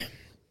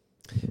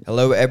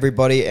Hello,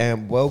 everybody,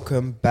 and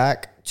welcome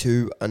back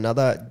to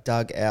another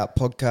Dugout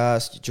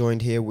podcast.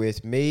 Joined here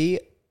with me,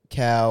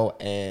 Cal,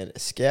 and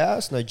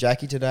Scouse. No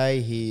Jackie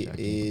today.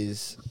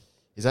 He's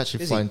actually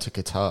busy. flown to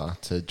Qatar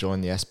to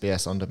join the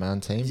SBS On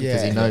Demand team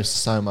because he knows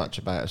so much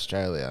about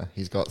Australia.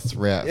 He's got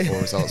 3 out of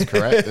 4 results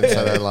correct, and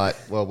so they're like,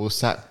 "Well, we'll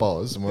sack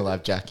Boz and we'll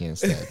have Jackie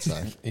instead."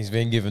 So he's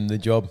been given the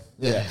job.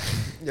 Yeah.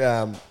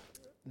 No,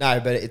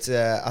 but it's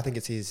I think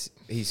it's his.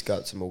 He's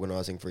got some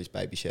organising for his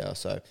baby shower,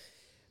 so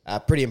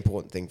pretty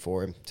important thing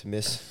for him to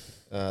miss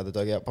the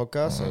Dugout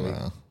podcast.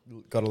 So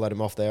we got to let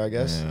him off there, I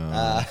guess.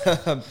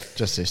 Yeah,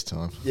 just this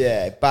time.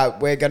 Yeah, but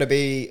we're going to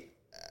be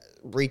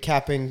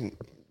recapping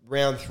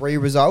round 3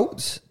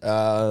 results.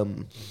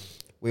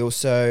 We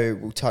also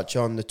will touch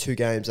on the 2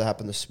 games that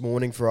happened this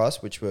morning for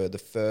us, which were the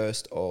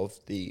first of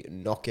the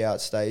knockout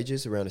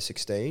stages around a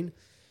 16.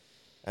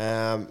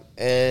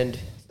 And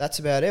that's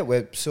about it.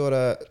 We're sort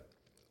of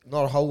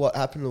not a whole lot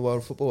happening in the world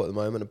of football at the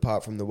moment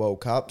apart from the World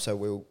Cup, so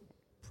we'll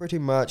pretty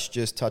much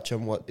just touch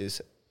on what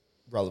is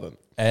relevant.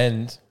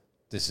 And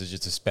this is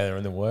just a spanner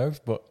in the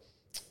works, but,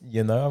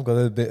 I've got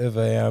a bit of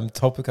a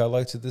topic I'd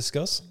like to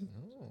discuss.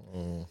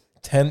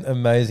 10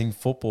 amazing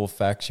football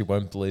facts you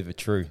won't believe are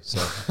true. So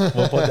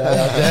we'll put that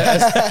out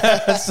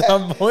there at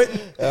some point.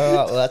 All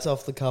right, well, that's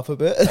off the cuff a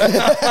bit.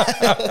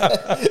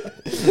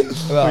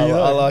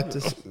 Well, I like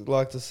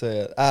to see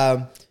it.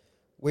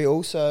 We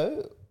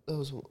also... There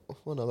was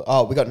one other...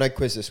 Oh, we got no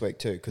quiz this week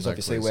too, because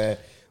obviously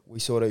we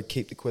sort of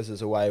keep the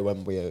quizzes away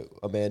when we're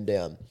a man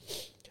down.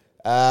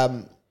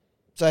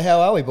 So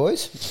how are we,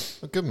 boys?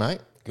 Well, good, mate.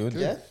 Good.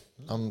 Yeah?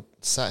 I'm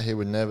sat here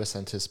with nervous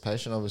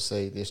anticipation.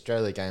 Obviously, the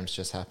Australia games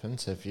just happened,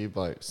 so for you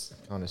blokes,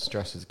 kind of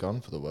stress is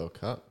gone for the World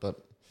Cup. But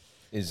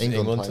Is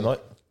England tonight?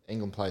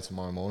 England play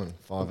tomorrow morning,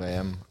 5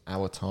 a.m.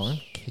 our time,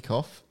 kick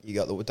off. You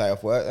got the day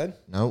off work then?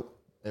 Nope.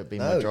 It'll be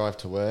my drive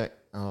to work.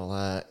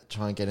 I'll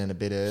try and get in a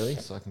bit early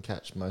so I can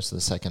catch most of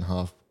the second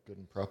half good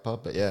and proper.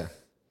 But yeah,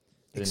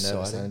 bit of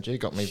nervous energy.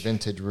 Got my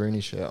vintage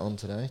Rooney shirt on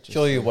today.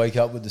 Surely you wake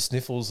up with the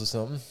sniffles or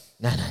something?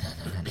 No.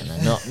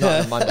 Not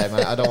on Monday,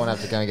 mate. I don't want to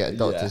have to go and get a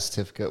doctor's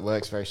certificate.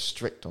 Work's very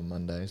strict on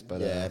Mondays.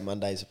 But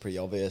Mondays are pretty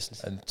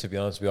obvious. And to be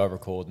honest, we are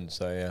recording,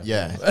 so yeah.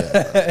 Yeah.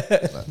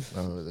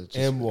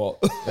 And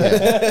what?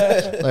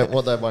 Like,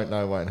 what they won't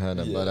know won't hurt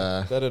them.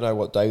 Yeah. But They don't know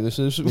what day this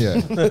is.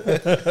 yeah,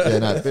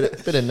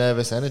 bit of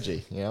nervous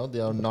energy. The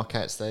old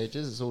knockout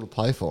stages. It's all to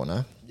play for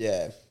now.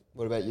 Yeah.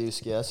 What about you,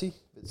 Scousey?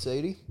 Bit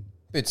seedy?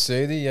 Bit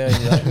seedy, yeah.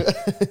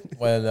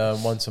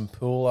 Won some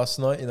pool last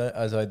night,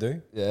 as I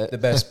do. Yeah. The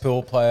best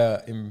pool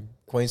player in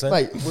Queensland.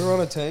 Mate, we're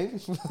on a team.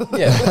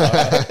 Yeah,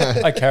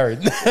 I carried.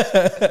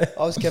 I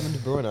was Kevin De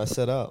Bruyne. I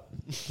set up.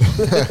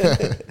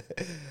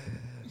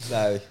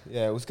 No,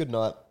 yeah, it was a good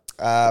night.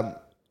 But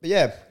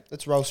yeah,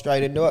 let's roll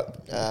straight into it.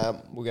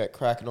 We'll get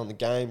cracking on the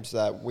games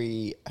that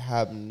we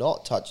have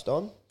not touched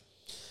on.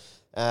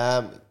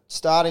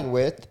 Starting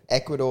with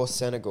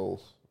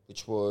Ecuador-Senegal,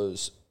 which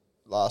was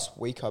last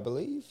week, I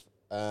believe.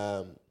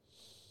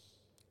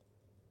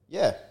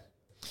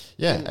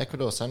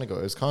 Ecuador-Senegal.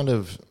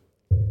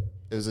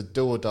 It was a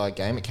do or die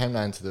game. It came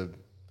down to the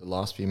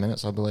last few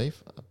minutes, I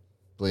believe. I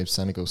believe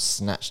Senegal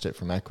snatched it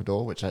from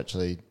Ecuador, which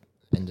actually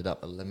ended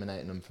up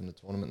eliminating them from the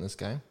tournament this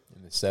game.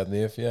 In the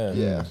 70th, yeah.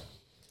 Yeah.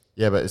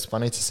 Yeah, but it's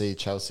funny to see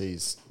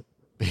Chelsea's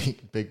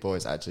big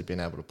boys actually being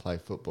able to play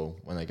football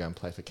when they go and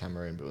play for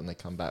Cameroon, but when they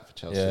come back for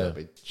Chelsea, they'll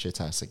be shit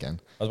ass again.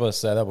 I was about to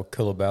say that with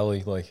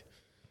Koulibaly. Like,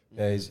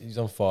 yeah, he's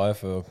on fire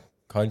for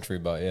country,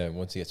 but yeah,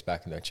 once he gets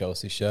back in that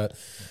Chelsea shirt,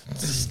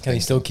 can he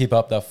still keep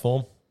up that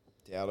form?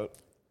 Doubt it.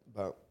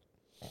 But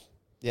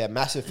yeah,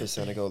 massive for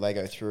Senegal. They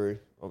go through,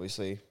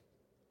 obviously.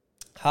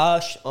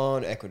 Harsh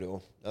on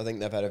Ecuador. I think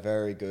they've had a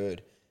very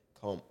good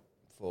comp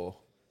for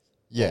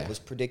what was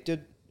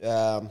predicted.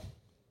 It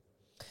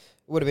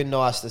would have been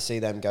nice to see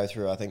them go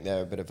through. I think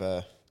they're a bit of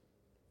a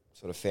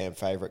sort of fan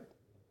favourite.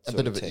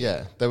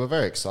 They were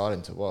very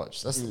exciting to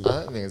watch. I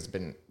don't think it's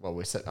been,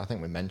 I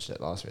think we mentioned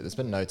it last week. There's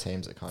been no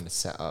teams that kind of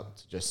set up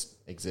to just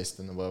exist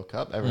in the World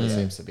Cup. Everyone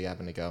seems to be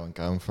having a go and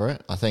going for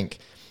it. I think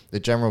the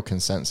general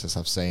consensus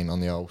I've seen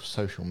on the old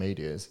social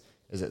medias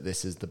is that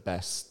this is the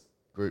best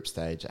group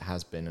stage it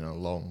has been in a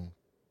long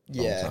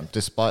time,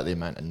 despite the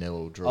amount of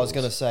nil draws. I was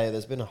going to say,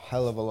 there's been a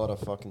hell of a lot of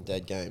fucking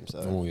dead games.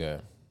 Oh,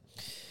 yeah.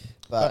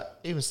 But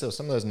even still,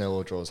 some of those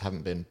nil draws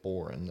haven't been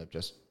boring. They've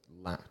just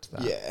lacked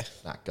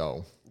that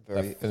goal.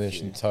 That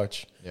finishing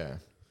touch. Yeah.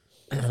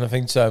 And I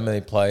think so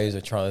many players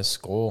are trying to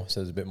score,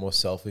 so there's a bit more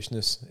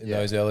selfishness in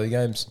those early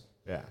games.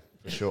 Yeah,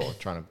 for sure.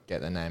 Trying to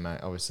get their name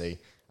out. Obviously,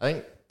 I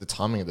think the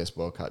timing of this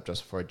World Cup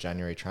just before a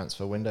January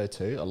transfer window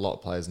too. A lot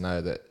of players know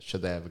that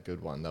should they have a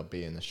good one, they'll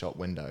be in the shop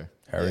window.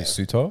 Harry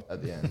Souttar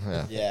at the end.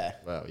 Yeah. Yeah.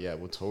 Well, yeah,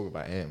 we'll talk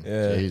about him.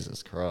 Yeah.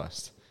 Jesus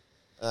Christ.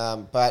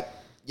 But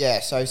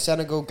yeah, so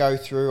Senegal go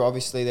through.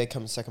 Obviously, they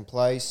come second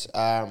place.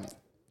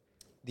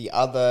 The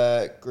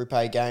other Group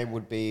A game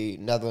would be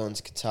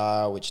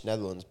Netherlands-Qatar, which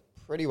Netherlands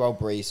pretty well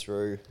breezed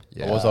through.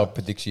 Yeah. What was our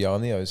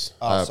predicciones?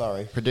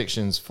 Sorry.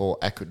 Predictions for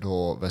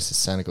Ecuador versus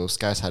Senegal.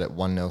 Scouse had it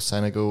 1-0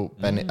 Senegal.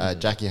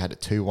 Jackie had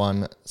it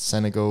 2-1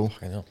 Senegal.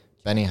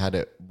 Benny had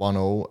it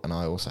 1-1, and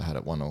I also had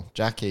it 1-1.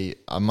 Jackie,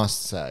 I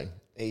must say,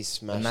 He's the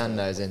smashed. man it.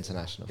 knows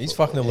international He's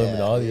football. fucking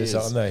Illuminati he or is.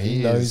 something. Though. He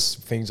He knows is.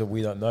 things that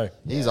we don't know.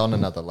 He's on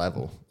another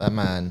level. That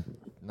man,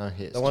 no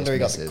hits. No wonder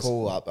just he got the misses.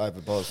 call up over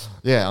Boz.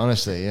 Yeah,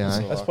 honestly, yeah.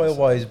 That's probably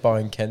why he's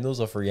buying Kendalls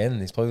off Rien.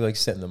 He's probably like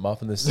setting them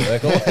up in the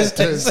circle. He's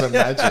doing some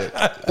magic.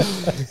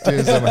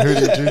 Doing some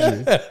hoodoo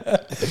juju.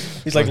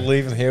 He's like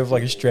leaving here with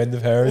like a strand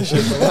of hair and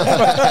shit.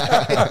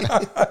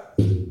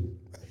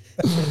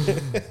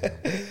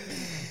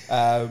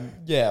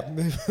 Yeah,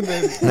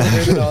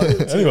 moving on.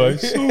 Anyway,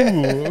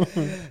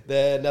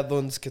 The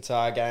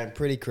Netherlands-Qatar game,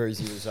 pretty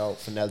cruisy result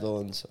for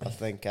Netherlands. I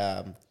think,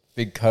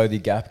 big Cody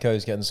Gapco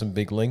is getting some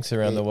big links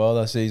around the world.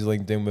 I see he's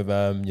linked in with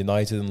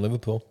United and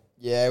Liverpool.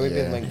 yeah, we've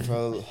been Yeah. linked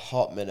for a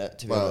hot minute,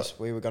 to be Well, honest.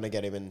 We were going to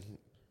get him in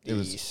the It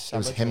was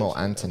summer him or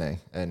transfer. Anthony,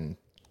 and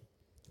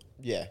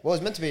Yeah, well, it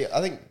was meant to be, I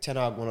think Ten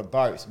Hag wanted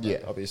both, but Yeah.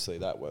 obviously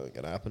that wasn't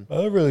going to happen. I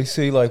don't really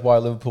see like why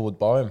Liverpool would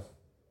buy him.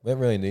 We don't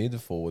really need the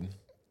forward.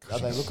 Are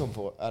they looking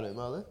for Adam,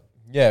 are they?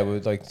 Yeah, we're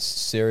like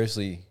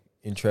seriously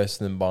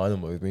interested in buying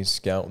him. We've been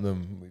scouting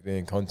them. We've been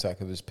in contact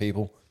with his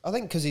people. I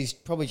think because he's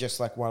probably just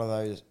like one of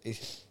those.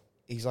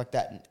 He's like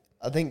that.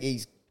 I think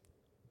he's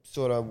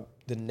sort of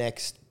the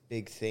next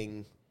big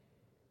thing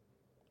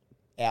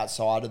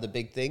outside of the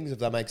big things, if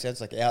that makes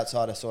sense. Like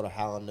outside of sort of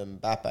Haaland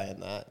and Mbappe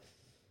and that.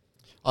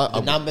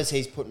 The numbers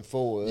he's putting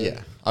forward. yeah,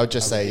 I would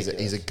just are say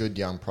ridiculous. he's a good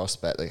young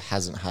prospect that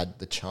hasn't had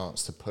the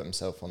chance to put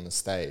himself on the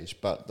stage.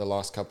 But the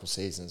last couple of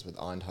seasons with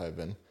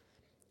Eindhoven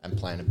and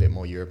playing a bit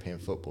more European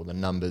football, the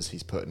numbers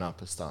he's putting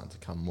up are starting to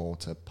come more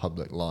to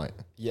public light.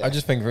 Yeah. I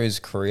just think for his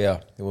career,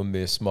 it wouldn't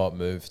be a smart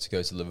move to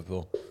go to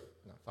Liverpool.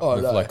 Oh,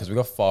 no. Because we've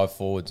got 5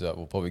 forwards that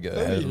will probably get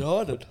ahead of him.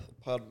 United.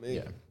 Pardon me.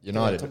 Yeah, come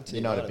United to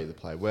United be the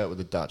play. Work with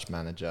a Dutch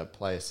manager,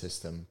 play a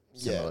system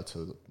similar Yeah.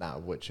 to that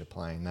of which you're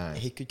playing now.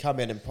 He could come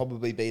in and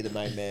probably be the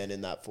main man in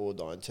that forward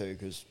line too,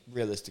 because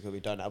realistically we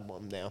don't have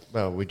one now.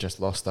 Well, we just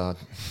lost our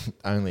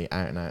only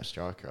out-and-out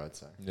striker, I'd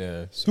say.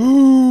 Yeah.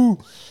 So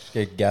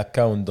get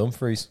Gapco and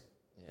Dumfries.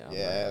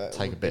 Yeah, that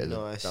take a would bit be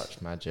of nice. the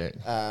Dutch magic.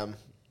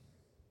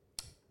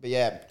 But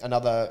yeah,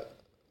 another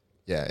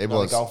Yeah, it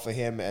another was. goal for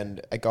him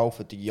and a goal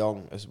for De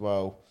Jong as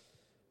well.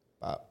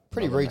 But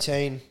pretty Another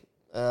routine.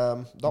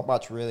 Not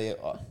much really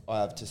I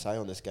have to say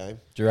on this game.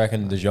 Do you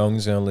reckon De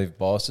Jong's going to leave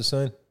Barca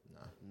soon?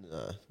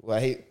 No. Well,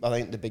 I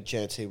think the big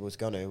chance he was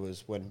going to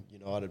was when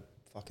United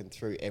fucking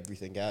threw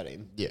everything at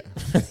him Yeah,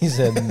 He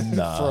said,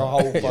 nah. for a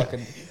whole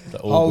fucking The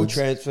whole Allwoods.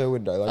 transfer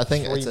window. Like I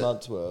think 3 it's a-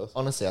 months worth.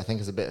 honestly, I think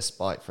it's a bit of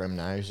spite for him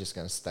now. He's just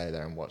going to stay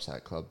there and watch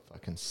that club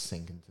fucking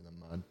sink into the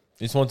mud.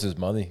 He just wants his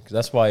money. Because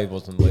that's why he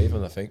wasn't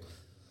leaving, I think,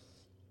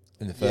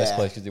 in the first Yeah.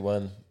 place, because he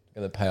wasn't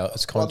going to pay out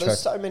his Well, contract.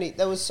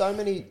 there was so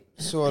many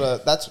sort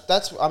of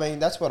that's I mean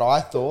that's what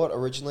I thought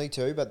originally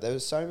too, but there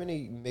was so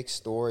many mixed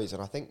stories,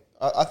 and I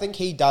think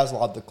he does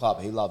love the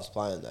club. He loves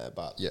playing there,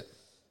 but Yeah.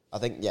 I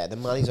think the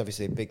money's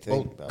obviously a big thing.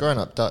 Well, but growing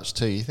up Dutch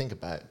too, you think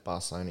about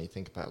Barcelona, you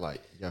think about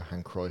like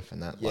Johan Cruyff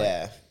and that.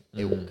 yeah,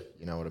 Like, ilk,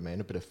 you know what I mean?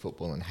 A bit of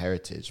football and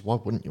heritage. Why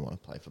wouldn't you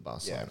want to play for yeah,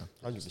 Barcelona?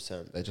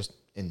 100%. They're just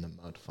in the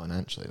mud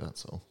financially.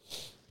 That's all.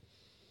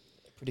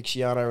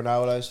 Cristiano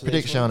Ronaldo's for this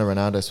Cristiano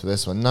Ronaldo's for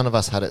this one. None of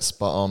us had it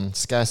spot on.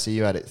 Scarcey,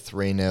 you had it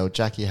 3-0.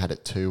 Jackie had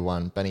it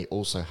 2-1. Benny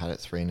also had it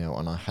 3-0.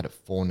 And I had it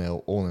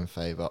 4-0, all in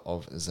favour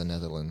of the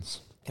Netherlands.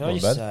 Can I Not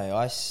just bad. say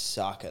I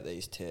suck at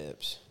these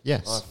tips?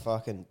 Yes.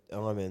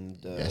 I'm in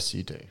the Yes,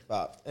 you do.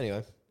 But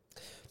anyway,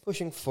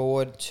 pushing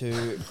forward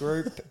to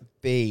Group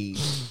B,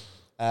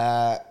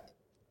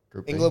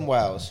 Group B. England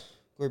Wales.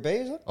 Group B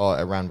is it? Oh,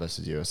 Iran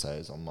versus USA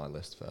is on my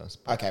list first.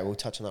 Okay, we'll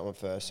touch on that one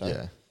first. So.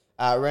 Yeah.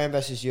 Iran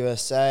versus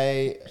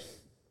USA,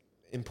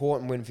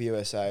 important win for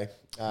USA.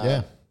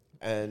 Yeah.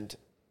 And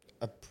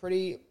a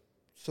pretty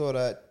sort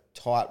of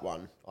tight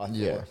one, I thought.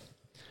 Yeah.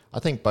 I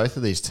think both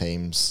of these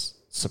teams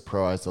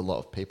surprised a lot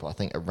of people. I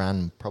think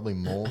Iran probably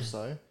more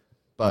so.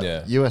 But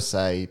Yeah.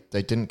 USA,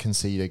 they didn't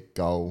concede a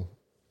goal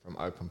from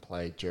open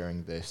play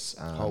during this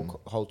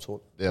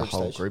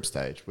Whole group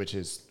stage, which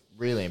is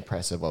really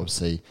impressive.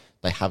 Obviously,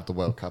 they have the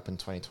World Cup in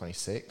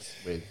 2026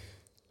 with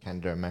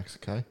Canada and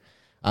Mexico.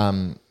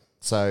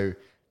 So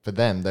for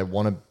them, they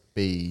want to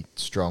be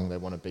strong. They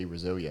want to be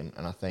resilient.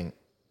 And I think,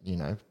 you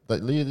know,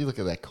 but you look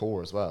at their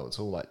core as well. It's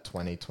all like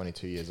 20,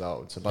 22 years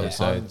old. So by Yeah, the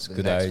so time it's the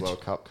good next age.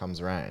 World Cup comes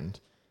around,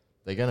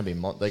 they're going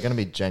to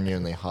be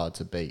genuinely hard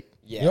to beat.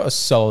 Yeah. You got a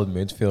solid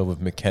midfield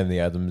with McKennie,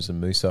 Adams, and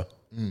Musa.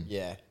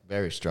 Yeah.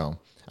 Very strong.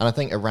 And I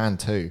think Iran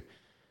too,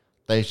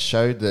 they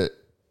showed that,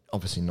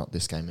 obviously not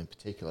this game in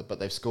particular, but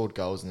they've scored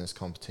goals in this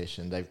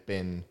competition. They've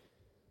been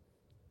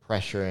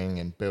pressuring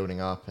and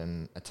building up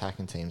and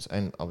attacking teams.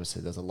 And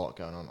obviously there's a lot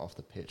going on off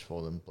the pitch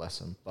for them, bless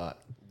them. But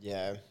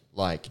Yeah.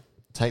 like,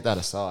 take that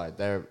aside,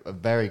 they're a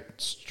very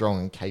strong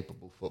and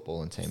capable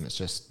footballing team. It's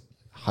just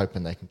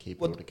hoping they can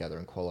keep it all together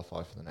and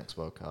qualify for the next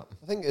World Cup.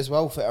 I think as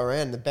well for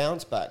Iran, the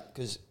bounce back,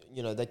 because,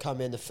 you know, they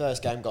come in, the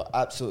first game got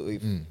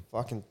absolutely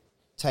fucking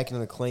taken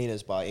in the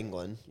cleaners by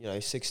England. You know,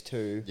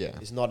 6-2 Yeah.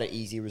 is not an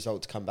easy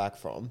result to come back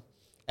from.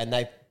 And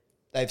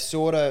they've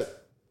sort of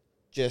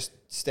just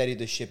steadied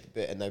the ship a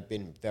bit, and they've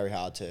been very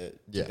hard to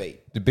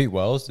beat. They beat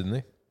Wales, didn't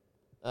they?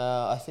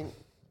 I think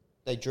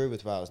they drew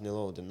with Wales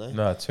 0-0, didn't they?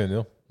 No,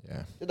 2-0.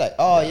 Yeah. Did they?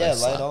 Oh, yeah, they late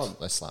slapped, on.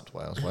 They slapped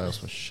Wales.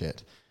 Wales was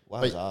shit.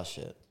 Wales are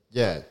shit.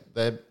 Yeah,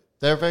 they're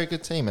a very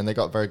good team, and they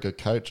got a very good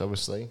coach,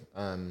 obviously.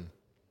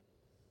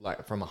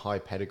 Like from a high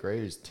pedigree,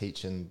 who's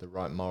teaching the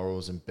right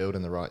morals and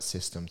building the right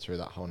system through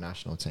that whole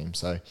national team.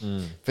 So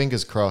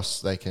fingers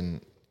crossed they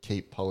can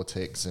keep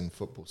politics and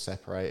football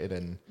separated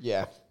and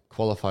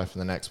qualify for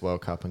the next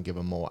World Cup and give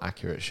a more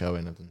accurate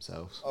showing of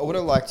themselves. I would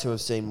have liked to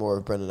have seen more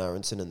of Brendan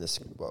Aronson in this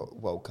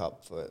World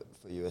Cup for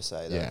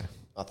USA, though. Yeah.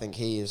 I think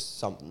he is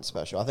something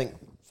special. I think,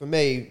 for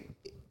me,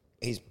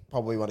 he's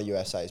probably one of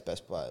USA's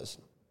best players.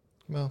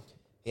 Well,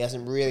 he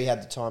hasn't really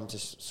had the time to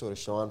sort of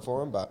shine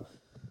for him, but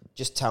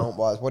just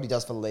talent-wise, what he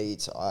does for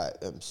Leeds, I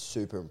am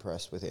super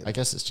impressed with him. I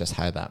guess it's just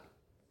how that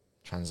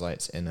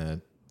translates in a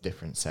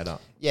different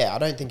setup. Yeah, I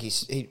don't think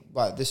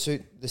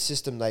the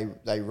system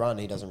they run,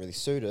 he doesn't really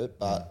suit it,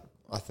 but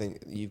I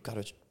think you've got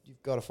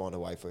to find a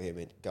way for him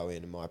to go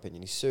in my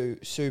opinion. He's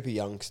super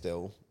young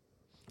still.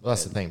 Well,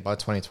 that's the thing. By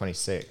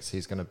 2026,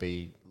 he's going to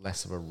be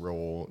less of a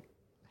raw,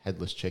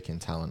 headless chicken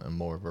talent and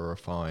more of a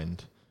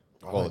refined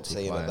I don't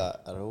see him at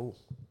that at all,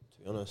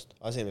 to be honest.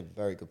 I see him a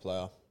very good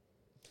player.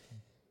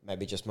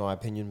 Maybe just my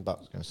opinion,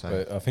 but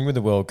But I think with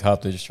the World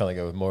Cup, they're just trying to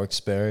go with more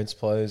experienced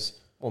players.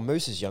 Well,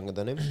 Moose is younger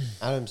than him.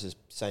 Adams is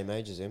same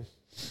age as him.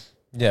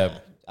 Yeah.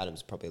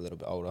 Adams probably a little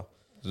bit older.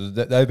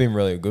 They've been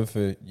really good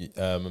for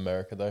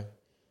America, though.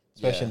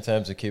 Especially Yeah. in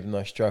terms of keeping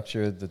that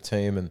structure, the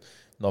team, and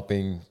not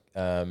being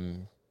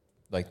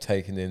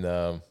taking in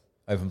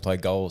open play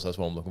goals. That's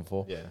what I'm looking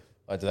for. Yeah.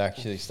 Like they're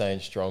actually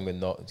staying strong and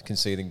not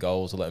conceding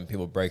goals or letting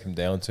people break them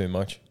down too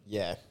much.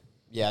 Yeah.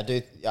 Yeah, I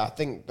do. I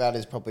think that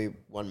is probably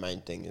one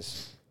main thing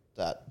is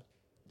that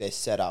they're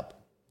set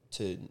up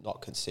to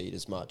not concede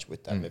as much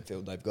with that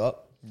midfield they've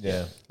got.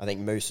 Yeah. I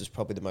think Moose is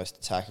probably the most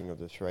attacking of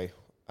the three,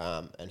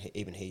 and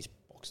even he's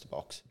box to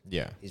box.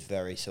 Yeah. He's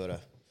very sort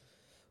of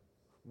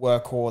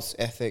workhorse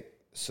ethic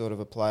sort of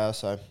a player.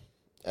 So,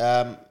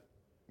 not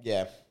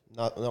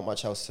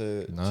much else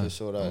to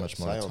sort of not much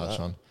more say to on touch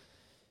that. on.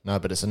 No,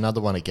 but it's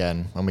another one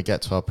again. When we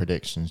get to our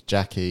predictions,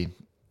 Jackie,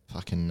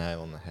 fucking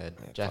nail on the head.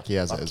 Jackie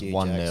has it as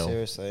 1-0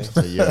 seriously.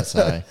 to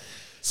USA.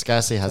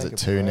 Scarsy has Take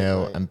it a break,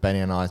 2-0, mate. and Benny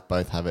and I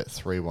both have it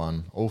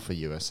 3-1, all for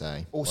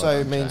USA. Also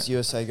Well done, means Jack.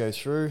 USA go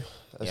through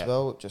as Yeah.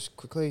 well, just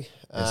quickly.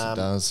 Yes, it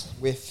does.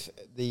 With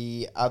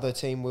the other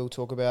team we'll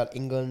talk about,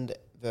 England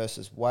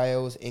versus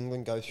Wales.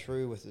 England go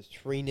through with a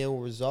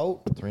 3-0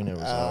 result. 3-0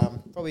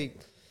 result. Probably,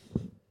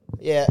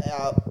 yeah.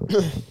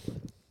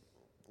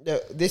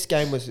 This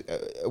game was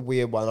a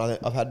weird one.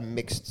 I've had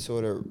mixed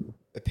sort of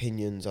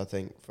opinions, I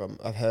think.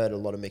 I've heard a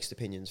lot of mixed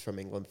opinions from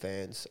England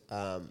fans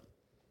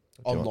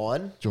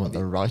online. Do you want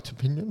the right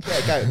opinion?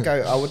 Yeah,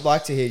 go. I would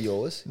like to hear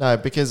yours. No,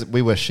 because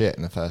we were shit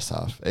in the first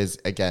half.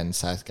 Again,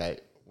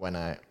 Southgate went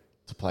out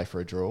to play for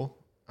a draw.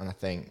 And I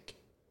think,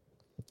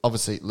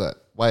 obviously,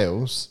 look,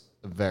 Wales,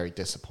 a very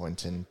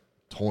disappointing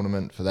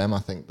tournament for them. I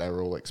think they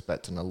were all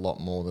expecting a lot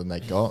more than they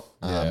got.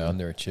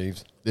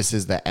 Underachieved. This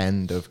is the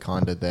end of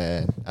kind of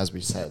their, as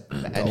we said,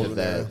 the end of Golden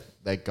era.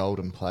 their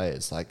golden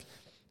players.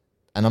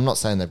 And I'm not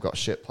saying they've got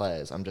shit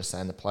players. I'm just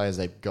saying the players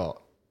they've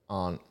got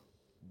aren't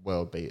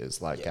world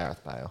beaters like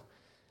Gareth Bale.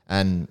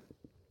 And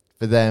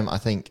for them, I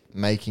think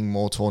making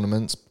more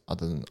tournaments,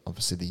 other than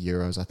obviously the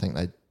Euros, I think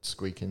they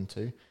squeak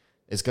into,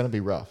 it's going to be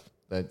rough.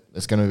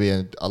 There's going to be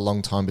a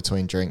long time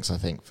between drinks, I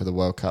think, for the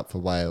World Cup for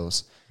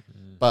Wales.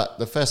 But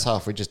the first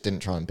half, we just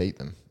didn't try and beat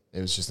them. It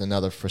was just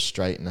another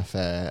frustrating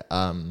affair.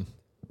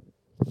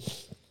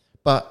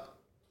 But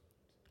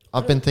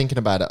I've been thinking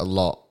about it a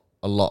lot,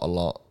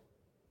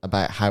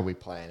 about how we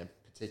play, and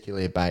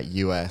particularly about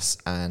US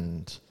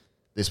and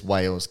this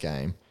Wales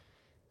game.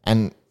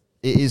 And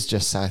it is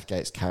just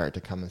Southgate's character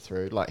coming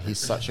through. Like, he's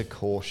such a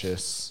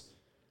cautious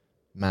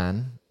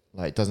man.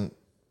 Like, doesn't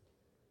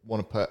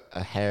want to put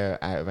a hair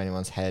out of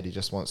anyone's head. He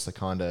just wants to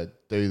kind of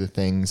do the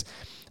things.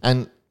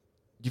 And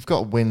you've got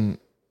to win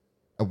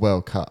a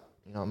World Cup.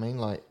 You know what I mean?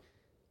 Like,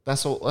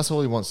 that's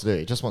all he wants to do.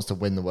 He just wants to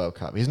win the World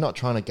Cup. He's not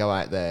trying to go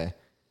out there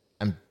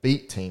and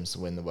beat teams to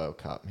win the World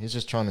Cup. He's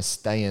just trying to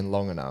stay in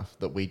long enough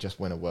that we just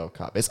win a World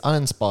Cup. It's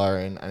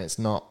uninspiring and it's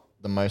not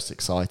the most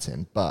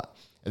exciting. But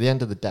at the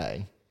end of the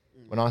day,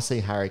 when I see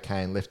Harry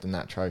Kane lifting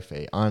that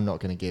trophy, I'm not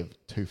going to give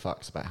two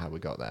fucks about how we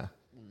got there,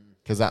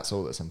 because that's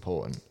all that's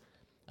important.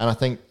 And I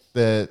think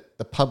the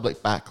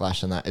public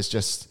backlash on that is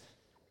just,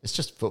 it's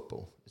just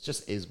football. It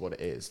just is what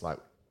it is. Like,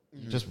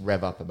 you just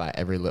rev up about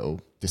every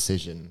little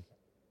decision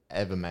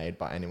ever made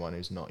by anyone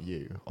who's not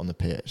you on the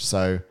pitch.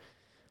 So,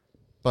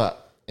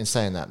 but in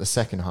saying that, the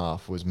second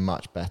half was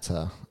much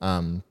better.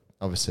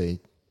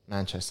 Obviously,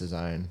 Manchester's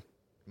own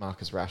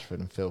Marcus Rashford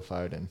and Phil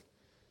Foden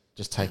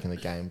just taking the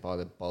game by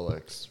the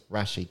bollocks.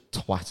 Rashi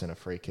twatting a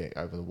free kick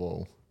over the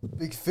wall.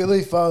 Big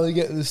Philly finally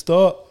getting the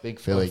start. Big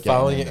Philly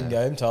finally getting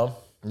getting game time.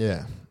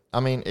 Yeah.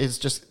 I mean, it's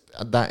just,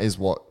 that is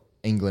what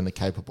England are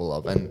capable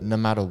of. And no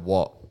matter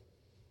what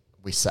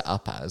we set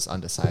up as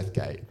under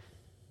Southgate,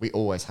 we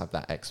always have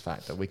that X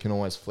factor. We can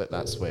always flip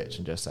that switch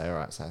and just say, all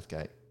right,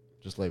 Southgate,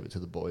 just leave it to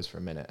the boys for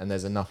a minute. And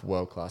there's enough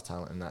world-class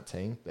talent in that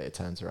team that it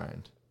turns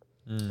around.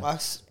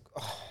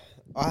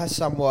 I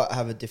somewhat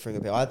have a different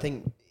opinion. I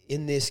think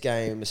in this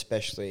game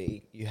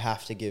especially, you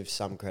have to give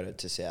some credit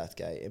to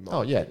Southgate, in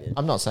my opinion.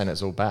 I'm not saying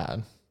it's all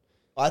bad.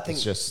 I think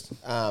It's just...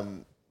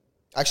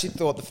 I actually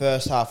thought the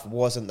first half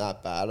wasn't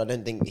that bad. I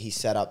don't think he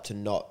set up to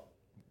not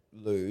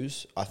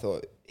lose. I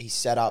thought he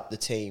set up the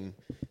team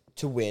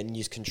to win,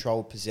 used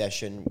controlled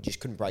possession, just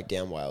couldn't break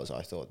down Wales,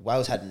 I thought.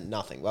 Wales had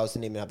nothing. Wales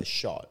didn't even have a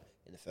shot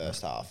in the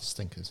first half.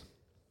 Stinkers.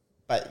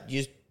 But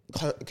you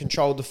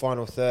controlled the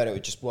final third.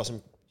 It just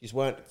wasn't... You just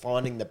weren't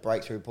finding the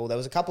breakthrough ball. There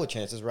was a couple of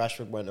chances.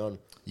 Rashford went on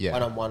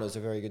one-on-one. It was a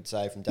very good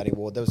save from Danny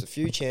Ward. There was a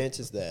few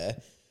chances there,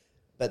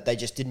 but they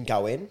just didn't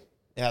go in.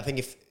 And I think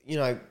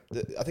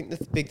I think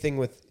the big thing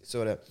with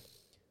sort of,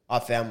 I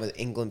found with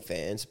England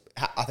fans,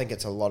 I think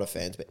it's a lot of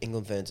fans, but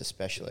England fans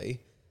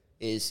especially,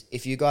 is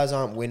if you guys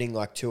aren't winning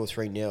like 2 or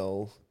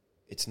 3-0,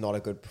 it's not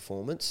a good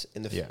performance.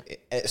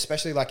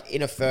 Especially like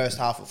in a first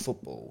half of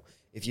football,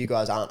 if you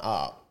guys aren't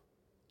up,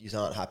 you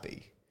aren't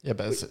happy. Yeah,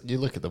 but you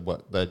look at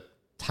the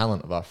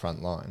talent of our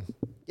front line.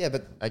 Yeah,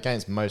 but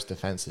against most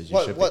defences, you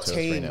should be 2 or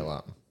 3-0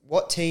 up.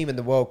 What team in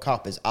the World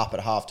Cup is up at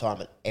halftime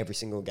at every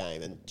single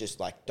game and just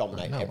like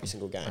dominate every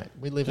single game? Mate,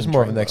 we live Just in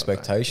more of an dream world,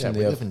 expectation. though.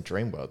 Yeah, we live in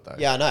dream world though.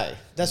 Yeah, I know.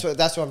 That's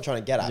what I'm trying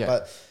to get at. Yeah.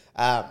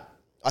 But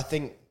I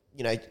think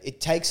it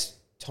takes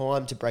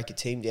time to break a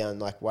team down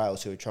like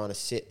Wales, who are trying to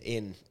sit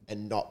in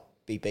and not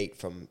be beat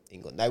from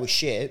England. They were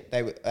shit.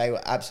 They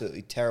were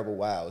absolutely terrible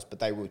Wales, but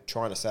they were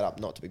trying to set up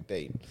not to be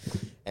beat.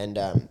 And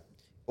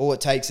all it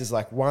takes is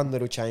like one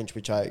little change,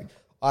 which I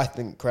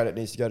think credit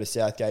needs to go to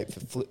Southgate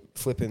for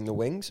flipping the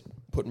wings,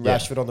 putting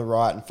Rashford on the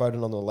right and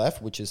Foden on the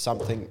left, which is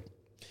something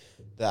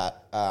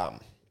that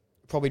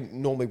probably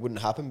normally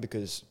wouldn't happen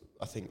because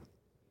I think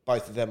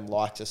both of them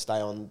like to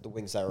stay on the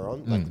wings they were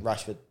on. Like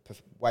Rashford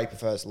way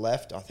prefers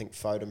left. I think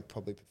Foden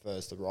probably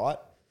prefers the right.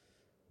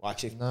 Well,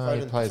 actually,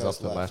 Foden he plays prefers off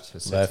the left for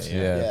City. Left,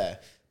 yeah.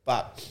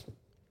 But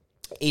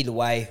either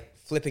way,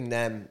 flipping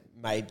them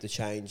made the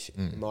change,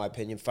 in my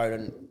opinion.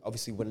 Foden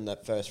obviously winning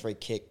that first free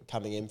kick,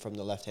 coming in from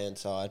the left-hand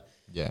side,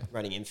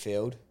 running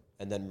infield,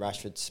 and then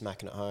Rashford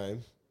smacking it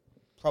home.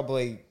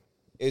 Probably,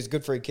 it was a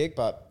good free kick,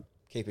 but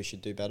keeper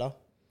should do better.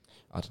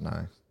 I don't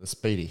know. The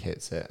speed he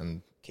hits it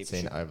and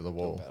seeing it over the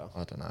wall.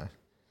 I don't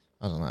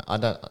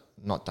know.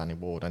 Not Danny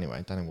Ward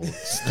anyway. Danny Ward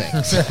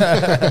stinks.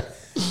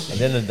 At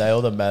the end of the day,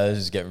 all that matters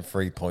is getting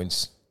 3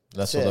 points.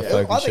 That's what the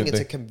focus I should think be. it's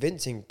a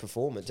convincing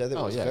performance. I think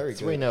it was very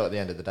good. 3-0 at the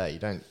end of the day.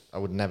 I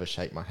would never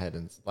shake my head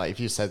and like if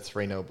you said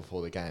 3-0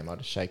 before the game, I'd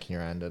have shaken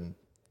your hand and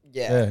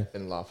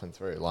been laughing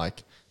through.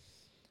 Like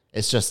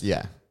it's just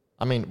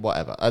I mean,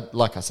 whatever.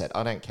 Like I said,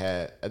 I don't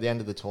care. At the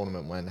end of the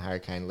tournament, when Harry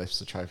Kane lifts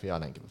the trophy, I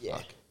don't give a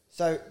fuck.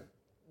 So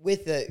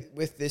with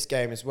this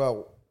game as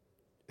well,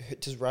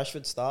 does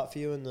Rashford start for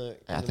you in the?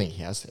 I think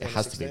he has. It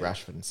has to be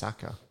Rashford and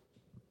Saka.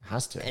 It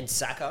has to. And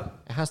Saka.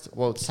 It has to.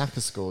 Well, Saka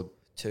scored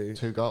two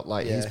goals.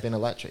 Like he's been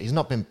electric. He's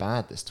not been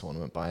bad this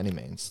tournament by any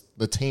means.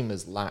 The team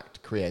has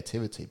lacked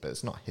creativity, but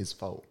it's not his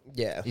fault.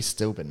 Yeah, he's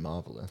still been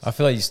marvelous. I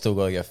feel like you still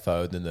got to get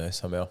Foden in there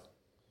somehow,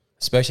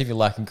 especially if you're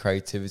lacking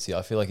creativity.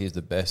 I feel like he's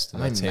the best.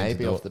 I mean,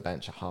 maybe off the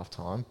bench at half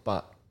time,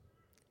 but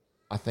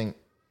I think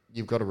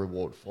you've got to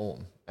reward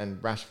form. And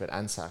Rashford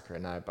and Saka are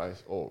now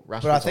both. Or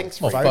Rashford. But I think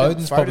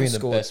Foden's probably in the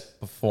best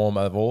perform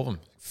out of all of them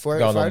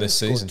going on this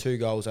season. 2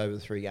 goals over the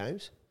 3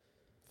 games.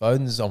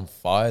 Foden's on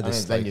fire this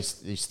season. Then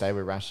you stay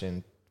with Rashford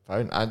and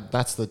Foden.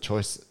 That's the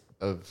choice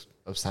of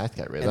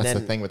Southgate, really. And that's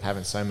the thing with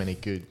having so many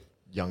good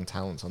young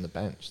talents on the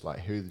bench. Like,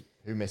 who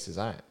misses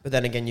out? But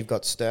then again, you've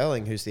got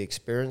Sterling, who's the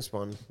experienced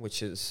one,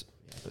 which is...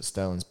 Yeah, but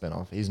Sterling's been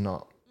off. He's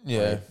not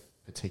played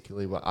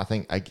particularly well. I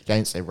think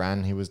against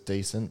Iran, he was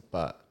decent,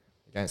 but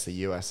against the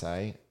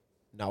USA...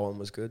 No one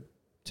was good.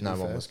 No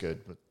one was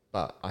good.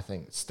 But I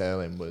think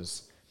Sterling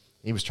was...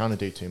 He was trying to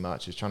do too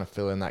much. He was trying to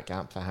fill in that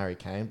gap for Harry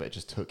Kane, but it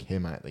just took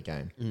him out of the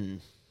game.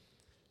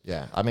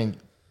 Yeah, I mean,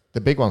 the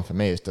big one for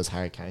me is, does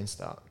Harry Kane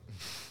start?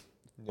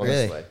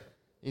 Honestly.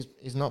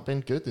 He's not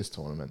been good this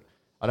tournament.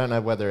 I don't know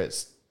whether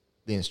it's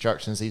the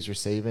instructions he's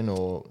receiving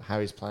or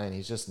how he's playing.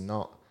 He's just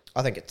not...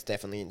 I think it's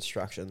definitely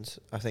instructions.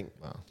 I think...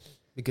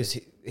 Because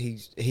he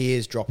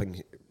is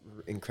dropping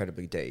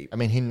incredibly deep. I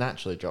mean, he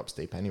naturally drops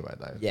deep anyway,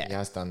 though. Yeah. He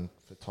has done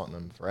for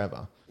Tottenham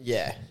forever.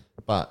 Yeah.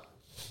 But...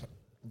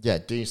 Yeah,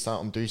 do you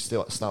start him? Do you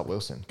still start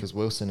Wilson? Because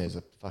Wilson is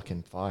a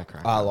fucking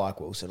firecracker. I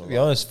like Wilson a lot. To be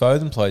honest,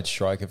 Foden played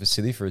striker for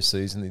City for a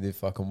season. He did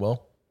fucking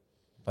well.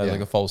 Played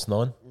like a false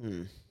 9.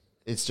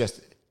 It's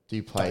just, do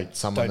you play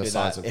someone the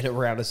size of... in a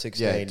round of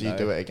 16, Yeah, do you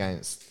do it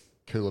against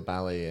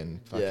Koulibaly and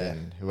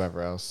fucking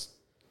whoever else?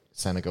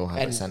 Senegal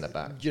have a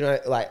centre-back. You know,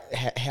 like,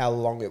 how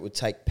long it would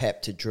take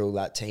Pep to drill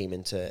that team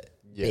into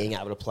being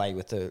able to play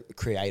with a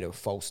creative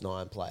false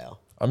 9 player.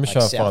 I'm just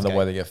trying to find a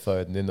way to get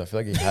Foden in. I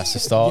feel like he has to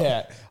start.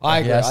 I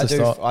agree.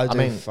 I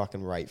mean,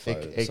 fucking rate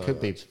Foden. It could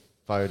be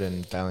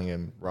Foden,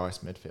 Bellingham, Rice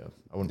midfield.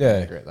 I wouldn't be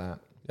angry at that.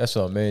 That's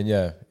what I mean,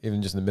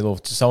 Even just in the middle.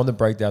 Just someone to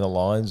break down the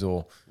lines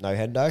or... No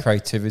Hendo?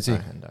 Creativity. No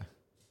Hendo.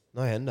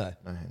 No Hendo.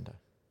 No Hendo.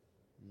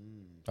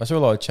 I saw a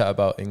lot of chat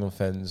about England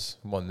fans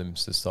wanting them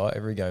to start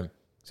every game.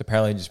 Because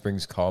apparently he just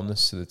brings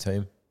calmness to the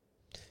team.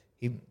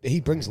 He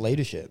brings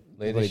leadership.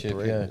 Leadership,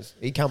 What he brings.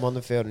 He come on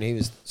the field and he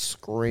was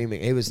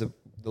screaming. He was the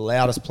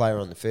loudest player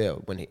on the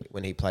field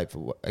when he played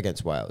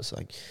against Wales.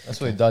 Like That's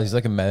what he does. He's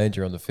like a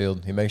manager on the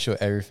field. He makes sure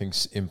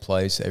everything's in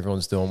place.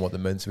 Everyone's doing what they're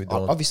meant to be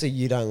doing. obviously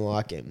you don't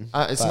like him.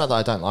 It's not that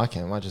I don't like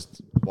him.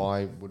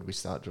 Why would we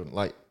start Jordan?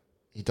 Like,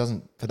 he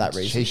doesn't. For that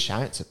reason. He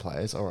shouts at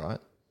players, all right.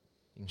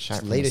 You can shout It's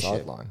from leadership. the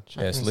sideline.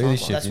 Shout Yeah, it's from the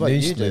leadership. sideline. That's You what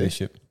need you do.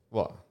 leadership.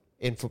 What?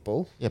 In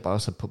football. Yeah, but I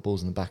also put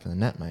balls in the back of the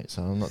net, mate,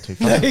 so I'm not too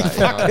fussed about it. You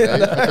know what I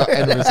mean? I've got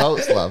end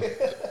results, love.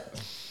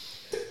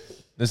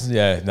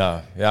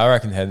 I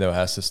reckon Hendo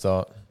has to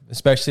start,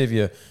 especially if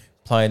you're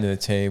playing in a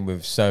team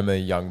with so many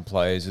young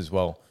players as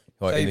well,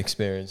 who are So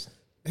inexperienced.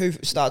 Who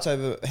starts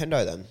over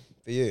Hendo then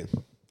for you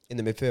in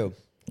the midfield?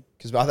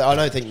 Because I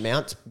don't think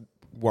Mount's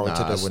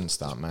warranted I a wouldn't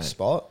start, mate.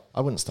 spot. I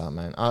wouldn't start,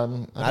 man. I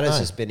don't Matters know.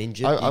 has been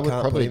injured. I You would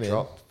can't probably put him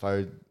drop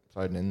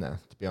Foden in there,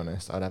 to be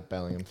honest. I'd have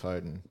Bellingham,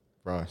 Foden,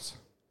 Rice.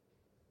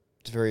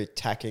 It's very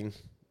attacking.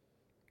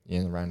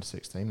 In the round of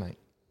 16, mate.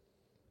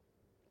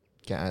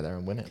 Get out there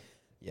and win it.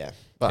 Yeah.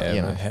 But,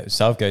 you know,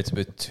 Southgate's a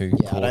bit too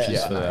Yeah,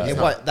 cautious for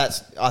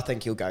that. I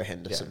think he'll go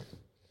Henderson. yeah.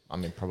 I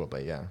mean,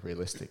 probably, yeah,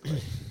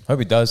 realistically. Hope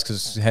he does,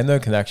 because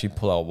Hendo can actually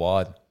pull out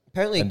wide.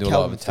 Apparently, And do a lot of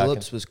Calvin attacking.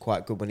 Phillips was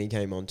quite good when he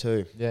came on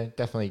too. Yeah,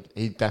 definitely.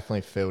 He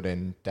definitely filled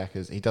in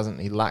Decker's. He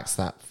lacks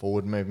that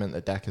forward movement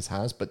that Decker's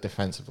has, but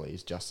defensively,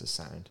 he's just as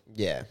sound.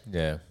 Yeah.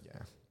 Yeah.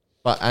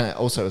 Yeah. And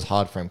also, it was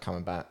hard for him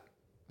coming back.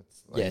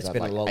 Yeah, he's it's had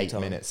been a long 8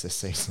 time. minutes this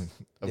season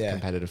of Yeah.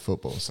 competitive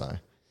football, so.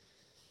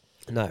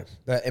 No,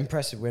 but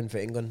impressive win for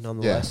England Yeah,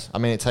 nonetheless. I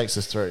mean, it takes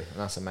us through, and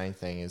that's the main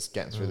thing, is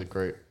getting through the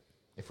group.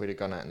 If we'd have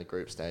gone out in the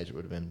group stage, it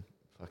would have been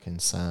fucking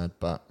sad,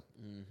 but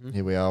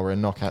here we are. We're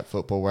in knockout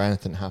football where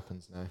anything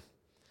happens now.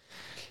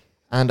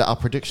 And our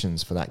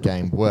predictions for that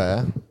game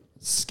were,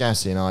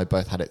 Scousey and I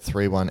both had it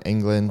 3-1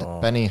 England,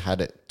 Benny had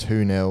it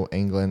 2-0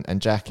 England,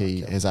 and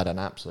Jackie has had an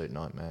absolute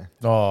nightmare.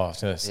 Oh, I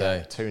was going to say.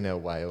 Yeah,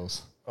 2-0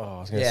 Wales. Oh, I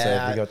was going to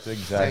Yeah, say, we got the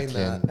exact. Seen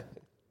that. Fucking-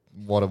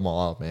 What a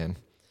mile, man.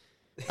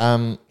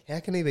 How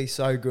can he be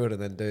so good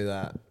and then do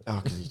that? Oh,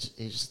 because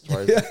he just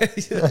throws.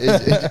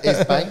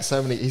 He's banked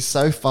so many. He's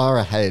so far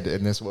ahead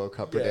in this World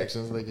Cup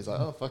predictions. Like he's like,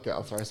 oh fuck it,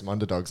 I'll throw some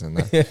underdogs in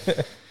there.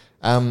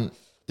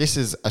 This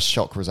is a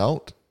shock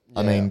result.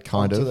 I mean,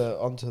 kind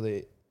of. Onto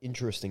the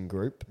interesting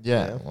group.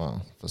 Yeah,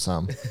 well, for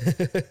some.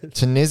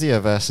 Tunisia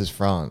versus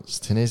France.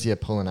 Tunisia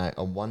pulling out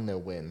a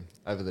 1-0 win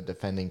over the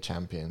defending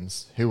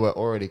champions, who were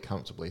already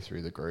comfortably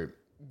through the group.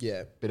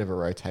 Yeah. Bit of a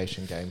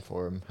rotation game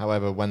for them.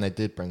 However, when they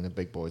did bring the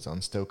big boys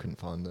on, still couldn't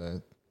find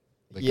the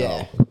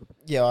Yeah. goal.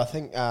 Yeah, I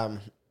think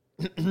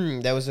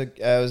there was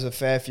a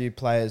fair few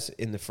players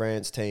in the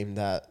France team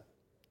that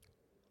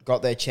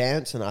got their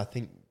chance, and I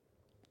think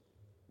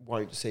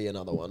won't see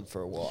another one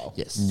for a while.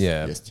 Yes.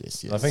 Yeah.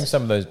 Yes. I think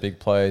some of those big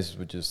players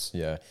were just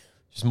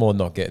more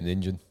not getting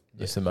injured.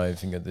 That's the main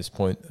thing at this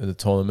point of the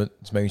tournament.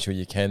 It's making sure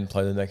you can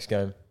play the next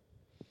game.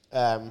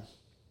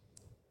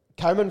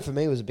 Coman for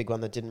me was a big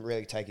one that didn't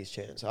really take his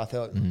chance. I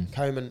thought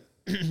Coman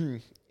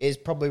is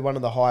probably one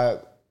of the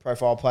higher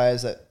profile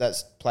players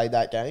that's played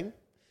that game.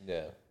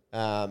 Yeah.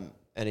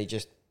 And he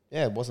just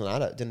wasn't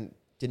at it.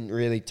 Didn't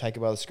really take it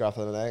by the scruff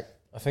of the neck.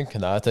 I think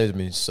Konate's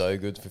been so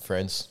good for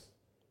France.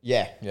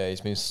 Yeah. Yeah,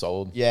 he's been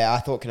solid. Yeah, I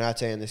thought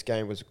Konate in this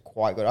game was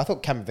quite good. I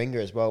thought Camavinga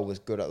as well was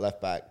good at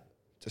left back,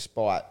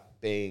 despite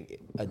being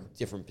a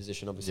different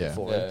position, obviously, Yeah.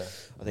 for him.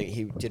 I think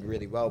he did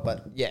really well.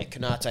 But, yeah,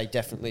 Konate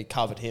definitely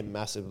covered him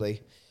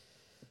massively.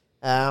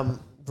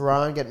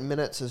 Varane getting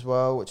minutes as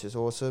well, which is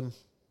awesome.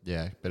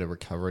 Yeah, bit of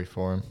recovery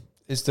for him.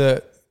 Is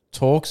there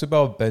talks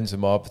about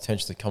Benzema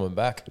potentially coming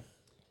back?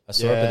 I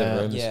saw a bit of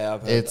rumours. Yeah,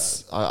 I've heard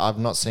that. I've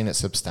not seen it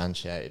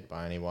substantiated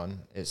by anyone.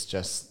 It's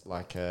just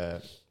like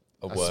a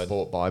word.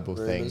 sport Bible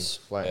Rumours.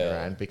 thing floating Yeah.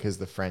 around because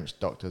the French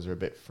doctors are a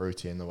bit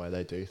fruity in the way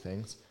they do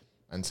things.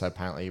 And so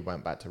apparently he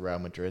went back to Real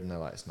Madrid and they're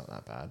like, it's not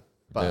that bad.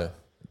 But,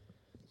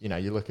 you know,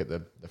 you look at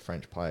the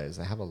French players,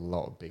 they have a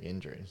lot of big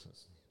injuries.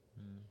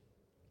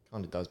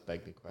 Kind of does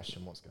beg the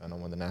question, what's going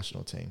on with the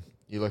national team?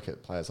 You look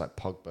at players like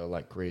Pogba,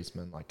 like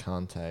Griezmann, like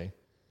Kante.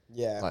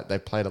 Yeah. Like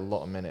they've played a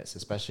lot of minutes,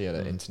 especially at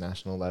an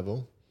international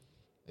level.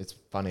 It's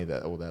funny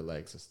that all their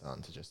legs are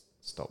starting to just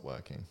stop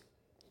working.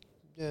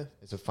 Yeah.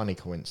 It's a funny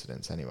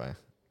coincidence, anyway.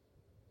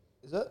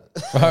 Is it?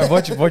 Right,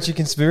 what's your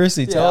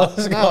conspiracy? Tell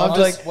us. No,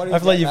 I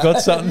feel like you've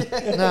got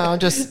something. No, I'm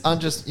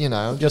just, you know,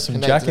 I'm Just some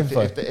connecting.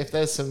 Jack info. If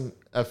there's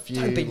a few,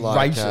 Don't be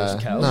like,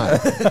 racist, Cal. no.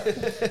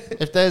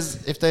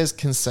 if there's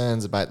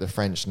concerns about the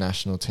French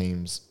national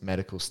team's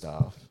medical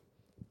staff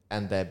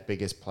and their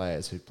biggest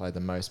players who played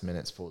the most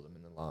minutes for them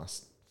in the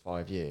last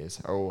 5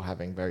 years are all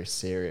having very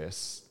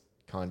serious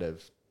kind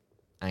of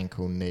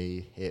ankle,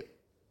 knee, hip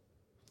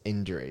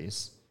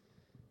injuries,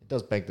 it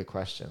does beg the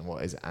question: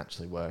 what is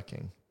actually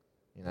working?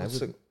 You know,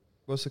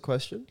 What's the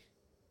question?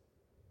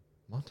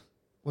 what?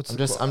 I'm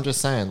I'm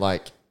just saying,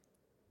 like,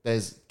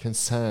 there's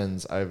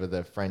concerns over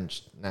the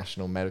French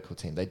national medical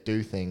team. They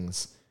do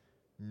things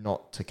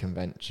not to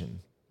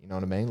convention. You know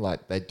what I mean?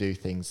 Like they do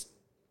things.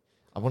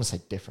 I want to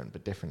say different,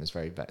 but different is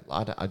very vague.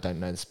 I don't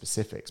know the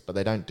specifics, but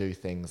they don't do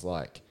things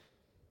like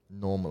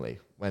normally.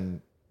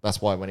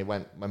 That's why when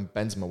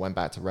Benzema went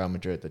back to Real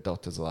Madrid, the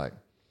doctors are like,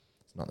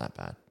 it's not that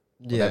bad.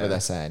 Whatever they're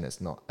saying,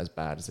 it's not as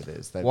bad as it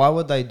is. Why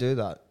would they do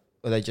that?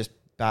 Are they just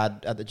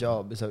bad at the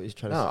job? Is that what he's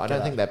trying to say? No, I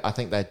don't think that. I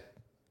think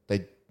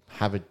they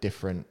have a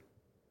different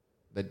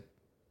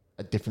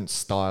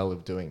style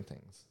of doing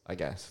things, I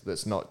guess,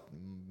 that's not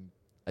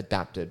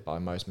adapted by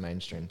most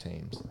mainstream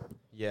teams.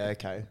 Yeah,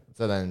 okay.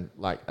 So then,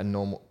 like, a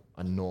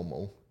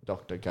normal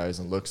doctor goes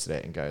and looks at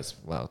it and goes,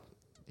 well,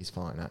 he's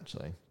fine,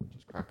 actually.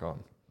 Just crack on.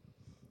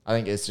 I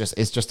think it's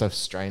just a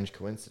strange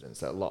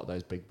coincidence that a lot of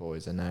those big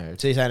boys are now...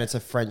 So you're saying it's a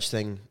French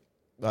thing?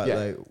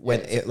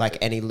 Like,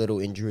 any little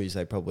injuries,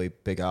 they probably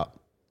big up.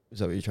 Is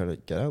that what you're trying to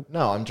get at?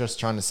 No, I'm just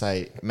trying to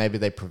say maybe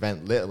they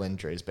prevent little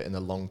injuries, but in the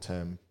long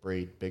term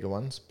breed bigger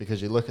ones.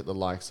 Because you look at the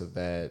likes of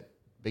their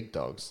big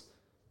dogs,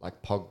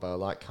 like Pogba,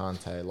 like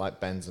Kante, like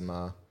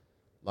Benzema,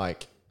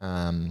 like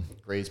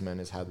Griezmann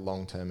has had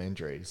long term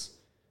injuries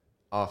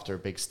after a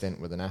big stint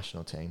with the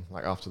national team.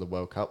 Like after the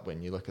World Cup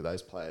win, you look at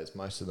those players,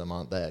 most of them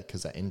aren't there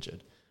because they're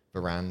injured.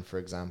 Varane, for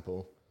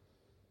example.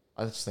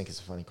 I just think it's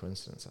a funny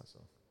coincidence, that's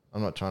all.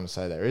 I'm not trying to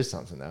say there is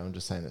something there, I'm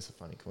just saying it's a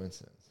funny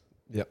coincidence.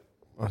 Yep.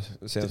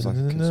 It sounds like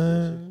a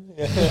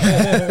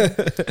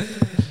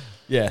conspiracy.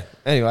 Yeah.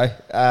 Anyway,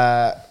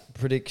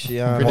 prediction.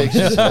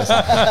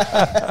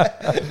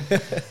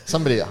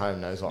 Somebody at home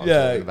knows what I'm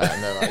talking about,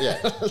 and they're like, "Yeah,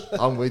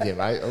 I'm with you,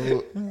 mate.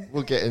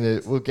 We'll get in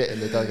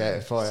the dugout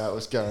and find out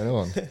what's going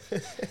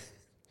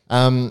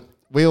on."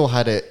 We all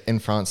had it in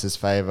France's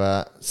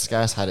favour.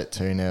 Scass had it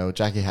 2-0.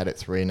 Jackie had it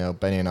 3-0.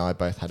 Benny and I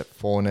both had it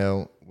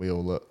 4-0. We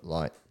all look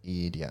like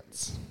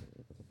idiots.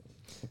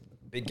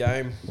 Big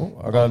game.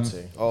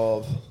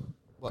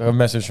 I got a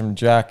message from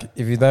Jack.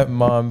 If you don't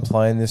mind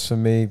playing this for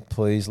me,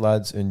 please,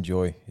 lads,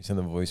 enjoy. He sent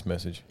a voice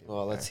message.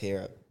 Well, let's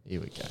hear it.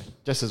 Here we go.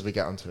 Just as we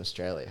get onto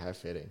Australia, how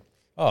fitting.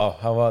 Oh,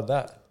 how about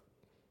that?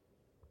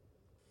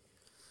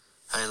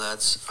 Hey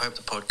lads, I hope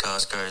the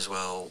podcast goes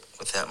well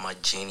without my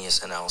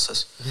genius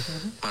analysis.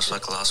 Much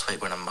like last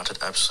week when I muttered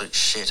absolute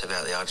shit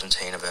about the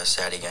Argentina versus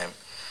Saudi game.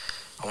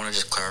 I want to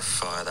just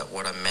clarify that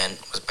what I meant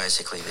was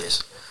basically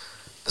this.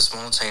 The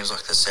smaller teams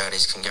like the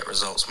Saudis can get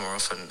results more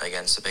often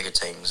against the bigger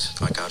teams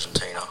like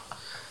Argentina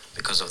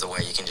because of the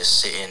way you can just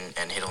sit in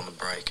and hit on the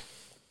break.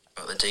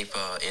 But the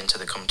deeper into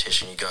the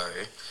competition you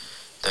go,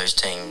 those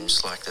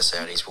teams like the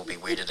Saudis will be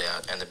weeded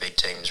out and the big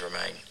teams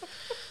remain.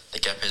 The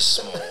gap is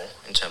small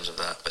in terms of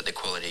that, but the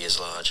quality is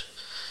large.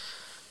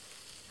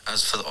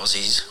 As for the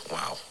Aussies,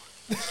 wow.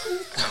 I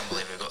can't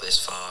believe we've got this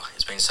far.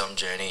 It's been some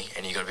journey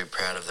and you've got to be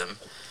proud of them.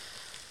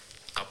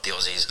 Up the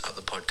Aussies, up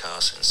the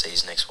podcast, and see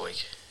you next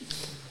week.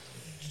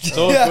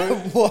 Why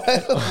have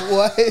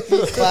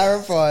you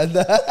clarified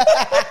that?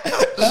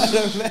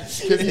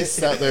 He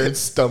sat there and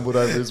stumbled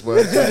over his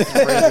words for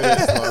 3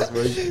 minutes last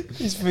week.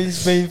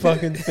 He's been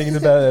fucking thinking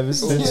about it ever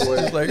since.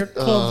 It's like, I can't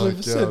believe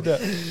I said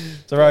that.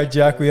 It's all right,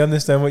 Jack. We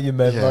understand what you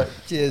meant. Yeah.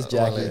 Cheers,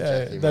 Jackie.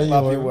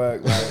 Love your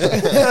work, mate.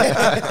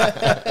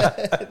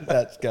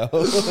 Let's go.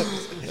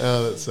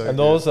 Oh, that's so and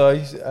good. also,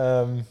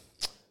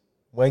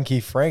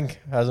 Wenky Frank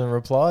hasn't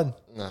replied.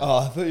 No. Oh,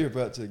 I thought you were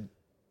about to.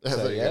 I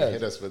thought you were going to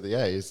hit us with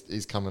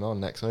he's coming on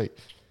next week.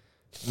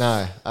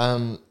 No,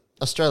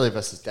 Australia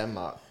versus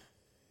Denmark.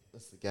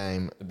 That's the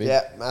game.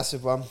 Yeah,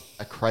 massive one.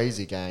 A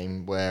crazy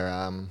game where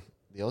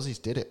the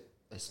Aussies did it.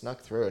 They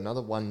snuck through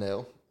another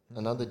 1-0,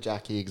 another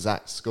Jackie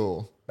exact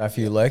score.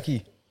 Matthew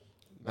Leckie.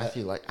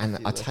 And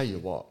I tell you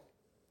what,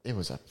 it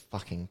was a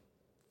fucking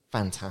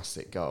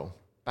fantastic goal.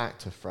 Back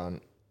to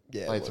front.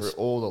 Yeah, played through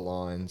all the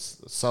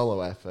lines,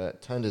 solo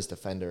effort, turned his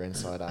defender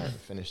inside out and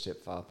finished it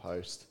far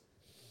post.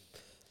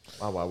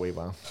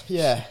 Wow.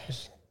 Yeah.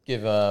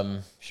 Give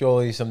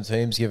surely some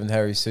teams giving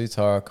Harry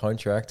Souttar a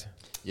contract.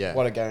 Yeah.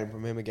 What a game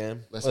from him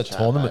again. Let's what a chat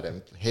tournament.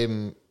 about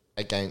him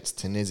against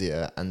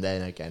Tunisia and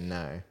then again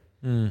now.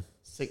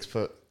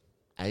 6'8"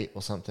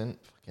 or something.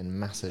 Fucking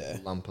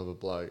massive lump of a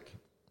bloke.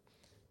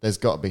 There's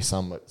got to be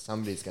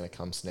somebody's going to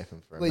come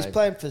sniffing for him. Well, he's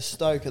playing for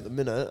Stoke at the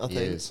minute, I think.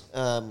 He is.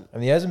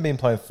 And he hasn't been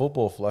playing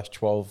football for the last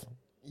 12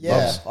 Yeah,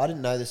 months. I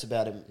didn't know this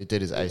about him. He did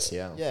his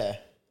ACL. Yeah.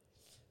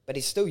 But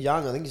he's still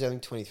young. I think he's only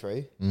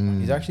 23.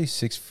 He's actually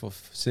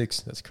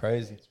 6'6". That's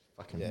crazy.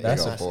 Fucking Yeah, big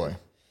that's old a- boy.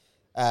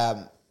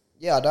 I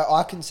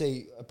can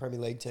see a Premier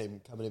League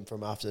team coming in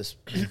from after this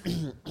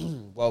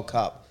World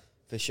Cup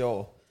for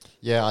sure.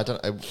 Yeah,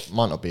 it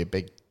might not be a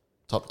big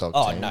top dog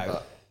Oh team. no,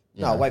 but,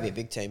 it won't be a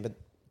big team. But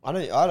I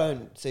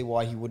don't see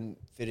why he wouldn't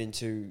fit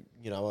into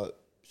a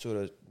sort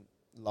of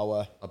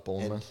lower. a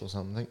Bournemouth or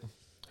something.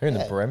 Who in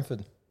the Yeah.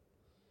 Brentford?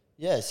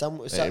 Yeah,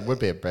 It would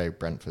be a very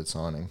Brentford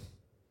signing.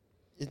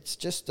 It's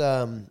just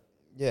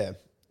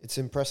it's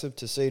impressive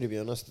to see. To be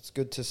honest, it's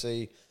good to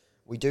see.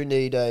 We do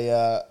need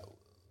a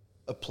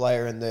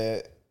player in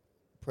the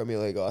Premier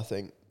League. I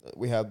think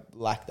we have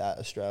lacked that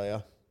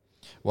Australia.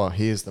 Well,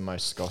 he is the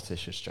most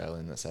Scottish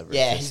Australian that's ever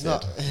Yeah,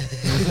 existed.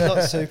 he's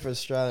not super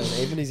Australian.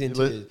 Even his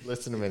interviews.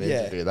 Listen to him in an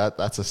Yeah. interview.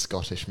 That's a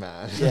Scottish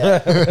man.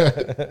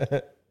 Yeah,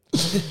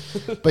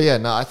 But yeah,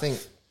 no, I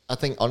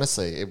think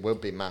honestly it will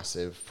be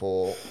massive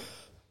for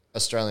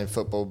Australian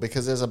football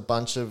because there's a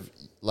bunch of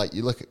like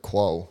you look at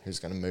Qual who's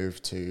going to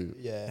move to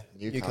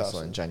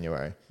Newcastle in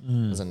January.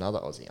 There's another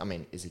Aussie. I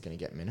mean, is he going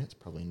to get minutes?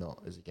 Probably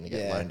not. Is he going to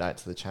get loaned out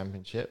to the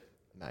Championship?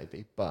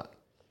 Maybe, but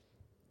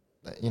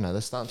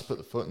they're starting to put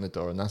the foot in the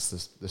door, and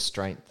that's the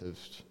strength of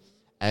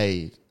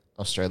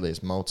Australia's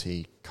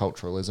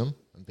multiculturalism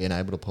and being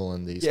able to pull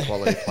in these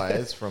quality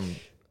players from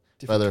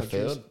further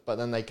afield. But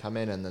then they come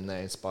in and then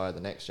they inspire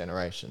the next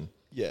generation.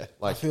 Yeah.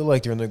 I feel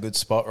like they're in a good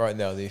spot right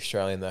now, the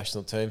Australian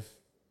national team.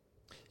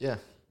 Yeah.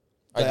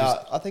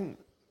 I think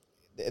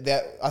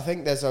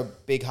there's a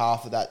big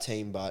half of that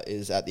team, but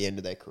is at the end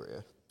of their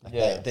career.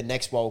 The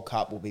next World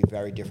Cup will be a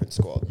very different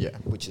squad. Yeah.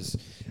 Which is,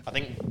 I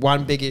think,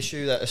 one big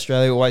issue that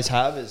Australia always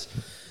have is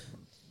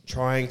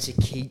trying to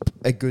keep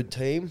a good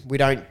team. We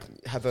don't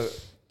have a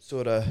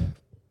sort of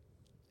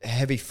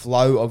heavy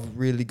flow of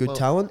really good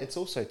talent. It's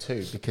also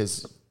too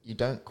because you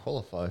don't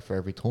qualify for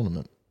every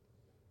tournament.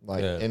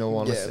 Like in all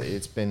honesty,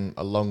 it's been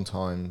a long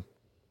time.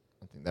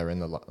 I think they're in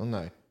the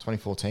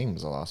 2014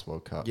 was the last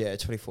World Cup. Yeah,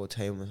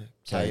 2014 with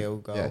Cahill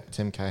goal. Yeah,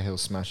 Tim Cahill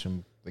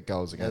smashing the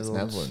goals against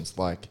Netherlands.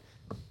 Like,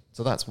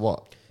 so that's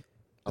what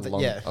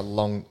a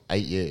long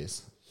 8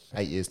 years,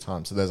 8 years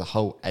time. So there's a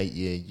whole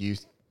 8-year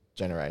youth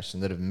generation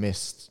that have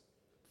missed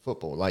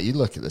football. Like you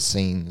look at the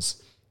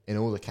scenes in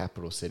all the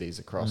capital cities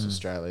across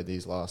Australia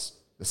this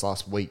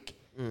last week.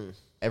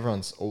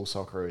 Everyone's all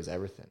soccer is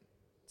everything.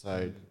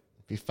 So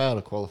if you fail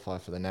to qualify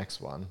for the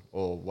next one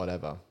or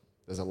whatever,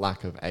 there's a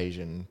lack of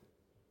Asian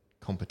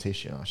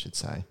competition, I should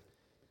say.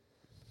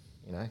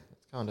 It's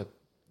kind of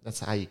that's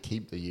how you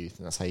keep the youth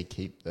and that's how you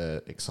keep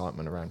the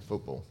excitement around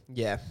football.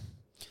 Yeah.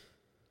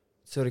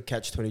 Sort of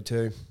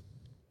catch-22,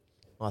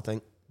 I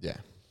think. Yeah.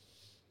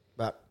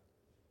 But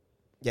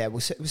yeah,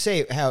 we'll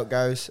see how it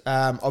goes.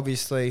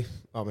 Obviously,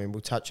 I mean,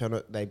 we'll touch on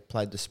it. They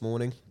played this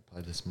morning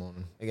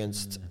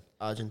against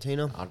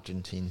Argentina.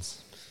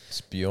 Argentines.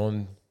 It's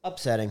beyond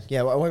Upsetting.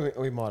 Yeah, well,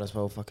 we might as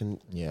well fucking...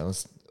 Yeah,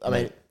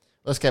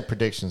 let's get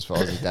predictions for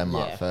Aussie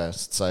Denmark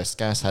first. So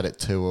Scass had it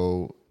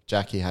 2-2.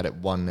 Jackie had it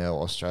 1-0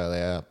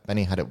 Australia.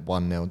 Benny had it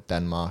 1-0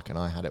 Denmark, and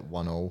I had it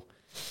 1-1.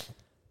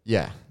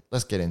 Yeah,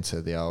 let's get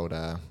into the old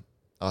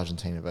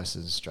Argentina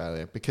versus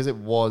Australia because it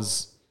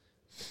was.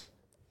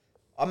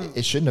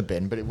 It shouldn't have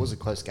been, but it was a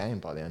close game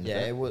by the end. Yeah,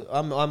 of it. it was.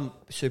 I'm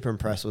super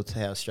impressed with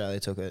how Australia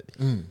took it.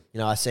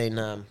 I seen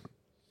a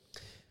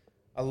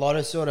lot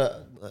of sort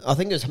of. I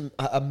think there's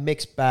a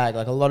mixed bag.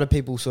 Like a lot of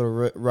people sort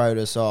of wrote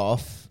us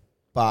off,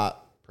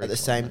 but at the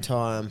same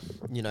time,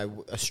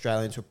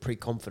 Australians were pretty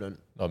confident.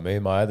 not me.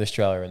 I had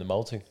Australia in the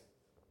multi.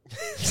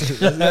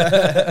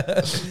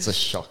 It's a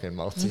shocking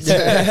multi.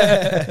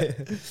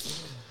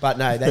 But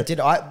no, they did.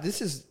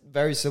 This is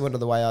very similar to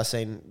the way I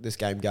seen this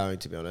game going.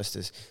 To be honest,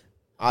 is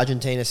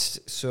Argentina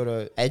sort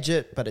of edge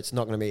it, but it's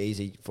not going to be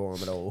easy for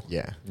them at all.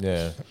 Yeah,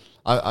 Yeah.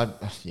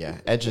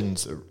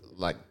 Edgens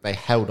they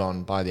held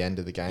on by the end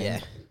of the game. Yeah.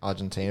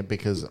 Argentina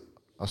because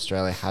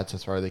Australia had to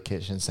throw the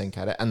kitchen sink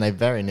at it, and they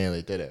very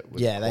nearly did it.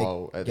 With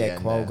Qual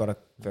Qual got a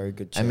very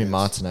good chance. Emi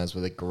Martinez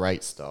with a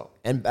great stop.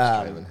 And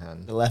Australian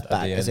hand. the left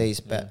back,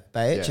 Aziz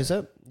Behich, is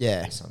it?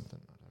 Yeah. Something.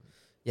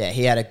 Yeah,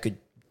 he had a good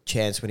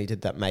chance when he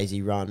did that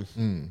mazy run.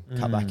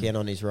 Cut back in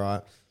on his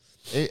right.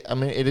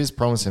 It is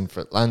promising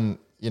for, and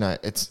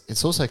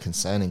it's also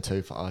concerning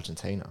too for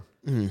Argentina.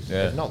 Yeah.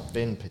 They've not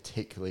been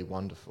particularly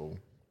wonderful.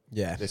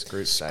 Yeah. This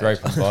group stage.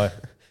 Scraping by.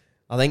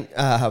 I think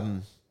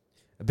a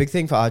big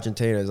thing for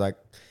Argentina is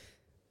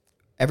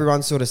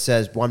everyone sort of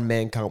says one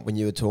man can't win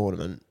you a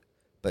tournament,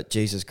 but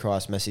Jesus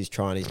Christ, Messi's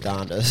trying his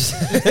darndest.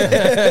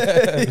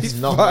 He's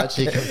not much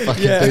he can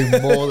fucking do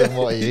more than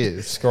what he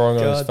is. Scoring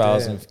on his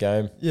God 1000th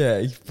game.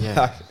 Yeah,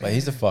 Mate,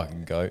 he's a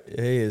fucking goat.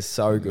 he is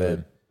so good.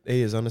 Man.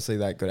 He is honestly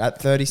that good.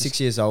 At 36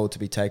 years old to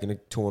be taking a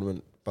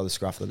tournament by the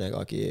scruff of the neck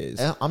like he is.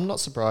 I'm not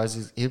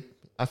surprised.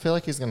 I feel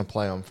like he's going to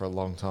play on for a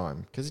long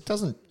time because he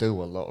doesn't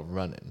do a lot of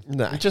running.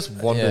 No. He just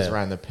wanders Yeah.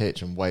 around the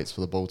pitch and waits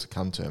for the ball to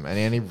come to him, and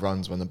he only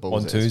runs when the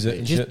ball's at 1-2s his it feet.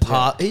 and He shit.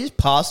 just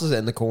passes it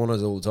in the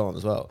corners all the time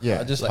as well. Yeah.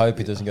 I just hope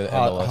he doesn't go to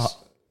MLS.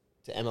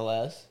 To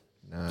MLS?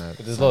 No,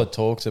 But there's a lot of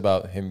talks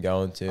about him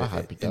going I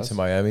hope he does. into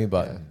Miami,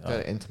 but Go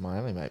into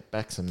Miami, mate.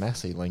 Bex and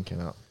Messi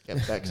linking up.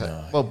 Get Bex.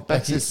 No. Well,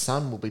 Bex's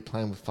son will be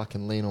playing with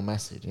fucking Lionel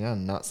Messi. Do you know how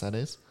nuts that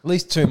is? at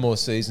least 2 more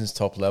seasons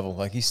top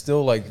level. He's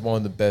still one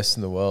of the best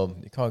in the world.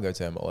 You can't go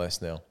to MLS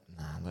now.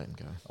 Nah, let him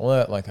go. I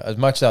want as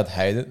much as I'd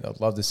hate it, I'd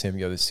love to see him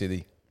go to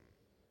City.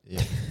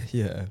 Yeah.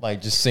 Yeah.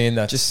 Just seeing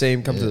that. Just see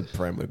him come to the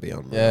Prem would be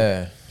unreal.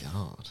 yeah.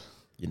 God.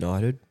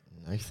 United?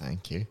 No,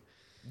 thank you.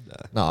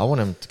 No, I want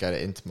him to go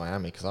to Inter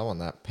Miami because I want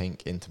that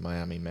pink Inter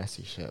Miami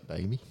Messi shirt,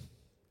 baby.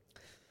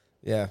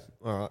 Yeah.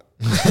 All right.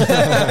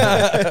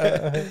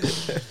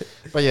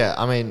 But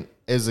yeah, it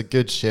was a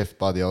good shift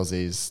by the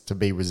Aussies to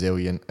be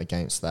resilient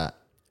against that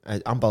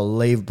An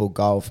unbelievable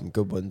goal from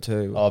Goodwin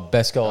too. Oh,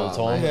 best goal of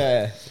the time.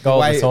 Yeah, Goal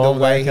the of way, the time,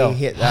 the way Michael. he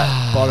hit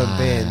that bottom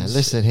bin.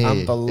 Listen here,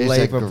 unbelievable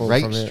it's a from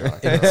great it.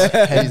 strike.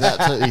 He's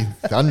absolutely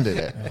thundered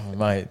it. Oh,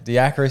 mate, the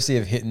accuracy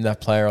of hitting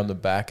that player on the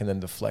back and then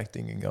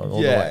deflecting and going all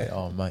the Yeah. way.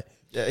 Oh, mate.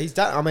 Yeah, he's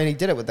done. I mean, he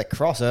did it with the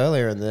cross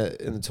earlier in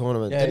the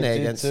tournament, Yeah, didn't he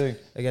he? did too.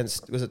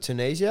 Against was it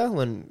Tunisia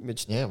when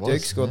Mitch Yeah, it was.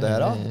 Duke scored the Yeah,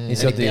 header? yeah, yeah.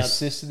 He's And got the bounced-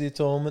 assist of the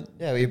tournament.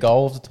 Yeah, the he-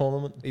 goal of the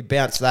tournament. He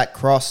bounced that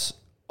cross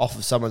off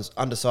of someone's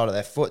underside of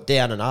their foot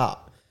down and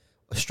up,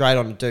 straight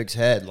onto Duke's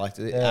head. Like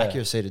the Yeah.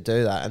 accuracy to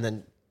do that, and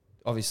then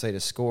obviously to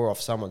score off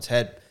someone's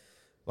head,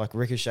 like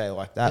ricochet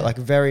like that. Like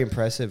very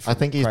impressive. I from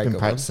think he's Craig been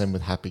Goodwin. practicing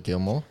with Happy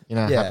Gilmore. You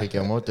know, Yeah. Happy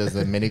Gilmore does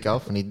the mini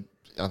golf, and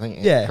I think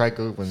Yeah. Craig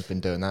Goodwin's been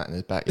doing that in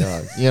his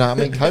backyard. You know, I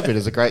mean, COVID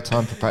is a great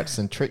time for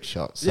practicing trick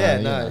shots. So, Yeah,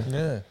 you no. know,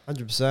 Yeah.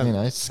 100%. You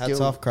know, Hats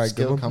skill, off, Craig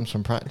skill Goodwin. comes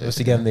from practice. Was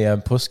he getting the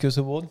Puskas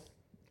Award?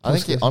 I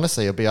think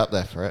honestly, he'll be up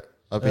there for it.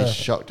 I'd be Yeah.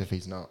 shocked if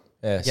he's not.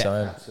 Yeah, Yeah.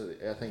 same.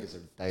 Absolutely, I think it's a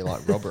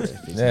daylight robbery if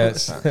he's Yeah,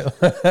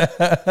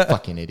 not.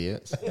 Fucking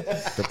idiots.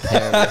 The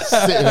pair are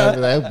sitting over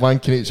there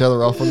wanking each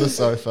other off on the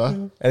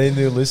sofa. Any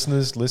new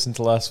listeners, listen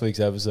to last week's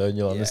episode and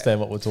you'll understand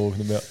what we're talking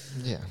about.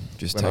 Yeah,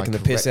 Just When I taking the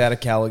piss out of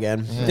Cal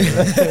again.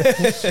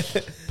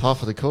 Par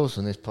for the course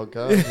on this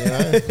podcast, you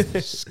know,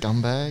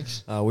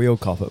 scumbags. We all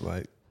cop it,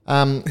 mate.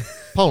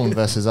 Poland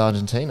versus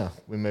Argentina.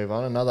 We move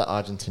on. Another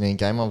Argentinian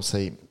game,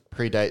 obviously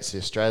predates the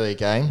Australia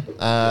game.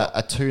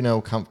 A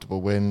 2-0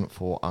 comfortable win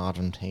for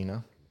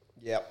Argentina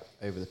Yep.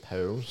 over the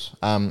Poles.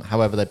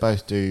 However, they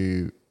both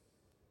do.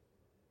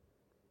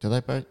 Do they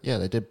both? Yeah,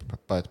 they did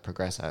both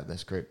progress out of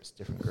this group. It's a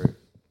different group.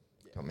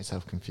 Got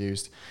myself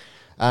confused.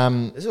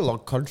 There's a lot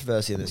of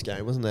controversy in this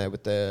game, wasn't there,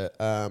 with the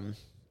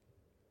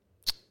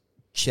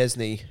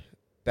Chesney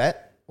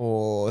bet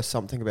or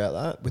something about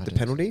that with I the didn't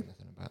penalty? see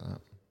anything about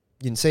that.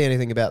 You didn't see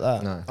anything about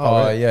that? No.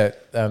 Oh, really? yeah.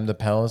 The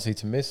penalty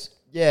to miss.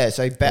 Yeah,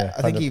 so he bet. Yeah,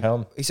 I think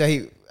 £100.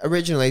 he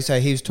originally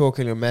he was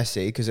talking to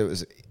Messi because it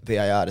was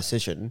VAR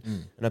decision,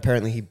 and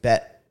apparently he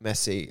bet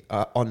Messi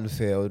on the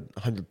field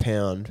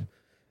 £100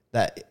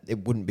 that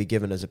it wouldn't be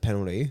given as a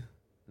penalty.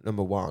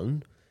 Number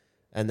one,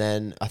 and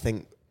then I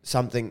think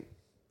something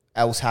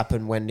else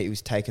happened when he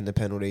was taking the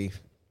penalty,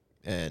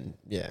 and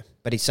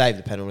but he saved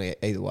the penalty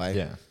either way.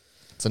 Yeah.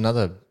 It's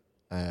another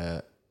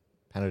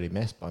penalty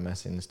missed by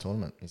Messi in this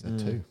tournament. He's at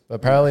 2. But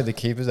apparently the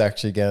keeper's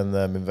actually getting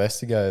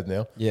investigated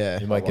now. yeah,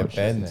 He might get watched,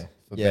 isn't banned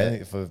for,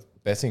 Yeah. for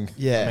betting.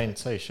 yeah. I mean,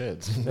 so he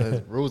should.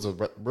 The rules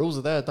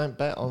are there. Don't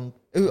bet on.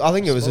 I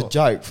think it was a Sport.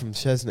 joke from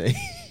Chesney.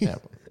 Yeah,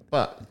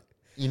 but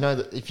you know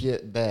that if you're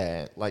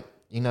there, like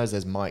he knows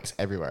there's mics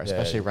everywhere,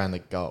 especially around the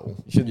goal.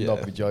 You should Yeah.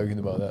 not be joking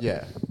about that.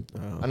 Yeah,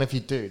 and if you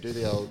do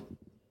the old,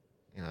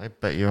 you know,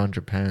 bet you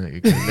 £100 that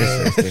you can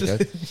miss this.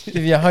 dickhead.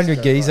 If you're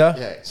 100 geezer,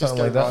 Yeah, just something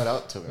go like right that.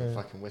 up to him and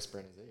fucking whisper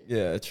in his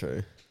ear. Yeah,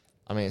 true.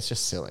 I mean, it's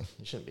just silly.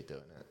 You shouldn't be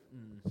doing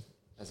it.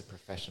 As a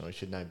professional, you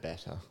should know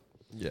better.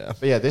 Yeah.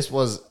 But yeah, this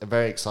was a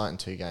very exciting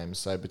 2 games.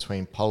 So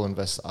between Poland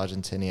versus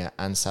Argentina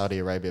and Saudi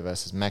Arabia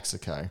versus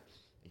Mexico,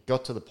 it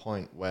got to the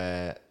point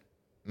where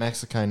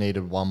Mexico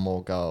needed one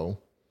more goal,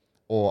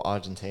 or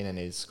Argentina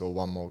needed to score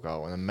one more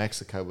goal, and then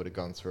Mexico would have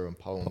gone through and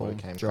Poland would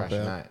have came drop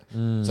crashing out.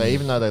 out. So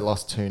even though they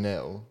lost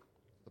 2-0,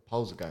 the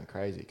Poles were going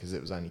crazy because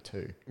it was only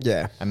 2.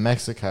 Yeah. And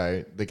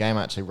Mexico, the game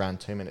actually ran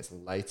 2 minutes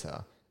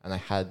later, and they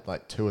had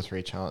like 2 or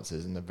 3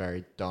 chances in the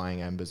very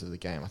dying embers of the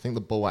game. I think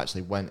the ball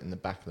actually went in the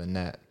back of the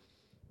net,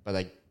 but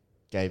they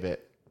gave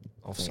it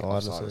I think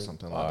Offside or or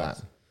something like Right.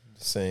 that.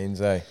 Scenes,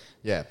 eh?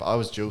 Yeah, but I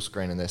was dual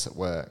screening this at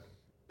work,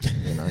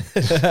 you know,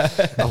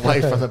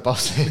 away from the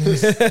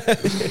bosses,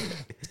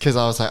 because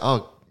I was like,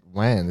 oh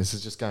man, this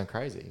is just going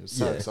crazy. It was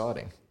so Yeah.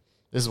 exciting.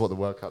 This is what the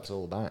World Cup's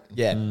all about.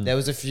 Yeah. There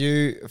was a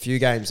few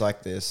games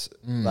like this.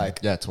 Like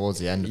Yeah, towards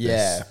the end of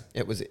yeah, this.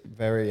 it was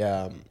very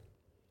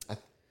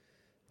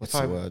what's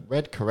If I the word?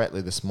 read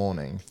correctly this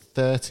morning,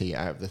 30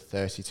 out of the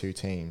 32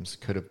 teams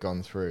could have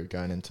gone through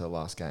going into the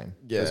last game.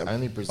 Yeah. There's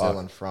only Brazil Fuck.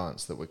 and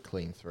France that were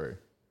clean through.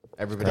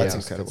 Everybody That's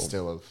else incredible. could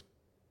still have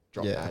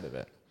dropped Yeah. out of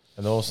it.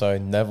 And also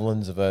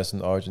Netherlands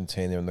versus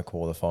Argentina in the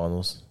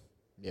quarterfinals,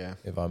 Yeah,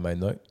 if I may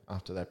note.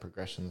 after their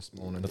progression this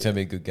morning. That's going to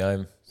be a good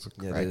game. It's a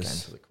Yeah, great it game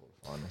is. for the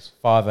quarterfinals.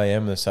 5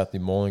 a.m. on a Saturday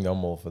morning,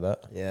 I'm all for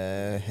that.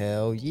 Yeah,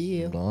 hell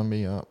yeah. Line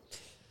me up.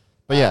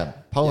 But yeah,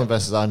 Poland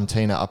versus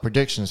Argentina. Our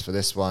predictions for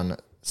this one,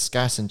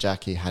 Scass and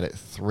Jackie had it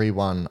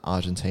 3-1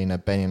 Argentina.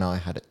 Benny and I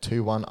had it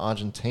 2-1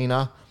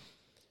 Argentina.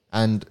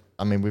 And,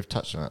 I mean, we've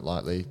touched on it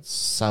lightly.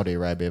 Saudi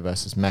Arabia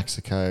versus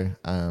Mexico.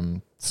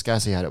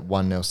 Scassi had it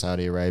 1-0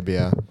 Saudi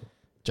Arabia.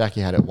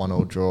 Jackie had it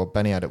 1-1 draw.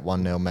 Benny had it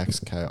 1-0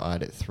 Mexico. I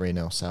had it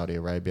 3-0 Saudi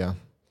Arabia.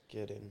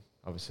 Get in.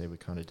 Obviously, we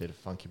kind of did a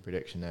funky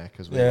prediction there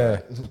because we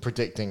Yeah. were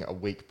predicting a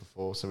week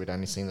before, so we'd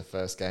only seen the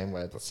first game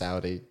where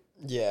Saudi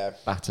Yeah.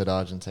 battered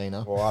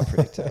Argentina. Well, I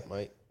predicted it,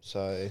 mate.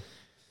 So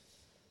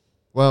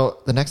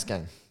Well, the next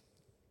game,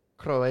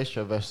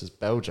 Croatia versus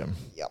Belgium.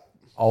 yep.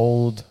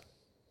 Old,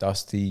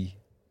 dusty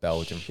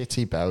Belgium.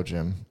 Shitty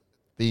Belgium.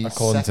 The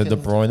According to De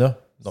Bruyne, not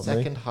me.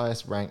 second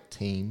highest ranked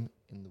team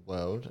in the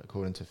world,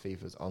 according to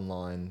FIFA's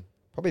online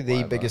Probably the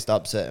Whatever. biggest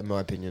upset, in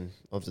my opinion,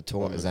 of the What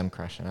tournament. is them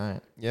crashing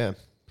out? Yeah.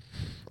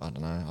 I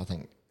don't know. I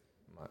think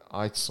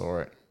I saw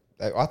it.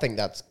 I think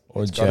that's...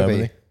 Or it's gotta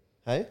Germany. be.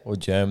 Hey? Or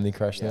Germany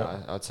crashing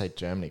out. Yeah, I'd say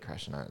Germany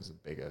crashing out is a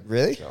bigger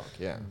Really? shock.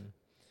 Yeah,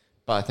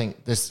 but I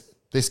think this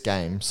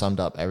game summed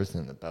up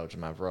everything that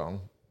Belgium have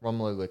wrong.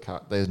 Romelu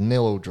Lukaku, there's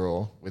 0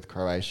 draw with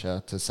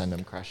Croatia to send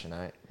them crashing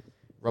out.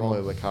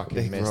 Romelu Lukaku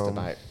Big missed wrong.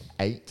 about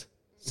 8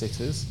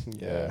 sitters.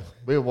 Yeah.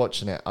 We were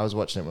watching it. I was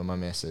watching it with my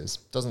missus.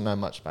 Doesn't know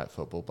much about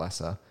football, bless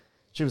her.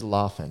 She was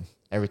laughing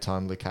every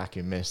time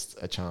Lukaku missed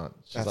a chance.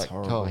 She's That's like,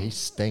 horrible. "Oh, he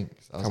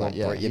stinks." I was Come like, on,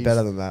 "Yeah, Brett, you're he's-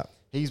 better than that.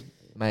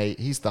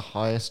 He's the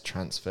highest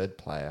transferred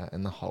player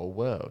in the whole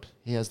world.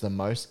 He has the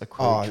most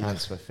accrued Oh, yeah.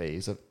 transfer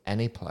fees of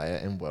any player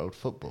in world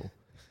football.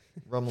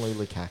 Romelu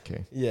Lukaku.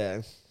 Of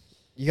Yeah.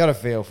 You got to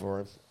feel for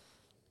him.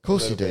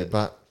 course you Little do, bit.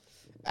 but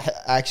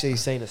I actually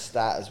seen a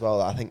stat as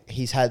well. I think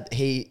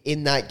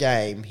in that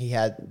game, he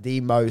had the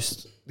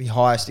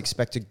highest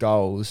expected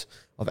goals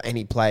of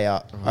any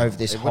player over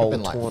this it would've whole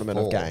been like tournament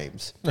of 4.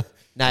 games.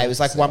 No, it was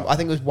like one. I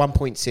think it was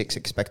 1.6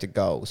 expected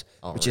goals,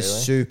 Oh, which is really?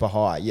 super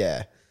high.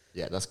 Yeah.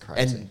 yeah, that's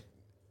crazy. And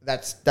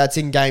that's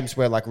in games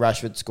where like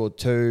Rashford scored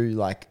 2,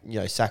 like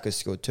Saka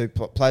scored 2.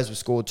 Players have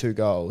scored 2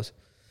 goals.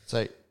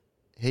 So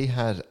he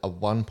had a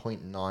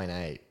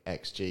 1.98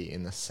 xG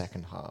in the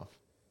second half,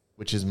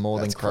 which is more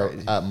That's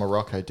than crazy.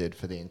 Morocco did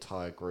for the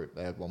entire group.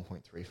 They had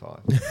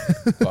 1.35.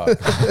 Fuck.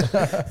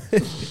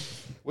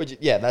 Which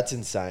that's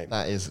insane.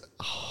 That is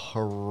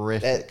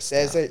horrific.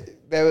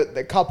 There were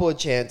a couple of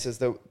chances.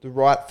 The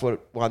right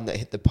foot one that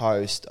hit the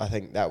post, I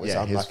think that was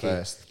yeah, his unlucky.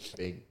 first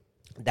big.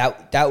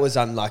 That was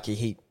unlucky.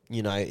 He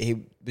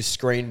was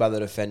screened by the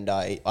defender.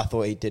 I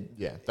thought he did.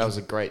 Yeah, that was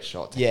a great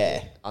shot.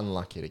 Yeah.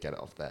 Unlucky to get it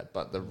off there,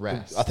 but the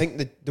rest. I think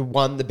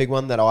the big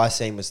one that I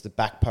seen was the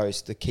back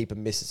post. The keeper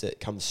misses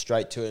it, comes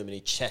straight to him, and he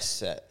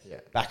chests it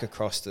back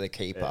across to the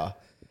keeper.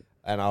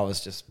 And I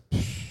was just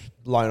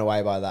blown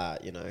away by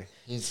that.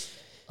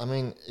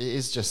 it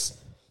is just.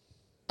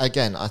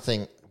 Again, I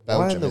think Why in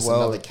Belgium the is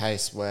another world-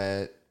 case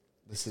where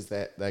this is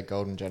their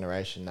golden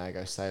generation now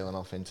go sailing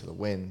off into the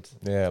wind.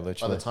 Yeah, By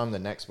literally. the time the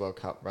next World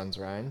Cup runs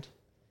around,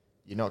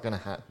 you're not going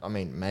to have... I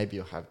mean, maybe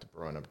you'll have De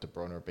Bruyne. De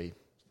Bruyne will be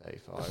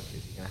 35.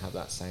 You're going to have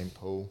that same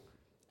pool.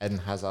 Eden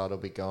Hazard will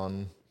be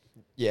gone.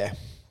 Yeah,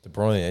 De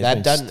Bruyne, he's They've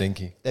been done-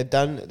 stinky.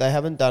 they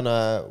haven't done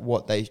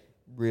what they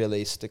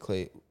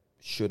realistically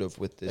should have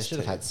with They this. should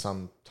have team. had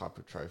some type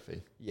of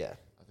trophy. Yeah.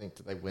 I think,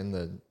 did they win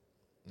the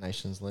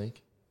Nations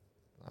League?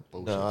 That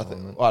bullshit No,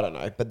 tournament. I don't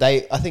know, but I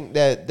think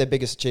their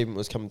biggest achievement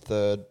was coming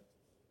third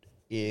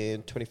in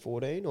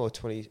 2014 or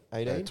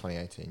 2018.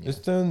 2018, yeah.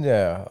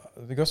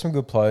 Just they got some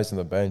good players on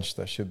the bench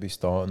that should be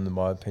starting, in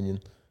my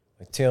opinion.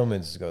 Like Tielemans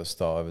has got to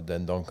start over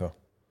Dendonka.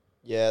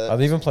 Yeah, I'd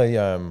even play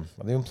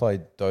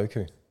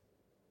Doku.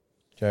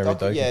 Jeremy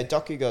Doku. Yeah,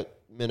 Doku got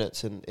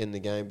minutes in the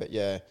game, but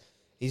yeah,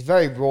 he's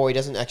very raw. He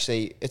doesn't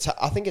actually.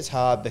 I think it's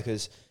hard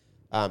because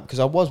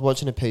I was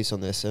watching a piece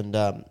on this, and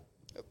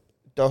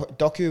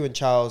Doku and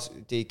Charles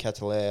de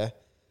Ketelaere,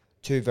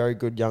 2 very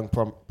good young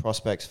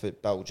prospects for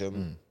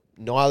Belgium.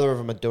 Neither of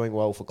them are doing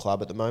well for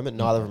club at the moment.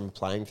 Neither of them are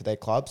playing for their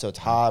club, so it's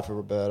hard for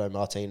Roberto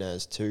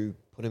Martinez to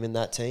put him in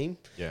that team.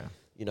 Yeah.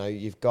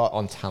 You've got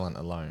On talent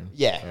alone.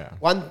 yeah.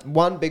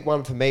 One big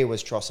one for me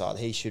was Trossard.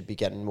 He should be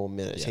getting more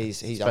minutes. Yeah.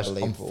 He's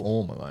Especially unbelievable.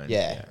 on form alone.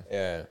 Yeah.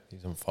 Yeah,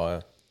 he's on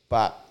fire.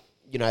 But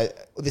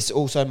this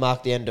also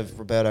marked the end of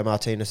Roberto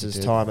Martinez's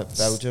Did time at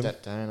Belgium.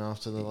 Step down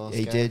after the last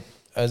He game. did.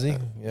 Has he?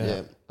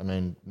 Yeah. I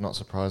mean, not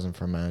surprising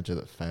for a manager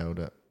that failed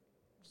at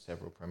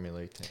several Premier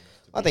League teams. To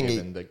I be think he-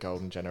 given the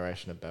golden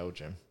generation of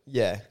Belgium.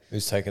 Yeah.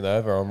 Who's taken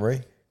over?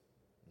 Henri?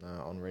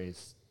 No,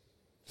 Henri's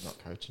not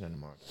coaching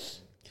anymore.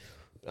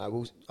 I I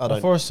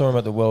don't. thought I saw him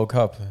at the World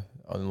Cup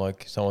on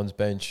like someone's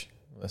bench,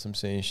 unless I'm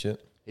seeing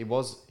shit. He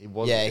was.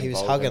 Yeah, he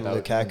was involved in hugging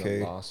Belgium in Lukaku.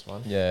 the last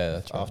one. Yeah,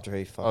 that's right. After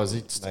he fucking Oh, is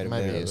he? made him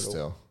Maybe there he a is little.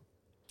 still.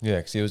 Yeah,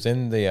 because he was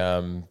in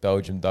the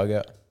Belgium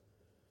dugout.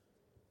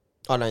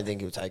 I don't think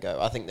he'll take over.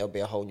 I think there'll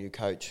be a whole new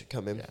coach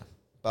come in. Yeah.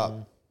 But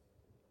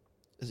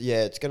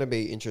yeah, it's going to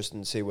be interesting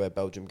to see where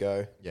Belgium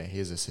go. Yeah, he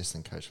is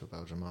assistant coach for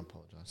Belgium. I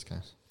apologise,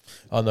 guys.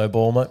 Oh, no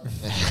ball, mate.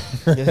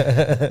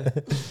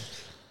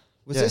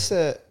 Was Yeah. this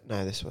a...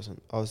 No, this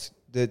wasn't.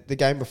 The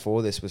game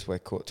before this was where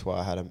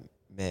Courtois had a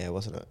mare,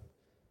 wasn't it?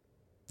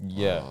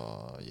 Yeah.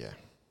 Oh, yeah.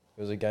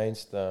 It was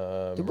against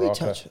Did we Morocco.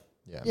 touch...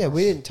 Yeah. Yeah,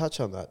 we didn't touch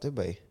on that, did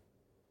we?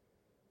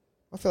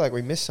 I feel like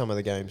we missed some of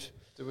the games.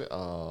 Did we?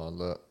 Oh,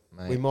 look,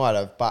 mate. We might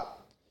have, but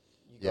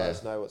you Yeah.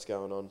 guys know what's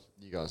going on.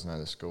 You guys know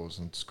the scores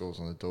and scores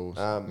on the doors.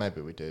 Um,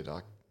 Maybe we did.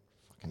 I fucking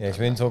Yeah, don't so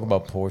we didn't know. talk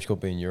about Portugal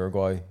being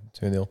Uruguay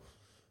 2-0.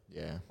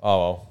 Yeah. Oh,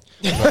 well.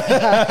 Look,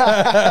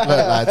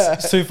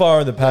 lads. It's too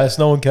far in the past.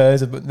 No one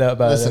cares about it.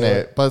 Listen anyway.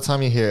 here. By the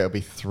time you hear it, it'll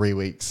be 3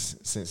 weeks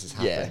since it's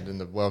Yeah. happened, and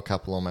the World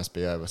Cup will almost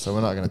be over. So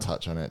we're not going to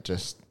touch on it.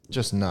 Just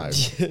know.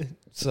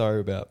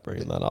 Sorry about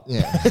bringing that up.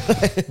 Yeah.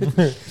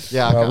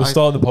 Yeah. Right, we'll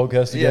start the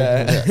podcast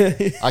again.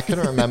 Yeah. I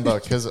couldn't remember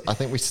because I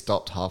think we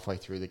stopped halfway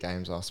through the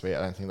games last week. I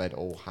don't think they'd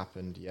all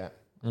happened yet.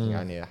 I think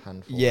only a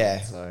handful. Yeah.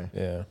 had, So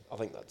Yeah. I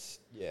think that's,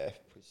 pretty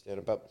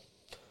standard. But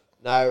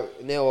No,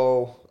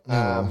 0-0.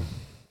 0-0.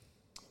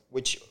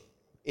 Which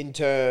in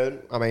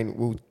turn, I mean,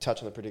 we'll touch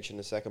on the prediction in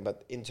a second,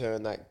 but in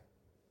turn that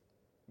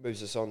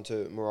moves us on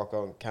to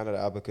Morocco and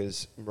Canada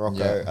because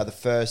Morocco are the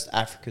first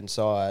African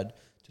side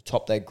to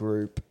top their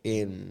group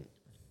in,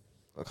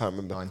 I can't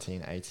remember.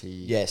 1980.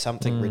 Yeah,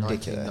 something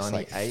ridiculous.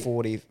 Like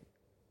 1998?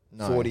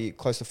 40,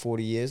 close to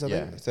 40 years, I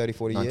think. 30,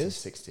 40 years.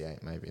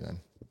 1968 maybe then.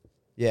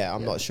 Yeah,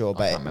 I'm not sure, I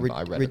but can't remember.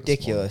 I read it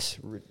this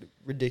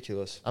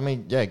ridiculous. I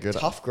mean, yeah, good.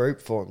 Tough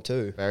group for them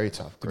too. Very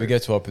tough Did we group.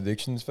 get to our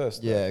predictions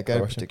first? Yeah, go to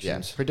Croatia?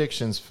 predictions. Yeah,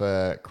 predictions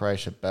for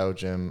Croatia,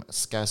 Belgium.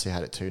 Scassi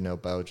had it 2-0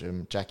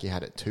 Belgium. Jackie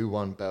had it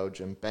 2-1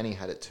 Belgium. Benny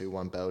had it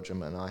 2-1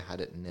 Belgium. And I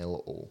had it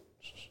 0-0.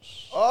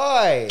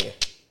 Oi!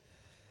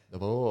 The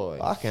boy.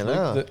 Fucking Fluked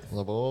hell. it.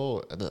 The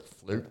boy. The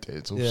fluked it.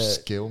 It's all Yeah.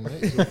 skill,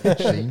 mate.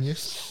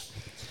 Genius.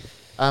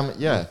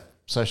 Yeah.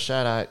 So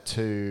shout out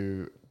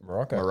to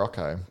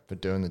Morocco. for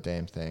doing the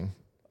damn thing.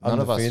 None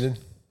of Undefeated.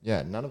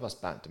 us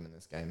backed them in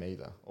this game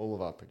either. All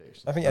of our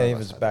predictions. I think none any of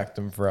us had backed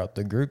them throughout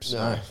the groups.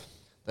 No.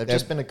 They've They've-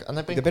 just been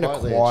They've been a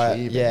quietly quiet,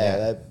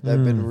 achieving,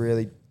 they've been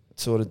really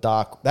sort of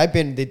dark. They've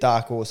been the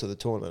dark horse of the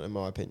tournament, in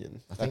my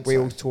opinion. I think we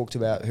so. all talked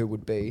about who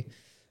would be,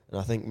 and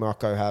I think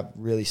Morocco have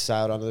really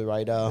sailed under the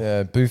radar.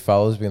 Yeah,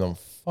 Bouffala's been on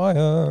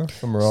fire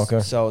for Morocco.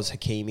 So has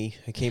Hakimi.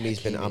 Hakimi's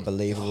been Hakimi.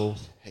 unbelievable.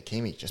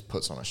 Hakimi just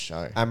puts on a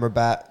show.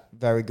 Amrabat,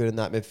 very good in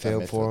that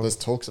midfield for him. There's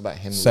talks about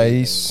him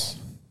Says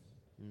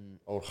leaving.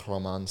 Old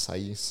Roman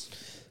Saiz.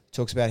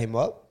 Talks about him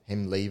what?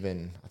 Him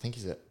leaving. I think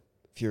he's at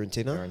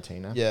Fiorentina.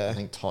 Fiorentina. Yeah. I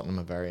think Tottenham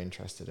are very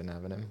interested in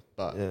having him.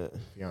 But Yeah.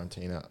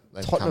 Fiorentina.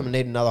 they've Tottenham come-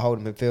 need another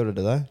holding midfielder,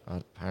 do they?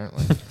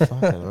 apparently. Fucking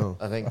hell.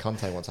 I think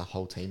Conte wants a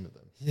whole team of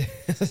them.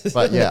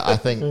 But yeah, I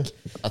think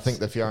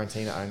the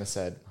Fiorentina owner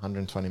said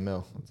 120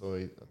 mil. That's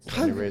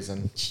the only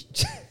reason.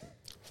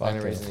 The only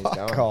reason he's Fuck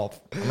going. off.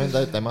 I mean,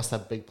 they must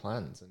have big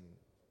plans. And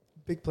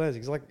Big players.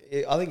 He's like,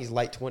 I think he's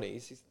late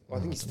 20s. I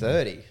think he's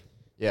 30.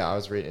 yeah, I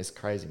was reading. It's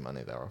crazy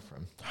money they're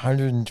offering.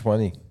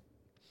 120.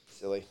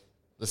 Silly.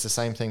 It's the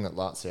same thing that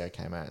Lazio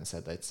came out and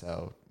said they'd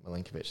sell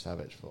Milinkovic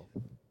Savic for.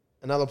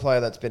 Another player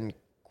that's been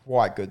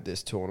quite good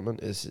this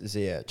tournament is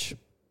Ziyech.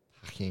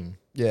 Hakim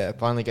Yeah,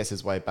 finally gets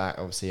his way back.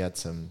 Obviously, he had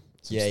some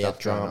Yeah, he had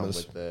stuff going on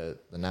dramas. with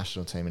the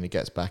national team, and he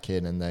gets back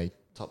in, and they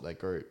top their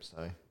group.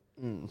 So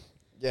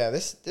yeah.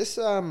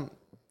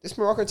 This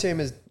Morocco team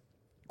is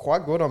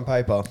quite good on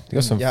paper. They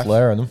got some Yeah,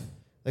 flair in them.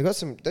 They got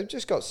some. They've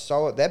just got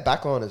solid. Their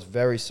back line is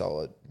very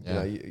solid.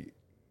 Yeah. You know,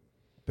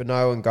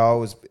 Beno and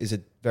goal is a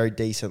very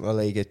decent La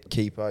Liga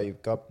keeper.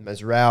 You've got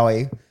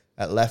Mazraoui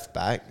at left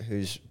back,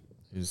 who's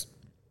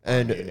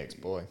and Munich's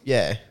boy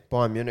yeah,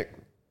 Bayern Munich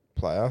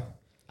player.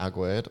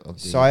 Aguerd of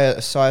the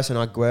Sias and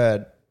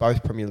Aguerd,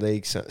 both Premier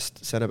League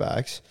centre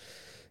backs.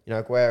 You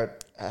know, Aguerd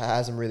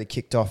hasn't really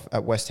kicked off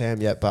at West Ham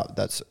yet, but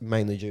that's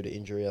mainly due to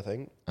injury, I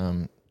think.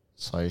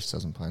 Saiz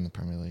doesn't play in the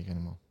Premier League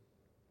anymore.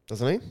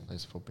 Doesn't he?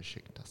 Plays for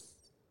Besiktas.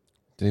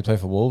 Did he play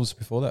for Wolves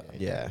before that?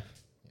 Yeah.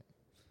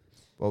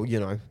 Well,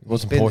 you know, It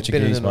wasn't been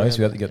Portuguese, in mate, and so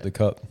we had to get the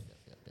cut.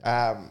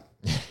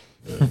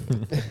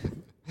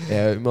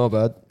 yeah, my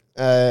bad.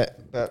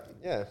 But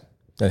yeah,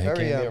 And Very,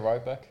 Hakimi, a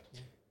right back.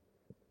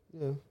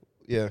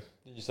 yeah.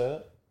 Did you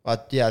say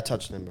that? I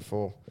touched on him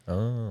before.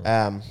 Oh.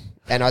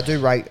 And I do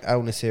rate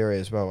El Nassiri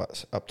as well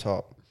up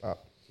top.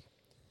 But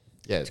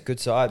Yeah, it's a good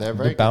side. they're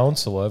The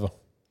balance all over.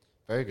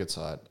 very good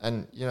side.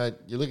 And, you know,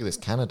 you look at this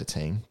Canada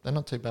team, they're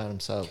not too bad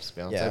themselves, to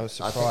be honest. Yeah, I They've-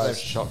 was I think they've surprised.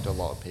 shocked a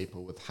lot of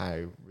people with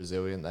how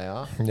resilient they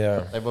are. Yeah.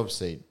 They've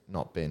obviously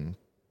not been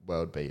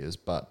world beaters,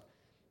 but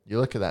you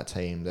look at that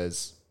team,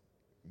 there's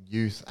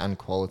youth and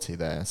quality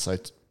there. So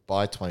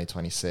by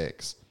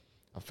 2026,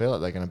 I feel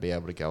like they're going to be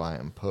able to go out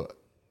and put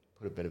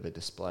a bit of a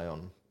display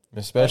on.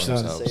 Especially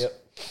themselves.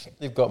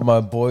 you've got my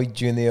boy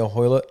Junior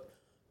Hoylett.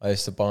 I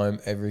used to buy him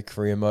every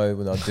career mode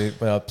when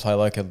I play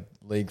like a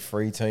League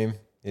 3 team.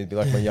 He'd be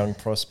like my young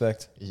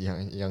prospect.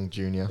 Young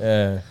junior.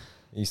 Yeah.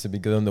 He used to be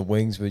good on the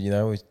wings, but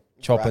he's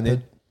chopping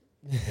Rapid.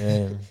 in.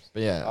 Yeah.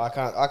 But yeah,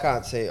 I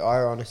can't see.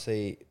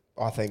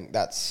 I think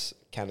that's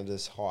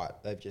Canada's height.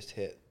 They've just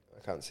hit.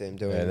 I can't see them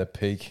doing Yeah, the it.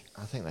 peak.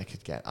 I think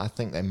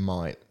they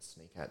might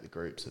sneak out the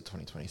groups at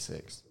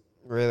 2026.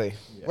 Really.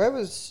 Yeah. Where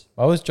was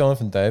Why was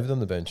Jonathan David on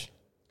the bench?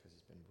 Because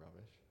he's been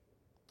rubbish.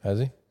 Has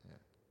he?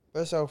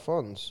 where's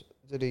Alphonse?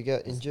 Did he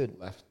get injured?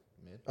 Left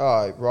mid.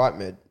 Oh, right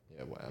mid.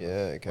 Yeah, whatever.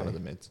 Yeah, okay. One of the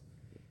mids.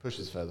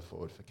 Pushes further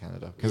forward for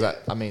Canada. Because,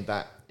 I mean,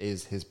 that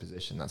is his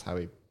position. That's how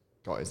he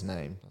got his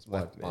name. That's why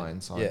Left mid.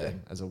 Bayern signed Yeah.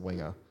 him as a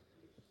winger.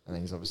 And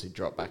then he's obviously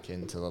dropped back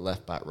into the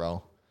left back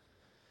role.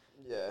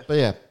 Yeah. But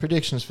yeah,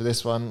 predictions for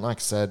this one. Like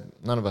I said,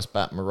 none of us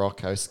bat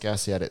Morocco.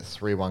 Scassi had it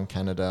 3-1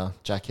 Canada.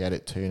 Jackie had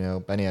it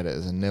 2-0. Benny had it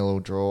as a 0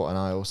 draw. And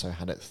I also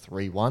had it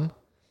 3-1.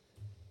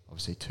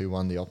 Obviously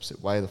 2-1 the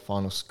opposite way, the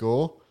final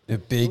score. The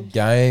big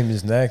game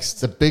is next.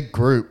 It's a big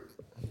group.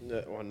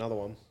 Another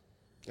one.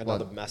 Well,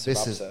 Another massive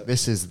upset.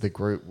 This is the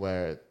group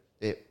where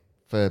it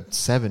for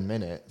 7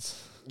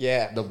 minutes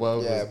yeah. the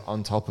world was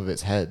on top of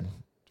its head.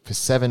 For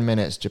 7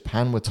 minutes,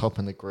 Japan were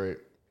topping the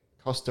group.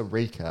 Costa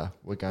Rica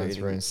were going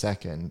through in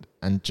second,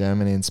 and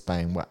Germany and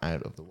Spain were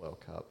out of the World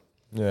Cup.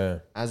 Yeah.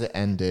 As it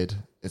ended,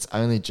 it's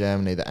only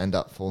Germany that end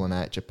up falling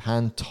out.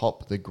 Japan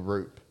top the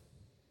group.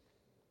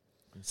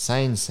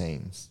 Insane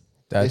scenes.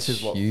 That's this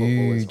is what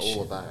huge. football is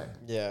all about.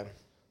 Yeah.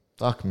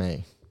 Fuck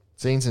me.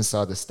 Scenes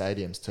inside the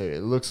stadiums too.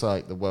 It looks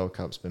like the World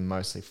Cup's been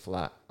mostly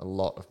flat. A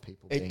lot of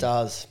people It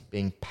does.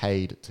 being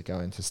paid to go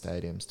into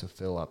stadiums to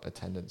fill up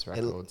attendance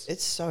records.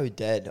 It's so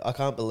dead. I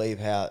can't believe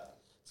how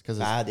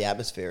bad the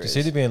atmosphere You is.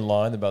 see, to be in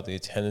line about the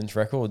attendance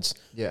records.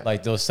 Yeah.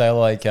 Like they'll say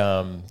like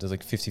there's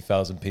like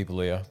 50,000 people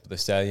here, but the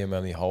stadium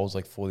only holds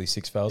like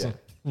 46,000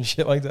 and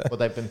shit like that. Well,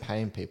 they've been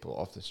paying people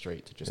off the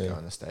street to just Yeah. go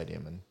in the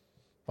stadium and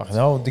Fucking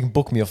hell, they can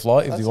book me a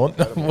flight if That's you want.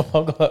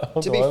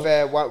 To be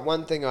fair,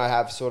 one thing I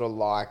have sort of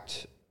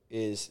liked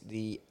is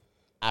the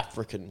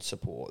African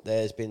support.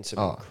 There's been some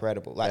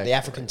incredible, like they're the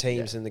African great,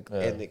 teams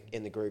yeah.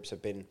 in the groups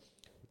have been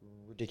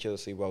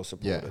ridiculously well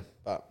supported. Yeah.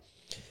 But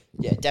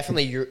yeah,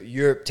 definitely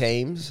Europe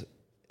teams.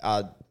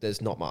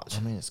 There's not much.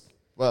 I mean,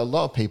 a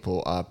lot of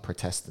people are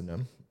protesting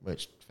them,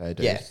 which fair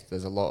dues. Yeah.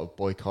 There's a lot of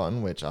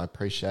boycotting, which I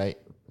appreciate.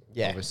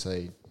 Yeah.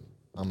 Obviously,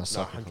 I'm a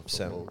sucker for 100%.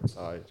 football,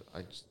 so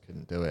I just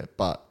couldn't do it.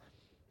 But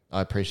I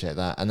appreciate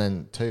that. And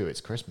then, too,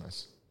 it's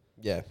Christmas.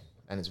 Yeah.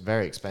 And it's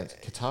very expensive.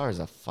 Qatar is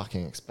a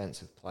fucking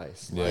expensive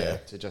place. Like, Yeah.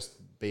 to just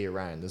be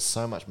around. There's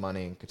so much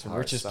money in Qatar. It's the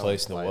richest so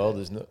place in the much world,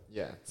 money. isn't it?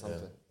 Yeah,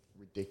 something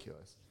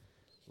ridiculous.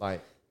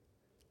 Like,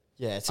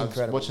 Yeah, it's I was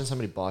incredible. watching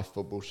somebody buy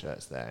football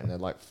shirts there, and they're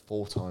like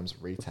 4 times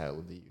retail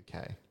of the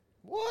UK.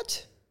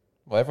 What?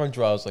 Well, everyone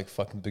drives like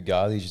fucking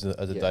Bugattis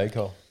as a Yeah. day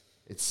car.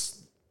 It's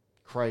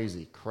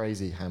crazy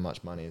how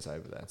much money is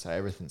over there. So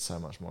everything's so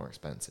much more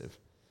expensive.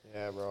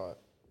 Yeah, right.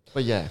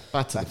 But yeah,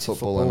 back to Back the to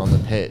football, football. and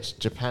on the pitch.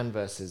 Japan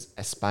versus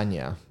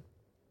España.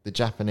 The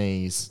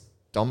Japanese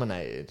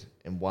dominated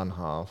in one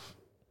half,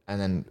 and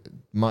then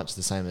much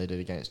the same they did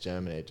against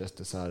Germany, just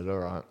decided, all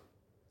right,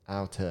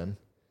 our turn.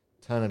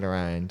 Turn it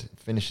around,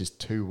 finishes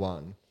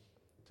 2-1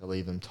 to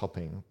leave them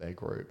topping their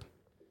group.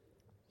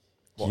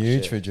 What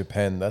Huge shit. for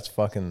Japan. That's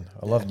fucking.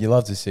 You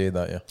love to see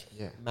that, yeah.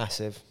 Yeah.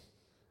 Massive.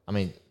 I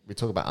mean, we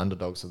talk about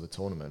underdogs of the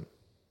tournament.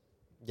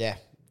 Yeah.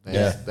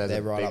 There's They're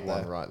a right big up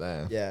one there. right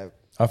there. Yeah.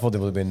 I thought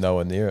there would have been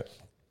nowhere near it.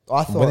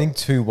 I thought Winning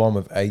 2-1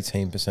 with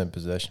 18%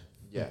 possession.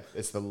 Yeah,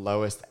 it's the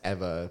lowest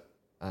ever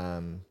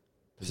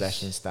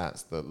possession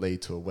stats that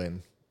lead to a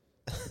win.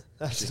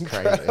 that's which is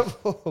crazy.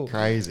 incredible.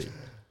 Crazy.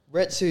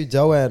 Retsu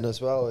Doan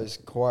as well has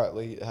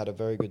quietly had a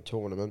very good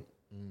tournament.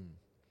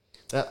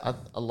 A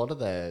lot of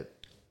their...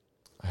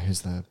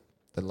 Who's the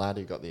lad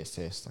who got the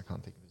assist? I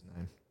can't think of his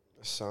name.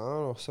 Son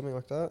or something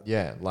like that.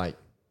 Yeah, like,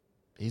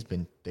 he's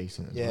been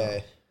decent as well. Yeah.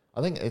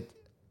 I think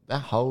that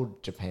whole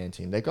Japan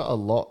team, they got a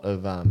lot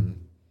of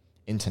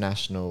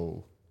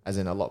international, as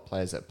in a lot of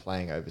players that are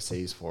playing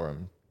overseas for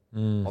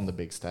them on the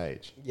big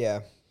stage. Yeah.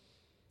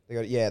 They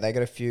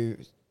got a few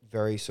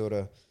very sort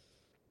of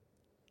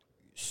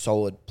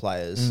solid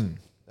players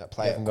that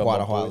play at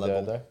quite a high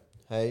level. Though.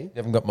 Hey? You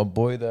haven't got my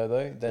boy there,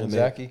 though.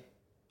 Denzaki.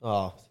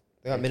 Oh,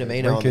 they got Riku.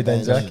 Minamino on the Riku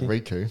bench. Denzaki.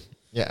 Riku.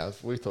 Yeah,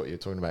 we thought you were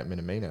talking about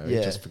Minamino. Yeah.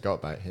 We just forgot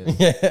about him.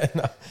 Yeah,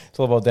 no, it's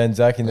all about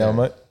Denzaki now, Yeah.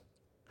 mate.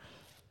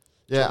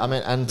 Yeah, I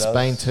mean, and That's-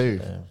 Spain too.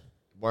 Yeah.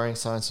 Worrying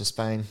signs for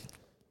Spain.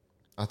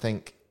 I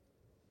think,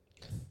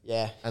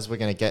 Yeah. as we're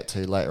going to get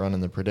to later on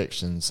in the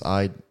predictions,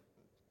 I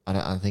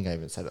think I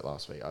even said it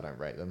last week. I don't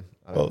rate them.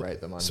 I don't Well,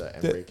 rate them under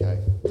Enrique.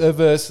 They're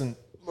versing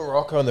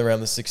Morocco in the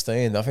round of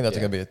 16. I think that's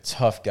Yeah. going to be a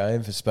tough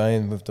game for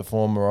Spain with the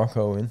form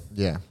Morocco in.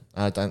 Yeah,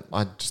 I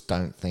just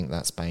don't think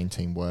that Spain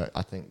team work.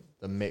 I think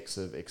the mix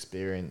of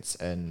experience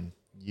and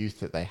youth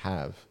that they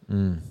have,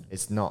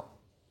 it's not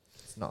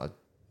a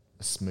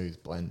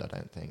smooth blend. I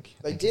don't think.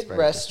 I They think it's did very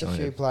rest a few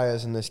disjointed.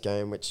 players in this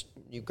game, which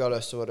you've got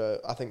to sort of,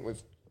 I think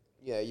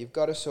you've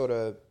got to sort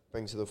of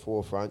bring to the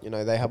forefront. You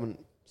know, they haven't,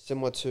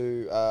 similar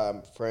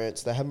to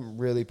France, they haven't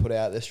really put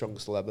out their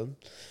strongest 11.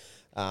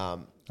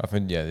 I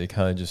think, they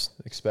kind of just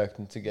expect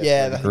them to get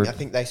Yeah, through the I group.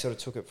 think they sort of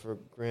took it for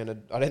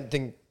granted. I don't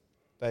think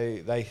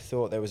they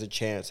thought there was a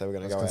chance they were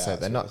going I to was go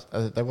gonna out.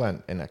 say they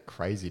weren't in a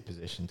crazy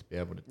position to be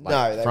able to.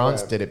 No, they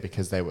France weren't. did it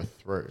because they were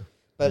through.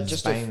 But In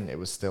just Spain, it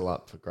was still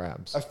up for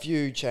grabs. a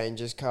few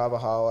changes.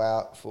 Carvajal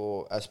out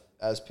for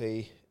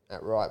Aspi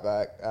at right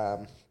back.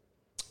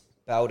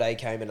 Balde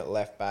came in at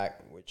left back,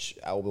 which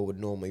Alba would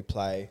normally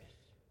play.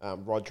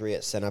 Rodri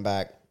at centre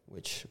back,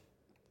 which,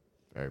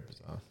 Very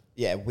bizarre.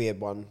 yeah, weird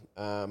one.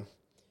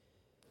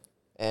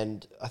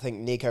 And I think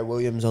Nico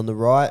Williams on the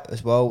right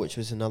as well, which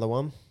was another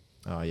one.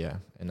 Oh yeah,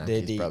 They're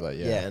Inaki's brother.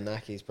 Yeah,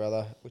 Inaki's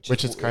brother.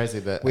 which is crazy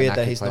that weird Inaki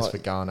that he's plays not- for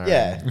Ghana.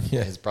 Yeah. and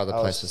his brother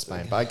I plays was- for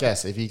Spain. But I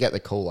guess if you get the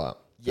call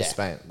up for Yeah.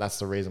 Spain, that's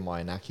the reason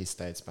why Inaki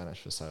stayed Spanish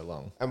for so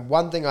long. And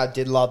one thing I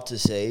did love to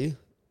see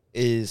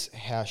is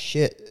how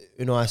shit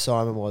Unai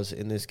Simon was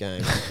in this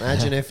game.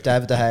 Imagine if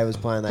David De Gea was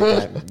playing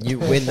that game. You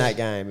win that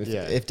game.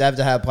 If David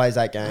De Gea plays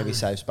that game, he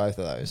saves both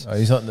of those. Oh,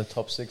 he's not in the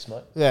top 6,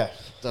 mate. Yeah.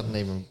 Doesn't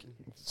even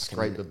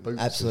scrape the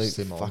boots. Absolute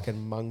of Simon.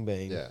 fucking mung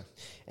bean. Yeah.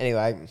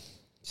 Anyway,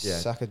 Yeah.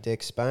 suck a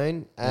dick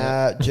Spain.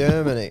 Yeah.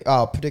 Germany.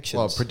 Oh, predictions.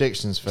 Well,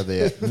 predictions for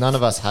the none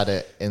of us had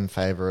it in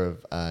favor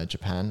of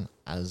Japan,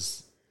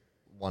 as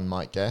one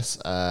might guess.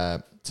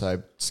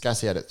 So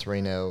Scassi had it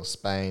 3-0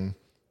 Spain.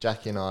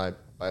 Jackie and I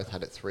both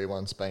had it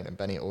 3-1 Spain, and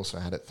Benny also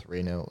had it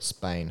 3-0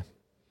 Spain.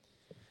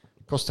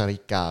 Costa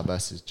Rica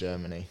versus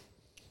Germany.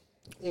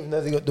 Even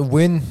though they got the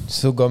win,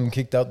 still got them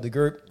kicked out the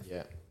group.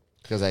 Yeah,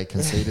 because they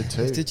conceded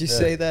 2. Did you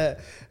see that?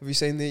 Have you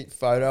seen the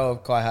photo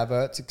of Kai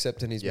Havertz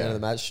accepting his man Yeah. of the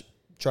match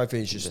trophy?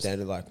 He's just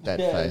standing like, Dead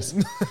face.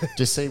 Did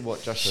you see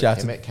what Joshua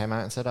Shat him. Kimmich came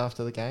out and said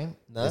after the game?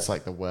 No. It's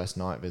like the worst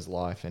night of his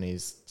life, and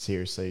he's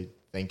seriously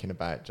thinking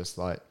about just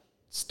like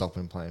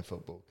stopping playing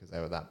football because they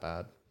were that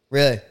bad.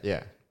 really?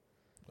 Yeah.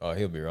 Oh,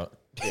 he'll be right.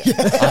 Yeah.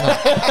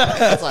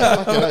 I was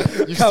like, fucking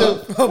hell, you still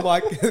From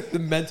like the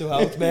mental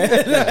health man.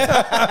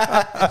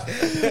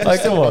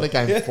 Like, come won on. a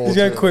game 4-2 He's going in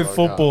to the quit World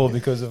football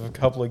because of a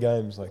couple of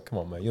games. Like, come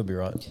on, mate. You'll be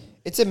right.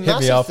 It's a me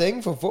massive up.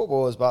 thing for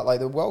footballers, but like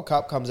the World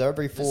Cup comes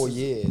every 4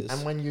 years.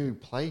 And when you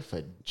play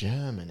for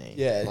Germany,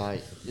 Yeah.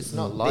 like it's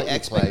not like The you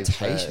play for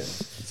expectation.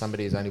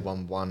 somebody who's only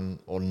won one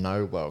or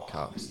no World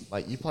Cups.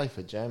 Like you play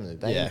for Germany,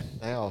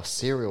 they are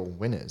serial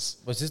winners.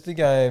 Was this the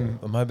game,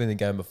 or maybe the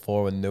game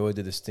before when Noah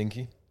did a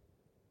stinky?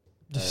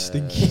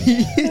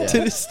 Stinky. Yeah. To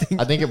the stinky.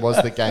 I think it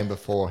was the game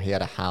before he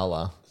had a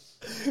howler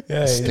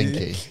Yeah,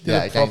 stinky.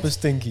 Yeah, Yeah, proper against-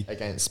 stinky.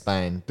 against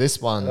Spain.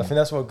 This one, I think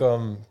that's what got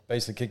him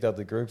basically kicked out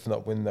the group for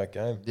not winning that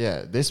game.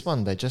 yeah, this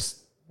one they just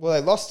Well, they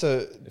lost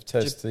to If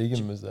Ter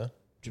Stegen was there.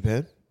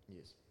 Japan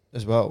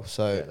as well.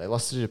 So yeah, they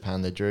lost to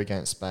Japan, they drew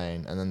against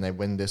Spain, and then they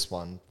win this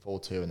one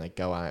 4-2, and they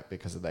go out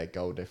because of their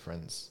goal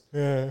difference.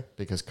 Yeah.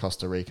 Because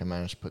Costa Rica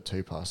managed to put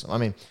 2 past them. I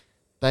mean,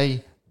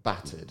 they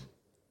battered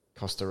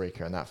Costa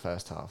Rica in that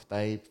first half.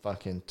 They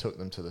fucking took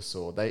them to the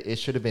sword. It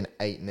should have been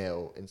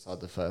 8-0 inside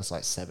the first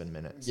 7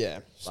 minutes. yeah,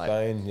 Like,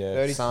 Spain, yeah.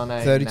 30 Sane,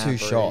 32 Gnabry,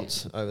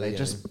 shots over the They game.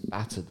 just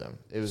battered them.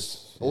 It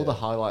was all the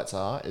highlights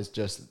is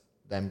just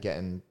them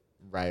getting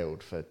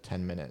railed for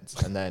 10 minutes,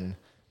 and then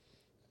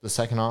the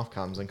second half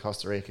comes and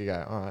Costa Rica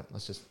go, all right,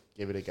 let's just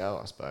give it a go,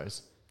 I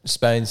suppose.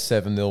 Spain's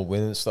 7-0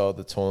 win at the start of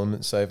the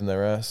tournament, saving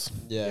their ass.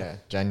 Yeah,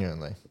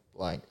 genuinely.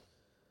 Like,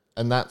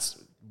 and that's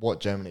what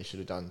Germany should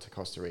have done to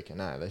Costa Rica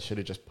now. They should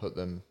have just put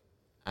them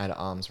out of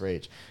arm's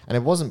reach. And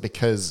it wasn't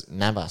because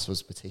Navas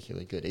was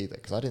particularly good either,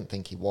 because I didn't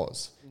think he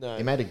was. No.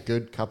 He made a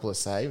good couple of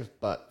saves,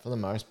 but for the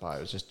most part,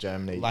 it was just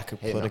Germany Lack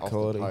of hitting it off the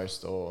politicality.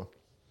 post or,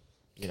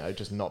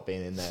 just not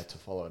being in there to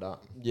follow it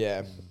up.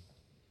 Yeah.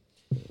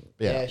 But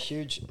Yeah,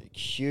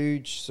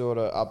 huge sort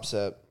of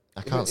upset.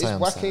 I can't say Is I'm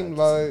Joachim sad.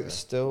 Low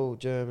still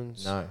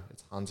Germans? No,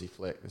 it's Hansi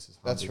Flick. This is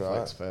That's Hansi right.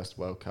 Flick's first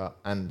World Cup.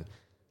 And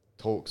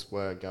talks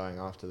were going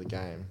after the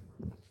game.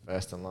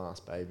 First and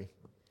last, baby.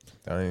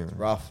 Damn.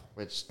 Rough.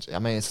 Which, I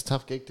mean, it's a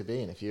tough gig to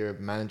be in if you're a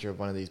manager of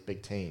one of these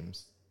big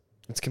teams.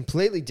 It's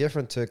completely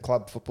different to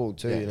club football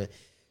too. Yeah. You know,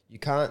 you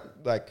can't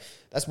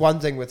that's one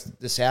thing with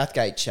the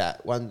Southgate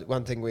chat.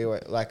 One thing we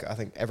were like, I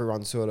think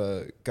everyone sort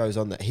of goes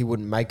on that he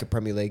wouldn't make a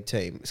Premier League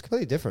team. It's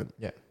completely different.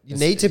 Yeah. You It's-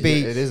 need to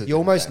be. it is a You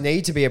almost different game.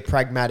 need to be a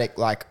pragmatic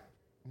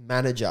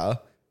manager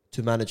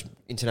to manage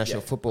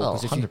international Yeah. football. Oh,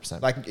 'Cause if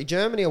 100%. Like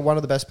Germany are one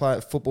of the best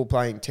football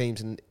playing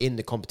teams in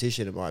the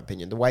competition, in my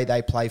opinion. The way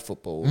they play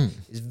football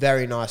is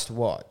very nice to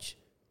watch,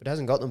 but it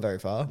hasn't got them very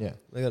far. Yeah.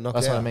 They got knocked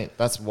That's out. what I mean.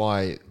 That's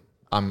why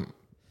I'm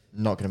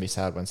not going to be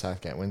sad when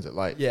Southgate wins it.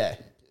 Like, Yeah.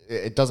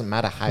 it doesn't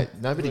matter how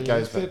nobody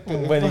goes back.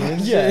 When he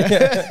wins,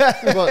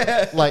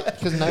 Well,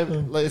 because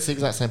it's the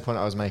exact same point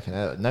I was making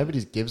earlier.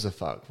 Nobody gives a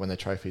fuck when the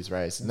trophy's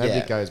raised. Nobody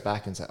Yeah. goes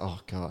back and say, "Oh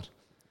God."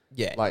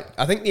 Yeah, Like-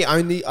 I think the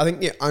only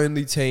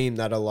team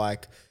that are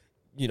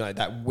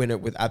that win it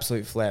with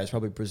absolute flair is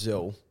probably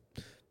Brazil,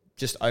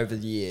 just over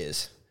the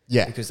years.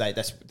 Yeah. because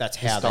that's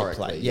how they play.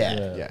 Historically,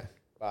 Yeah, yeah.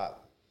 but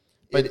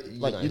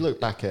You look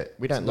back at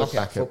we don't look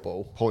knockout back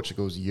football. at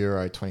Portugal's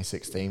Euro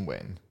 2016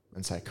 win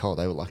and say, "Oh,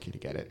 they were lucky to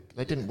get it."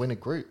 They didn't win a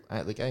group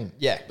out of the game.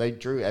 Yeah. they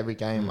drew every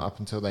game up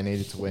until they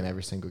needed to win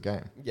every single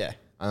game, yeah,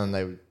 and then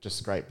they would just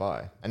scrape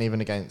by. And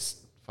even against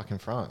fucking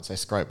France, they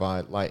scrape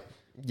by.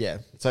 yeah,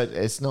 So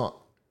it's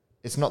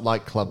not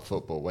like club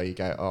football where you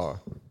go, "Oh,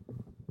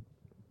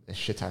 they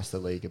shit house the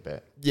league a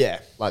bit." yeah.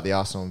 Like the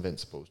Arsenal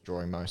Invincibles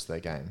drawing most of their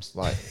games,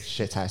 like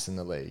shit house in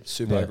the league.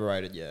 Super Yeah.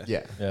 overrated. Yeah,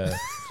 Yeah, yeah.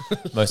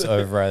 Most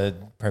overrated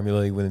Premier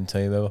League winning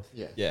team ever.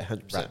 yeah,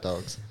 100%. rat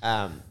dogs.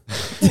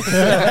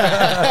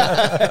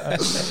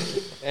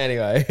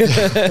 Anyway,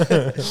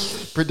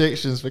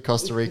 Predictions for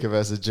Costa Rica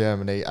versus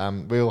Germany.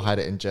 We all had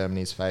it in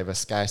Germany's favour.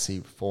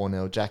 Scassi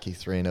 4-0, Jackie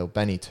 3-0,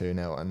 Benny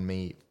 2-0, and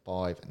me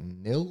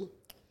 5-0.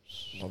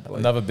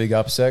 Another big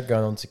upset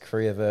going on to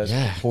Korea versus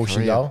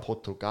Portugal. Korea,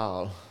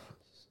 Portugal.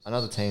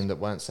 Another team that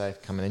weren't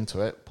safe coming into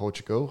it,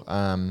 Portugal.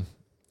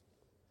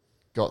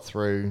 Got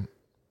through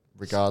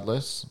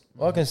regardless.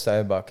 All I can say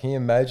about, can you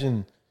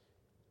imagine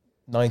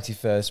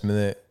 91st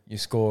minute, you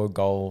score a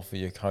goal for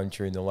your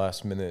country in the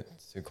last minute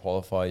to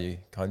qualify your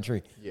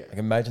country? Yeah. Like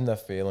imagine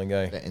that feeling,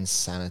 eh? The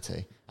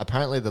insanity.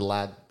 Apparently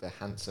the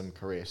handsome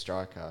Korea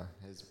striker,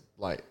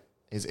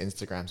 his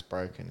Instagram's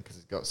broken because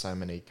he's got so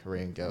many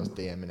Korean girls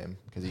DMing him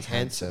because he's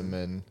handsome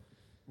and...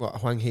 what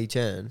Hwang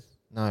Hee-chan?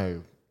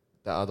 No,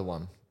 the other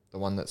one. The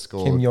one that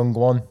scored... Kim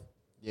Jong-won.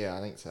 Yeah,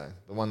 I think so.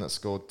 The one that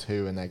scored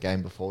 2 in their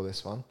game before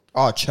this one.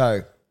 Oh,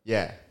 Cho.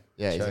 Yeah.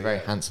 Yeah, he's a So, very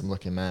yeah. handsome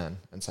looking man.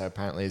 And so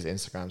apparently his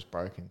Instagram's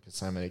broken because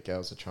so many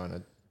girls are trying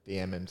to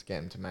DM him to get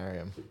him to marry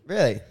him.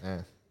 Really?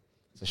 Yeah.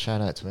 So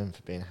shout out to him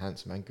for being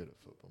handsome and good at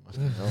football.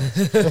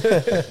 Must be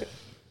nice.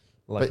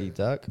 Lucky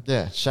duck.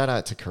 Yeah, shout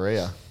out to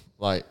Korea.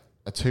 Like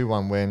a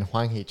 2-1 win.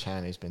 Hwang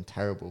Hee-chan, who's been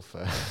terrible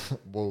for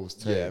Wolves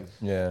too. Yeah.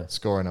 Yeah.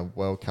 Scoring a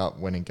World Cup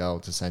winning goal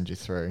to send you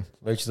through.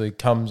 Literally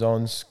comes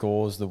on,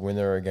 scores the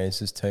winner against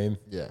his team.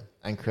 Yeah.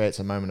 And creates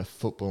a moment of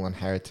football and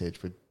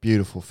heritage with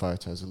beautiful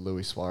photos of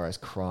Luis Suarez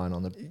crying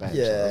on the bench like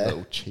Yeah. a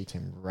little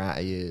cheating rat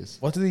he is.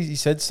 What did he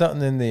said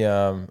something in the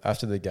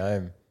after the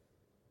game.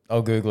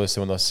 I'll Google it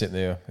when I was sitting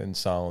there in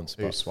silence.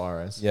 Luis But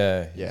Suarez.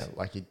 yeah. Yeah,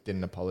 like he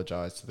didn't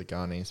apologise to the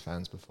Ghanese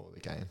fans before the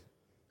game.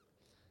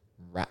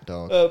 Rat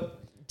dog.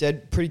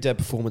 Pretty dead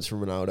performance from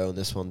Ronaldo in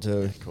this one too.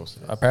 Of course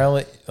it is.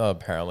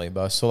 Apparently,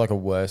 but I saw like a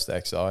worst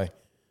XI,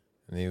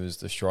 and he was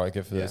the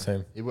striker for Yeah. the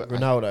team.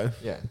 Ronaldo.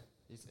 Yeah,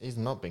 he's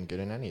not been good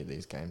in any of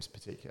these games,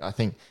 particularly. I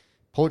think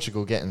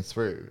Portugal getting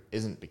through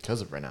isn't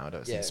because of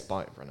Ronaldo; it's Yeah. in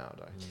spite of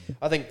Ronaldo.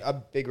 I think a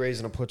big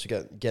reason of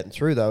Portugal getting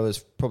through though is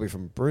probably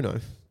from Bruno.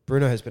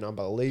 Bruno has been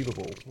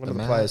unbelievable. One of the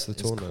man players of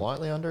the is tournament.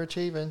 quietly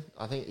underachieving.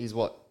 I think he's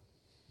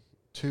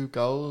 2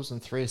 goals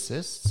and 3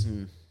 assists,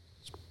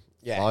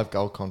 Yeah. 5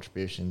 goal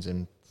contributions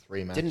in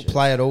 3 matches. Didn't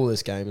play at all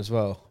this game as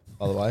well,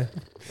 by the way.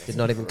 Did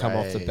not even come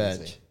off the Crazy.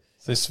 bench.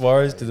 So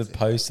Suarez did a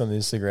post on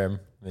Instagram,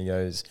 and he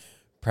goes,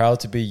 "Proud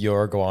to be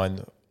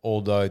Uruguayan,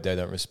 although they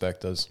don't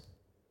respect us."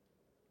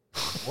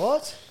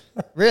 What?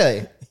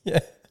 Really? Yeah.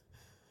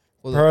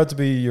 Well, Proud to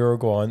be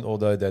Uruguayan,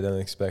 although they don't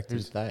expect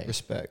Who's us. they?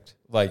 respect.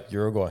 Like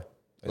Uruguay.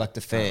 Like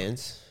the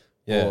fans.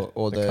 Yeah,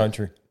 Or the the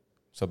country.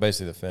 So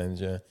basically the fans,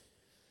 yeah.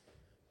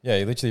 Yeah,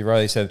 he literally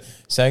wrote, he said,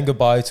 saying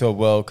goodbye to a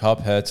World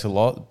Cup hurts a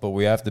lot, but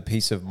we have the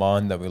peace of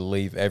mind that we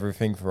leave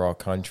everything for our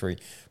country.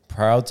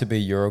 Proud to be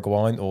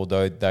Uruguayan,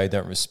 although they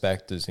don't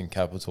respect us in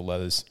capital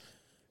letters.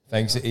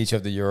 Thanks to each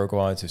of the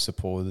Uruguayans who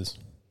support us.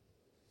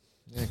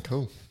 Yeah,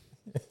 cool.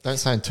 Don't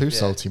sound too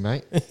salty,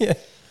 mate.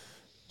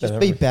 Just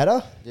be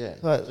better. Yeah,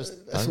 Like,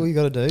 that's all you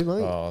got to do,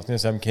 mate. Oh, I was going to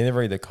say, I'm keen to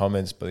read the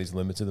comments, but he's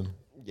limited them.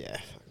 Yeah.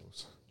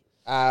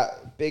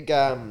 Big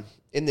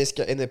in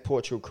the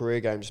Portugal career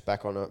game, just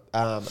back on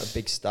a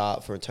big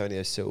start for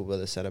Antonio Silva,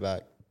 the centre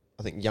back.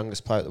 I think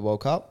youngest player at the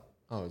World Cup.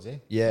 Oh, is he?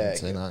 Yeah. Haven't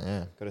seen that,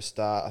 yeah. Got a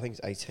start. I think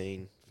it's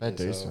 18. Fair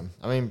do some.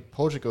 I mean,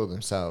 Portugal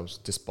themselves,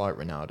 despite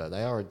Ronaldo,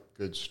 they are a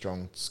good,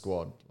 strong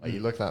squad. Like you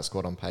look at that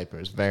squad on paper,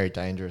 it's very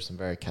dangerous and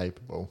very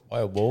capable.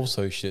 Why are Wolves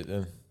so shit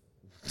then?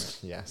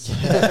 Yes.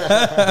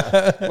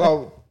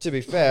 Well, to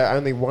be fair,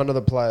 only two of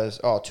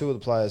the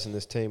players in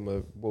this team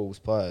were Wolves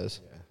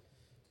players,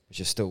 which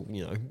is still,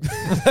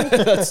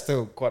 that's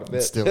still quite a bit.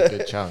 It's still a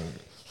good chunk.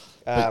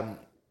 I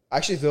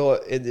actually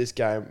thought in this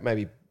game,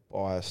 maybe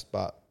biased,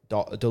 but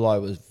Delay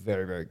was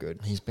very, very good.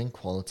 He's been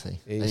quality.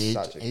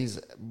 He's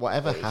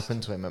Whatever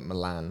happened to him at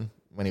Milan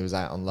when he was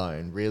out on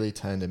loan really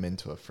turned him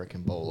into a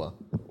freaking bowler.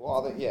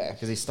 Well, I think, yeah.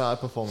 Because he started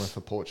performing for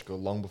Portugal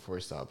long before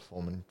he started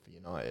performing for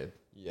United.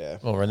 Yeah.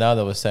 Well,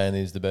 Ronaldo was saying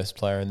he's the best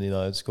player in the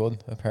United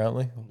squad,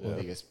 apparently. The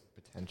biggest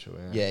potential.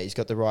 Yeah, he's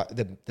got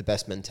the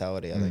best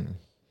mentality, I think,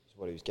 is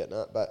what he was getting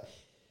at. But,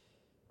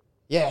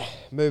 yeah,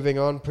 moving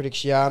on.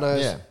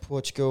 Predicciones, Yeah.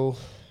 Portugal.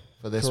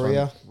 For this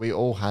Korea. one, we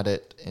all had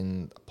it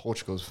in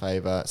Portugal's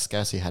favour.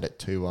 Scassy had it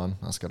 2-1.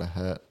 That's got to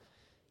hurt.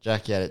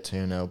 Jackie had it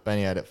 2-0.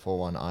 Benny had it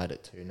 4-1. I had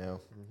it 2-0.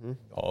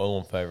 All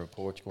in favour of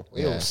Portugal.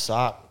 We all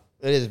suck.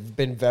 It has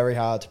been very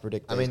hard to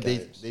predict. I mean,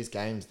 games. these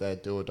games, they're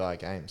do or die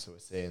games. So we're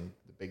seeing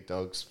the big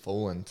dogs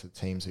falling to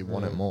teams who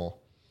want it more.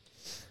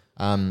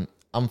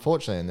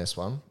 Unfortunately, in this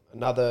one,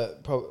 the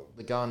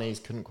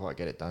Ghanese couldn't quite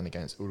get it done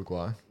against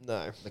Uruguay.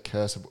 no, The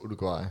curse of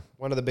Uruguay.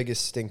 one of the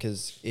biggest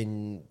stinkers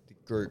in the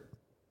group.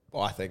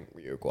 I think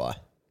Uruguay.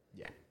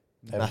 Yeah.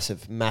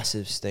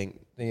 Massive stink.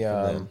 The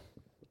from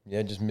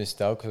them. just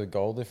missed out because of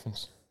goal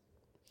difference.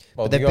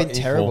 Well, But they've they got been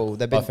terrible.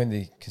 but I think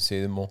they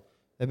conceded more.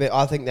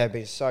 I think they've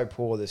been so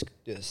poor this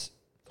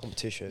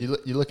competition.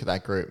 You look at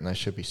that group and they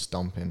should be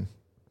stomping.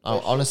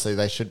 Honestly,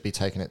 they should be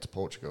taking it to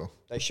Portugal.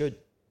 They should.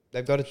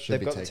 They've got to. Should They've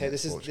be got to taking take. it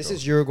This to is this Portugal.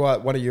 is Uruguay.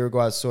 One of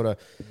Uruguay's sort of.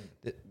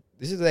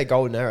 This is their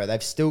golden era.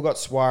 They've still got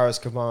Suarez,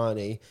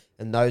 Cavani,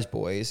 and those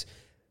boys,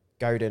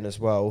 Godin as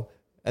well.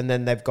 And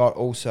then they've got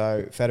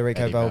also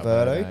Federico Eddie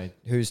Valverde, Valverde.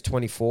 who's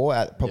 24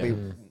 at probably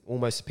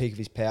almost the peak of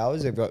his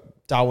powers. They've got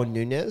Darwin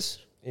Nunez,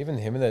 Even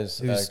Jimenez,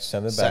 who's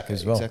centre back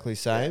as well. Exactly the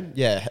same.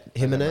 Yeah,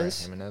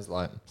 Jimenez. Jimenez,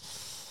 like,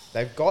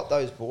 They've got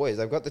those boys.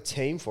 They've got the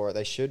team for it.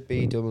 They should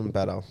be doing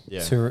better. yeah.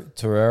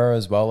 Torreira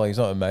as well. Like, he's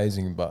not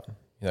amazing, but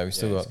we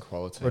still it's got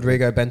quality.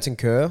 Rodrigo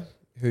Bentancur,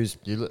 who's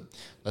You look,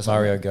 that's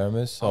Mario what-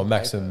 Gomez or on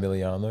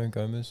Maximiliano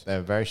Gomez. They're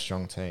a very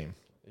strong team.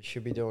 they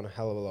should be doing a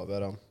hell of a lot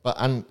better.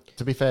 And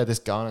to be fair, this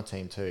Ghana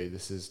team too,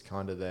 this is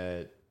kind of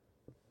their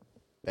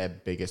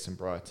biggest and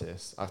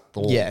brightest. I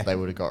thought they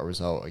would have got a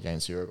result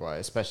against Uruguay,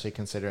 especially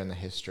considering the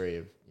history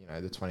of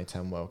the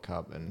 2010 World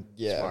Cup and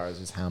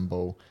Suarez's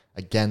handball.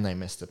 Again, they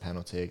missed a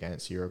penalty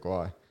against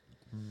Uruguay.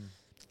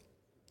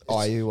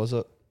 IU, was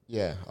it?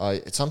 Yeah,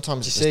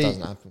 sometimes it Did just you see-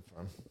 doesn't happen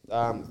for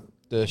them.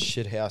 The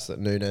shit house that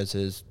Nunez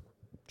has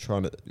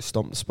trying to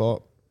stomp the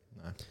spot.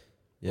 No.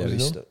 Yeah, What he,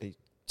 was he he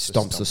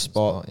stomps the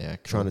spot. Yeah, cool.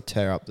 Trying to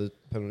tear up the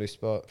penalty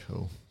spot.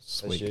 Cool. As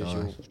Sweet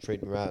usual, guy.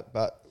 treating right.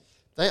 But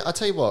I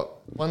tell you what,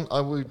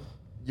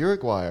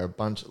 Uruguay are a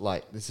bunch,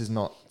 like, this is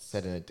not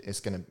said in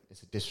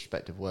it's a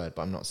disrespectful word,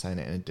 but I'm not saying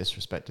it in a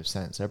disrespectful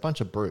sense. They're a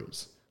bunch of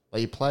brutes.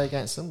 Like, you play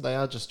against them, they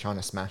are just trying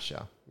to smash you.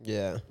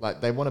 yeah,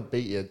 Like, they want to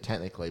beat you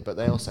technically, but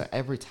they also,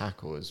 every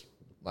tackle is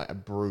like a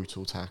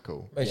brutal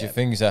tackle. Makes Yeah. you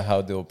think is that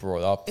how they were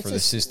brought up It's for a the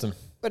system.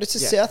 but it's a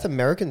Yeah. South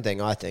American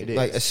thing, I think. It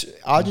Like is.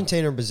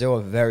 Argentina and Brazil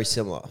are very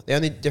similar. The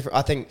only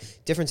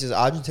difference is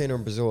Argentina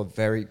and Brazil are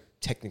very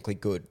technically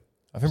good.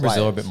 I think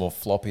Brazil are a players. bit more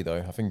floppy though.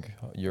 I think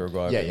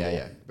Uruguay. are Yeah, a bit yeah, more-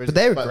 yeah. But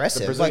they're The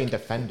aggressive, Brazilian like-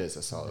 defenders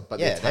are solid, but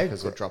Yeah, the they're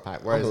attackers will drop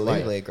out. Whereas,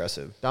 Unbelievably like,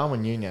 aggressive.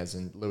 Darwin Nunez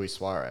and Luis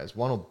Suarez,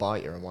 one will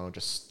bite you and one will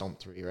just stomp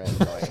through your head.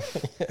 Like,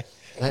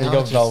 they You are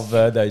got just-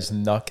 Valverde's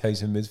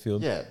nutcase in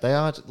midfield. yeah, they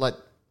are like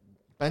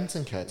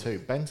Bentancur too.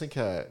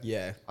 Bentancur,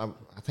 Yeah. I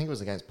think it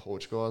was against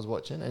Portugal I was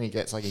watching, and he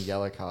gets like a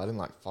yellow card in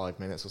like 5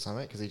 minutes or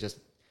something because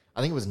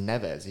I think it was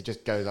Neves. He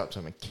just goes up to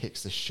him and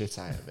kicks the shit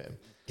out of him.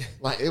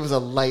 Like, it was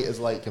as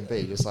late can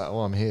be. Just like, oh,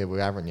 I'm here, we're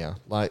having you.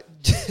 Like,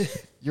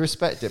 you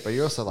respect it, but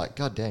you're also like,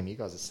 God damn, you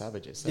guys are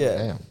savages. So, Yeah.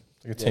 damn.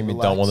 Like a team you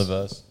don't relax. want to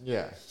verse.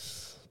 Yeah.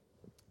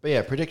 But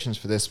yeah, predictions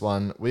for this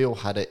one. We all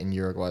had it in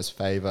Uruguay's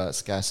favour.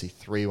 Scassi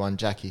 3-1,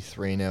 Jackie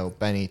 3-0,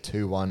 Benny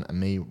 2-1, and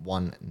me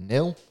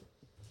 1-0.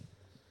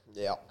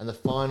 Yeah. And the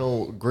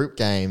final group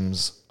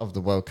games of the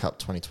World Cup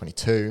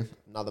 2022,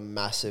 Another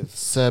massive.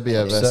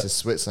 Serbia Ser- versus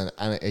Switzerland.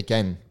 And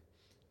again,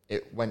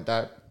 it went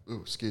down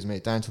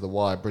to the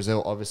wire.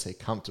 Brazil obviously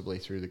comfortably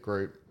through the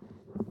group.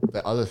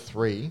 The other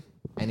three,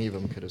 any of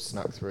them could have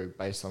snuck through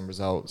based on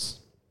results.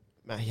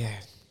 Yeah.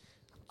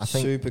 I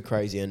think Super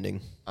crazy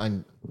ending.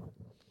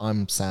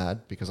 I'm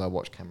sad because I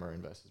watched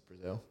Cameroon versus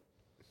Brazil.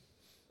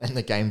 And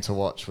the game to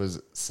watch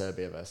was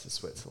Serbia versus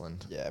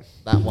Switzerland. Yeah.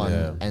 That one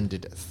Yeah.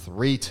 ended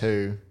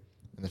 3-2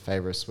 in the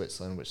favour of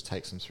Switzerland, which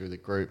takes them through the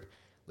group.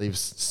 Leaves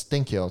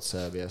stinky old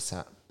Serbia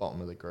sat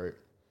bottom of the group.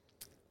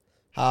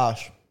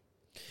 Harsh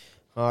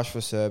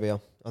for Serbia.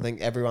 I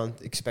think everyone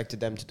expected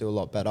them to do a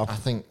lot better. I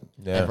think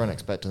Yeah. everyone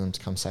expected them to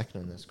come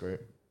second in this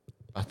group.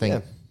 I think,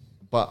 Yeah.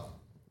 but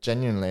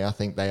genuinely, I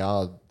think they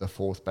are the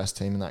fourth best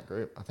team in that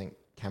group. I think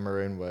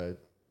Cameroon were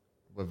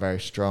very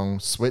strong.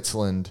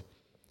 Switzerland,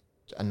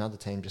 another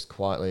team just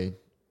quietly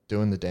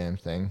doing the damn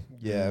thing.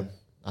 Yeah.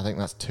 I think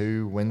that's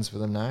 2 wins for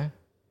them now.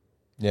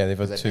 Yeah, they've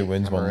had They 2 beat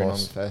wins, one Cameroon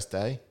loss. on the first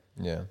day.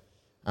 Yeah.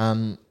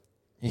 Um,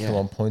 Equal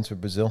on points with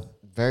Brazil.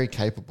 very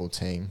capable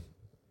team.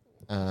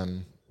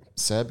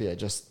 Serbia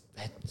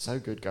they're so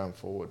good going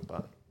forward,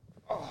 but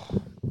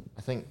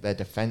I think their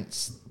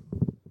defense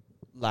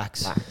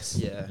Lacks.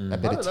 Yeah. a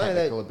Mm. bit I of don't know,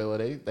 technical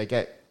ability.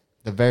 They're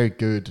very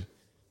good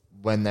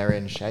when they're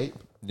in shape,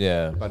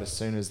 Yeah. but as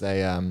soon as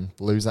they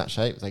lose that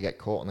shape, they get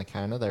caught on the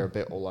counter. They're a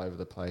bit all over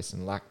the place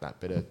and lack that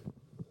bit of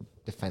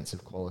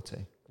defensive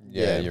quality.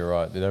 Yeah, Yeah. you're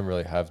right. They don't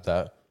really have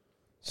that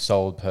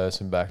solid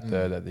person back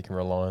there that they can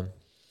rely on.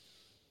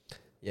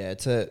 Yeah,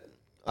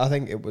 I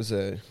think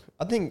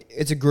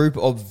it's a group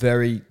of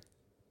very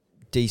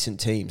decent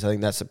teams. I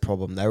think that's the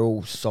problem. They're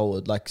all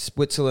solid. Like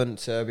Switzerland,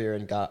 Serbia,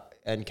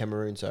 and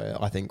Cameroon. So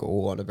I think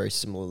all on a very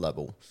similar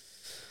level,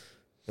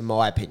 in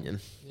my opinion.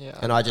 Yeah,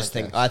 And I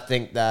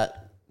think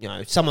that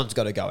someone's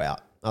got to go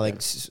out. I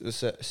think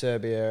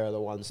Serbia are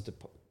the ones to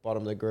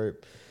bottom of the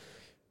group.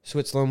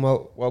 Switzerland,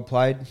 well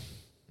played.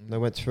 They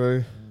went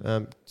through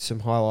some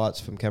highlights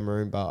from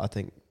Cameroon, but I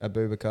think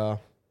Abubakar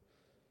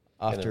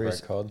after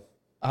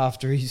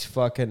his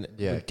fucking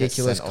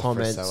ridiculous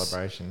comments.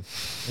 Celebration.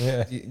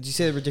 Yeah. Did you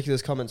see the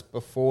ridiculous comments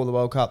before the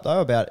World Cup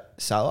though about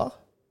Salah?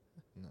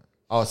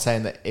 I was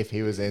saying that if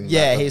he was in,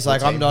 Yeah, that he's the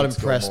like, I'm team not would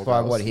score impressed more by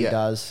goals. what he Yeah.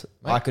 does.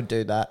 Mate. I could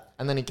do that.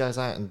 And then he goes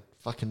out and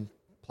fucking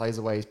plays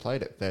the way he's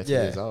played at 30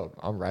 Yeah. years old.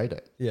 I'll rate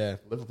it. Yeah.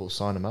 Liverpool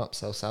sign him up,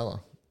 sell Salah.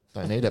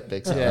 Don't need it,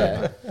 big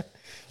salary. Yeah.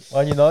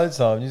 On United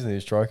time, usually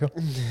a striker.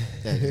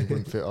 Yeah, he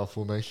wouldn't fit our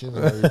formation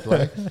the way we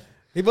play.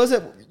 He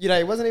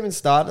wasn't even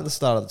starting at the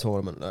start of the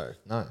tournament though.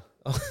 No.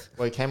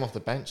 Well, he came off the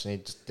bench and he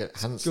just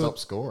hasn't Good. stopped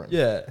scoring.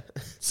 Yeah.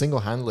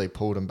 Single-handedly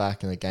pulled him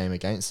back in the game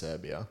against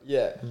Serbia.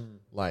 Yeah.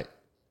 Like,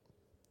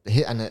 the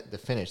hit and the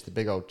finish, the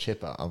big old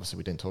chipper. Obviously,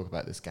 we didn't talk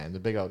about this game. The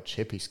big old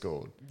chip he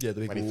scored Yeah,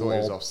 the big when he thought he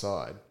was lob.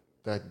 offside.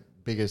 The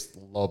biggest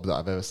lob that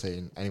I've ever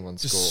seen anyone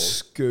Just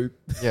score. scoop.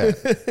 Yeah.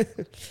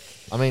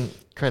 I mean,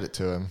 credit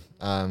to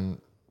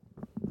him.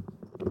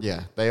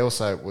 Yeah, they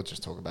also, we'll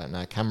just talk about it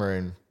now,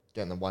 Cameroon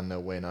getting the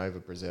 1-0 win over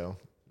Brazil.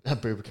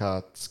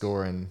 Abubakar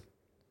scoring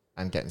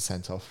and getting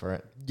sent off for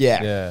it.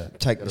 Yeah. Yeah.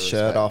 Take Gotta the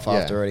shirt respect. off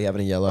after Yeah. already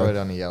having a yellow. Already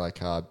on a yellow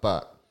card,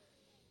 but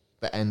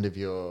the end of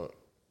your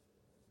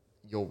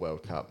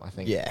World Cup, I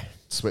think Yeah.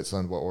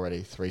 Switzerland were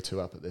already 3-2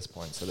 up at this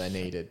point, so they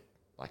needed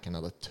like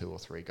another 2 or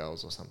 3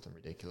 goals or something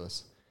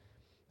ridiculous.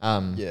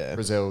 Yeah.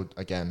 Brazil,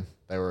 again,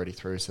 they were already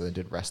through, so they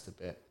did rest a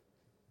bit.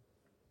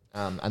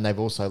 And they've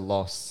also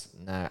lost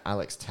now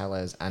Alex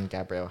Telles and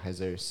Gabriel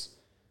Jesus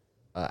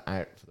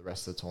out for the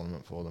rest of the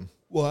tournament for them.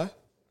 Why?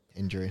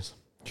 Injuries.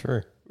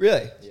 True.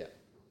 Really? Yeah.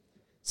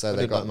 So I they've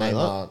did got not know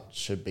Neymar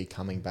should be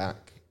coming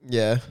back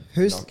Yeah.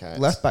 Who's Knockouts.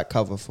 left back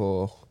cover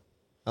for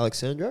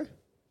Alexandro?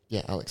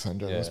 Yeah,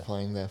 Alexandro was Yeah.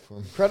 playing there for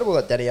him. Incredible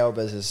that Danny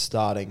Alves is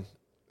starting.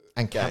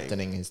 And Game.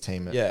 captaining his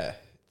team at Yeah.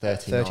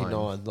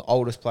 39. The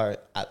oldest player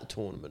at the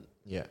tournament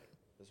Yeah,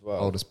 as well.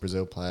 oldest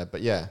Brazil player.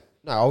 But yeah,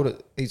 No, older.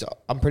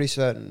 I'm pretty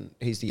certain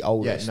he's the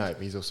oldest. yeah, no,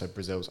 but he's also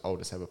Brazil's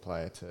oldest ever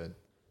player to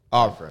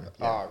Oh, play for him.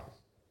 Yeah.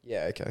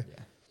 yeah, okay.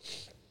 Yeah.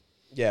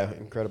 Yeah,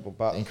 incredible.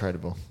 But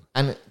Incredible.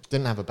 And it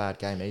didn't have a bad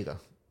game either.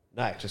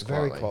 no, Just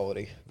very quietly.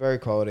 quality. Very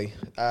quality.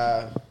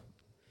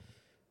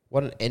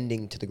 What an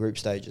ending to the group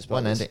stages.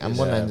 One ending to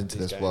these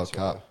this games World were.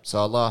 Cup. So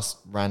our last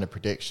round of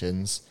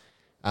predictions,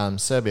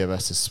 Serbia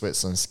versus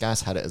Switzerland.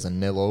 Skaz had it as a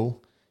 0-0.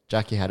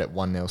 Jackie had it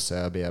 1-0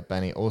 Serbia.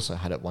 Benny also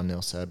had it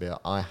 1-0 Serbia.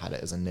 I had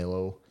it as a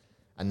 0-0.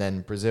 And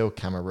then Brazil,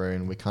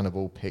 Cameroon, we kind of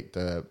all picked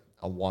a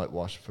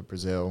whitewash for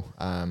Brazil.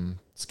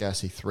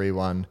 Scarcey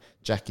 3-1,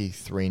 Jackie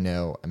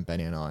 3-0, and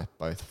Benny and I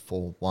both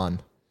 4-1.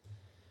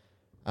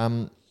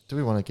 Do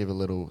we want to give a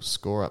little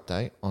score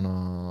update on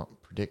our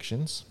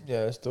predictions?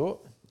 Yeah, let's do it.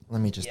 Let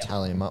me just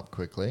tally them up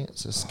quickly.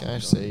 So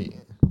Scarcey,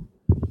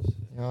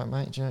 you all right,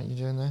 mate? Do you know what you're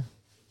doing there?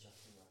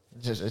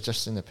 Just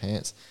adjusting the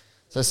pants.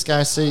 So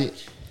Scarcey,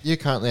 you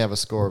currently have a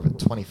score of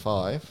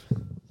 25.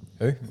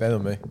 Who? Ben or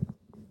me?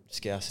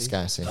 Scarcey.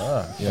 Scarcey.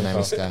 Ah, Your name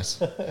is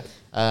Scarce.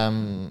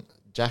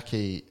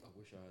 Jackie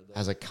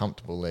has a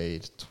comfortable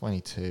lead,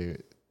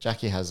 22.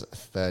 Jackie has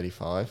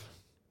 35.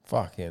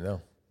 Fuck yeah,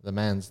 no. The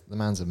man's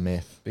a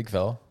myth. Big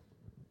fella.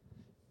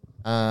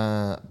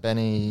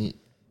 Benny,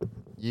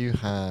 you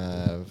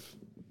have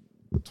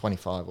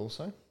 25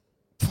 also.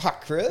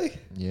 Fuck, really?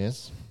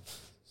 Yes.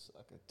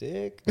 Suck a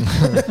dick.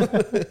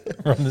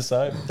 We're on the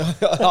same.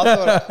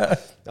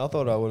 I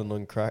thought I would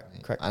have cracked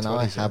And 20,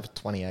 I so- have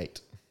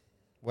 28.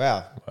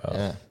 Wow, Wow.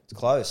 Yeah. it's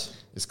close.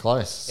 It's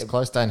close. It's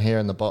close down here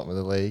in the bottom of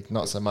the league.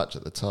 Not so much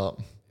at the top.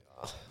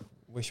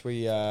 Wish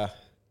we didn't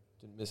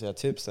miss our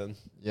tips then.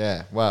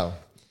 Yeah. Well,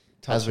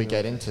 as we Touching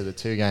get on- into the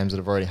two games that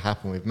have already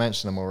happened, we've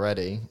mentioned them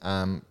already.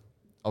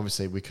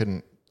 Obviously, we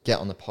couldn't get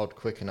on the pod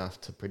quick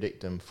enough to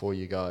predict them for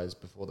you guys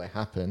before they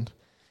happened.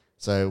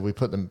 So we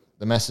put the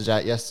message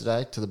out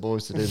yesterday to the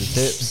boys to do the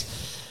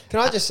tips. Can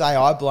I just say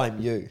I blame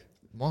you?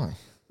 Why?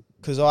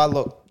 Because I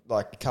looked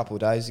like a couple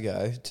of days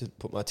ago to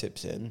put my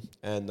tips in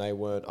and they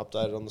weren't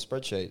updated on the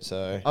spreadsheet.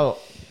 So Oh,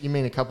 you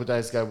mean a couple of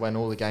days ago when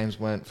all the games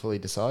weren't fully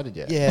decided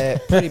yet? yeah,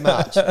 pretty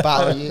much.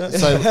 But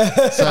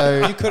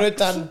So you could have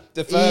done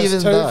the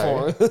first two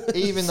for it.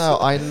 even though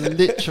I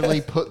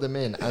literally put them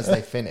in as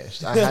they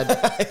finished, I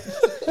had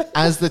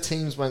as the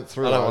teams went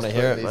through. I don't was wanna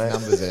hear putting it, mate.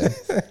 these numbers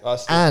in, I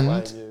still and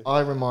blame you. I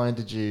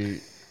reminded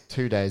you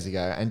 2 days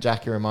ago, and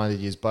Jackie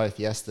reminded you both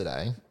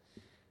yesterday.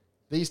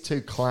 These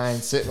two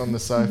clowns sitting on the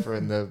sofa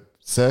in the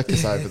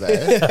circus over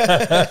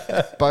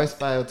there both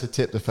failed to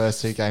tip the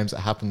first two games that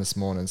happened this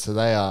morning, so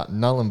they are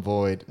null and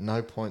void.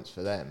 No points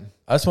for them.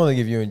 I just want to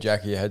give you and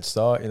Jackie a head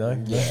start, you know.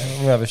 Yeah.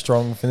 We'll have a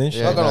strong finish.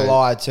 Yeah. Not gonna no.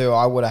 lie too,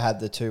 I would have had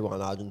the 2-1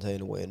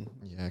 Argentina win.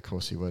 Yeah, of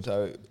course you would.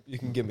 So you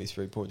can give me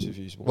 3 points if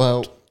you want.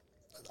 Well,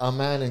 our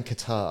man in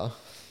Qatar,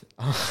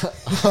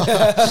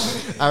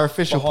 our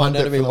official Behind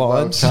pundit for enemy the World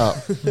lines. Cup,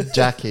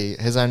 Jackie,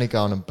 has only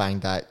gone and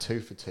banged out 2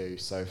 for 2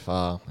 so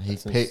far. He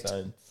That's picked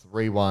insane.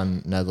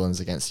 3-1 Netherlands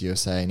against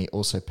USA, and he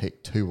also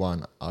picked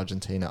 2-1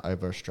 Argentina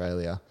over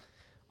Australia.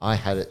 I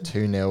had it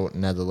 2-0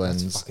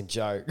 Netherlands. fucking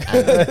joke.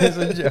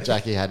 And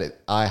Jackie had it.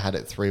 I had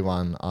it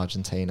 3-1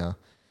 Argentina.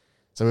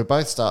 So we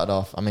both started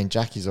off. I mean,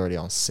 Jackie's already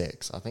on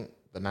 6. I think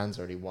the man's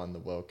already won the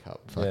World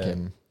Cup.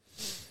 Fucking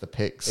the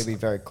picks. It'd be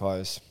very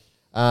close.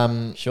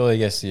 Surely he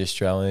gets the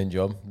Australian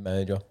job,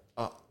 manager.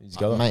 He's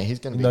got it. Mate, he's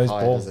going to He be knows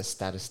hired ball. as a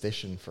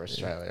statistician for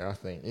Australia. I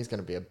think he's going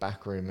to be a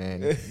backroom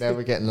man.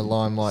 Never getting the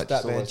limelight.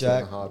 Just Statman always doing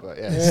Jack. the hard work.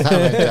 Yeah,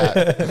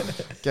 Statman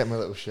Jack. Get my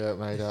little shirt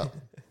made up.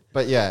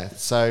 But yeah,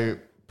 so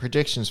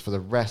predictions for the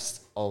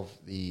rest of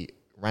the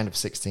round of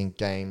 16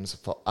 games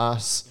for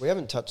us. We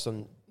haven't touched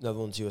on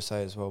Netherlands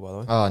USA as well, by the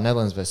way. Oh,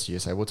 Netherlands versus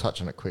USA. We'll touch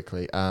on it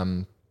quickly.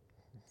 3-1.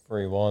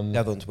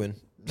 Netherlands win.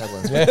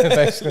 Netherlands. Yeah,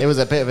 basically. It was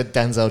a bit of a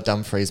Denzel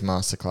Dumfries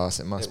masterclass.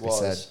 It must It be was.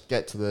 said.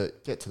 Get to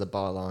the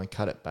byline,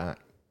 cut it back.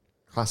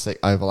 Classic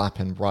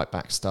overlapping right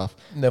back stuff.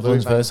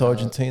 Netherlands Louis van versus Gaal-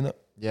 Argentina.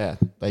 Yeah,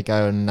 they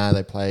go and now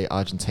they play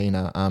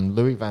Argentina.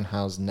 Louis van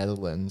Gaal's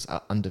Netherlands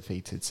are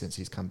undefeated since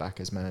he's come back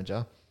as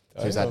manager.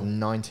 So he's Oh. had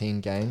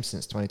 19 games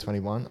since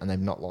 2021 and they've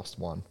not lost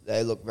one.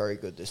 They look very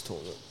good this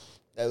tournament.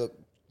 They look,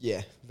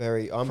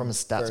 very. I'm From a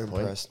stats very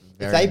point, impressed. If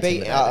very they beat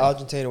intimidating.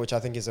 Argentina, which I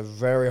think is a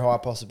very high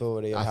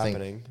possibility of I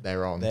happening, think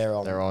they're on. They're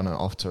on. They're on and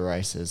off to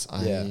races.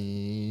 Yeah.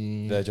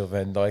 Virgil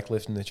van Dijk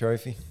lifting the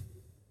trophy.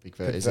 Big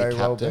Ver- could is he very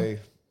well captain? be.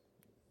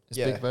 Is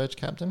Yeah. Big Verge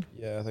captain?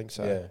 Yeah, I think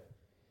so. Yeah.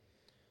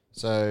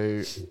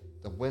 So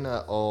the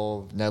winner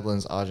of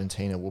Netherlands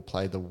Argentina will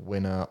play the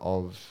winner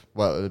of,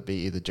 well, it would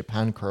be either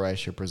Japan,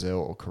 Croatia, Brazil,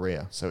 or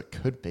Korea. So it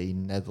could be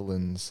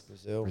Netherlands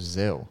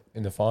Brazil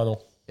In the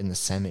final. in the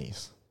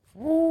semis.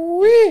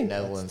 Woo-wee.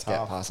 Netherlands That's get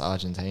tough. past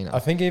Argentina. I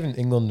think even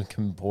England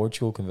and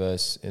Portugal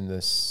converse in the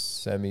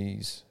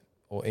semis,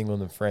 or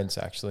England and France,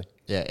 actually.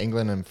 Yeah,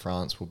 England and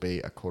France will be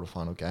a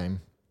quarterfinal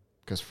game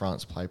because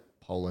France play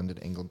Poland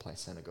and England play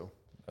Senegal.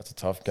 That's a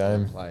tough They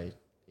game. play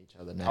each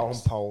other Go on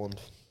next.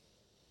 Poland.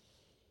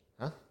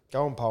 Huh?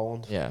 Go on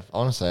Poland. Yeah,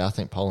 honestly, I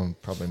think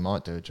Poland probably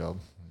might do a job.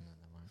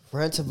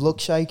 France have looked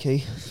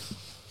shaky.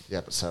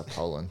 Yeah, but so have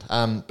Poland.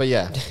 But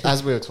yeah,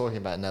 as we were talking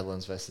about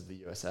Netherlands versus the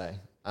USA,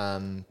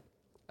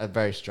 a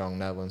very strong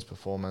Netherlands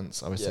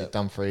performance. Obviously, Yeah.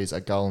 Dumfries,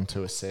 a goal and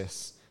 2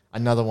 assists.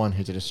 Another one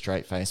who did a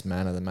straight-faced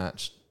man of the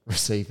match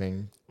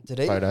receiving Did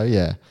he? photo,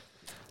 yeah.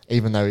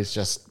 Even though he's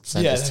just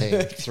sent Yeah. his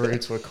team through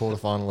to a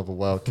quarterfinal of a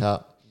World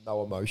Cup.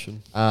 No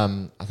emotion.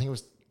 I think it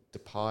was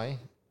Depay.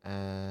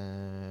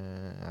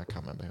 I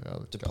can't remember who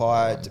else. got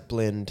Depay, that one.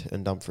 Blind,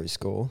 and Dumfries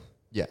score.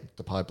 Yeah,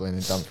 Depay, Blind,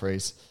 and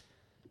Dumfries.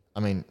 I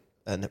mean,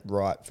 And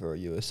right for a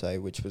USA,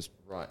 which was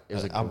right. It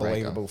was an a great goal.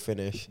 unbelievable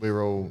finish. We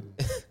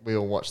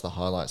all watched the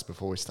highlights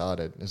before we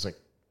started. It was like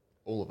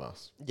all of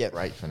us. Yep.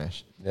 Great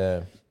finish.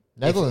 Yeah.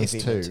 Netherlands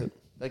if he meant too. it.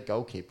 Their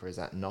goalkeeper is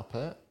that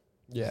Noppert,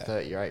 Yeah.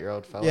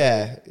 38-year-old fella.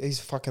 Yeah, he's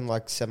fucking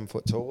like 7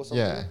 foot tall or something.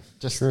 Yeah,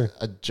 just True.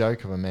 a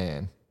joke of a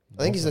man.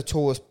 I think he's the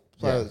tallest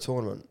player Yeah. of the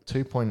tournament.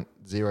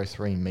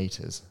 2.03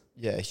 meters.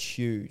 Yeah, he's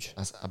huge.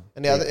 That's a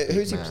And now, big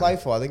who's he man. play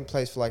for? I think he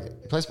plays for like.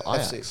 He plays for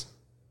FC. Ajax.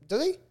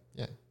 Does he?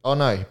 Yeah. Oh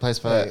no, he plays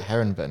for Wait.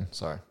 Herenveen.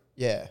 Sorry,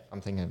 Yeah.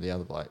 I'm thinking of the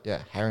other bloke.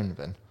 Yeah,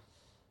 Herenveen.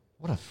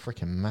 What a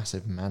freaking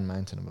massive man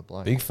mountain of a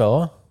bloke. Big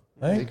fella.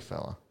 Hey? Big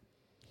fella.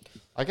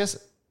 I guess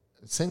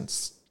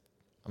since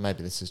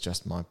maybe this is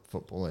just my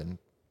football and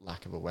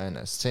lack of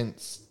awareness.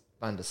 Since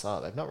Van der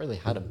Sar, they've not really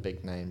had a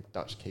big name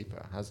Dutch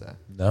keeper, has there?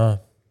 No.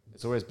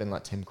 It's always been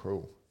like Tim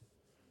Krul.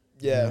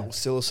 Yeah, or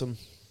Sillerson.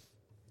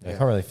 I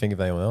can't really think of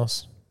anyone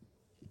else.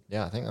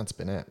 Yeah, I think that's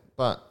been it.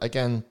 But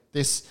again,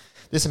 this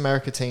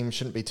America team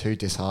shouldn't be too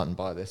disheartened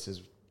by this.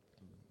 Is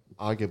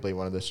arguably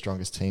one of the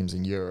strongest teams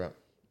in Europe,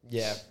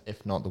 Yeah.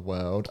 if not the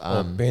world.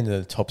 Well, being in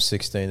the top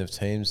 16 of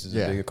teams is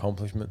yeah. a big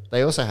accomplishment.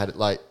 They also had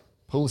like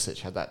Pulisic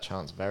had that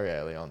chance very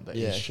early on that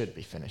Yeah. he should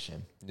be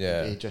finishing.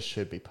 Yeah. He just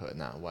should be putting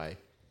that away.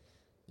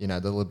 You know,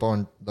 the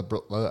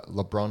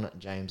LeBron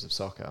James of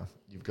soccer.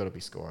 You've got to be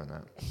scoring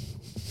that.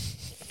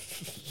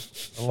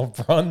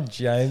 LeBron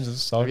James of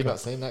Have you soccer. not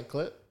seen that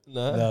clip?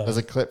 No. No. There's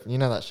a clip. You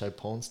know that show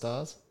Porn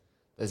Stars?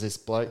 There's this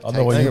bloke. I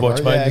know what takes- you watch,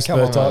 bro. mate. Yeah, This come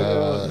on, spare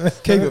mate.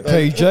 time. Keep it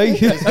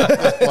PG.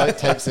 This bloke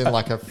takes in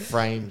like a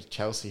framed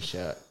Chelsea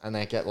shirt, and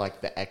they get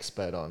like the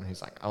expert on,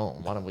 who's like, "Oh,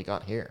 what have we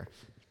got here?"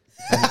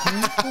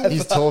 And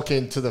he's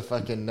talking to the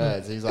fucking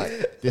nerds. He's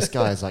like, "This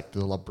guy is like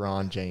the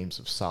LeBron James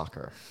of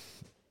soccer."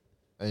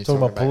 And he's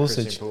Talking about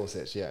Christian Pulisic.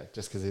 Pulisic, yeah,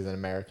 just because he's an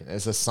American.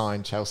 It's a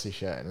signed Chelsea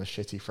shirt in a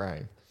shitty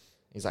frame.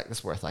 He's like, "This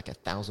is worth like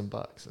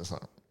 $1,000." It's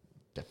like,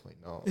 definitely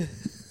not.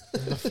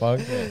 The fuck?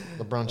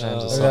 LeBron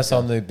James of Maybe that's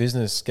our soccer. new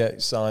business.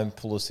 Get signed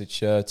Pulisic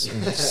shirts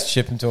and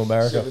ship them to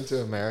America. Shipping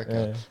to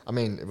America. Yeah. I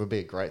mean, it would be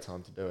a great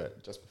time to do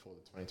it just before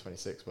the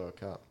 2026 World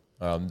Cup.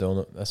 I'm doing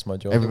it. That's my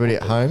job. Everybody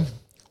at home,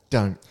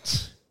 don't.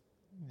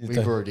 You We've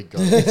don't- already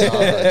got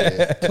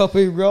it.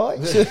 Copyright.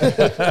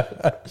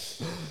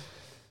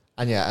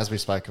 And yeah, as we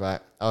spoke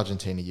about,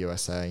 Argentina,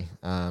 USA,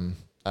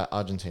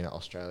 Argentina,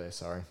 Australia,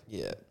 sorry.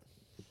 Yeah.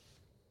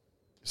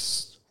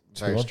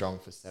 Very 2-1. strong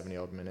for 70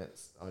 odd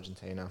minutes.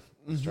 Argentina,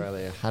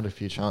 Australia had a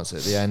few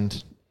chances at the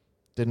end,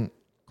 didn't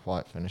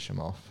quite finish them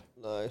off.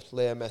 No,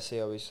 Leo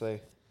Messi,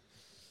 obviously.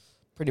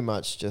 Pretty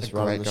much just A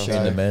running great the goal. show.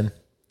 In the men.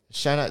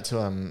 Shout out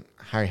to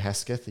Harry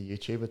Hesketh, the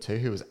YouTuber too,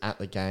 who was at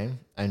the game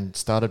and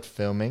started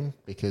filming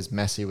because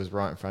Messi was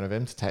right in front of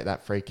him to take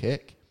that free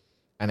kick.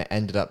 And it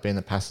ended up being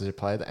the passenger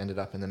play that ended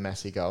up in the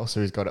Messi goal.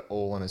 So he's got it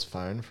all on his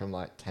phone from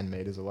like 10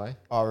 metres away.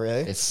 Oh,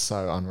 really? It's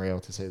so unreal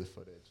to see the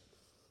footage.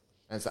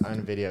 And it's the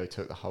only video he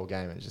took the whole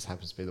game, and it just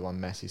happens to be the one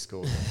Messi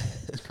scored.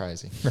 It's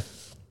crazy.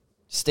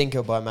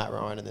 Stinker by Matt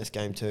Ryan in this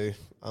game too.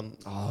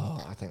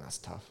 Oh, I think that's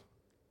tough.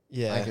 I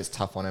Yeah. think it's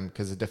tough on him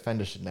because the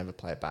defender should never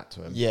play it back to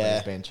him. when Yeah.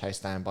 he's being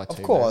chased down by two Of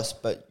men. course,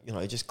 but you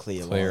know, just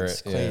clear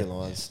lines. it, Clear yeah.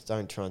 lines.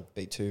 Don't try and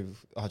be too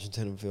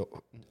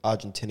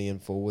Argentinian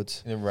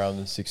forwards. In round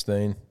of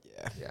 16.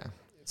 Yeah. Yeah.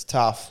 It's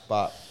tough,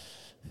 but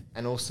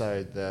And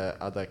also the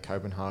other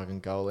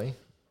Copenhagen goalie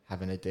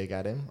having a dig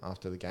at him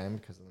after the game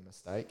because of the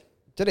mistake.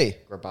 did he?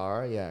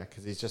 Grabara, yeah,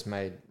 because he's just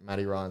made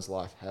Matty Ryan's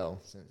life hell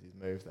since he's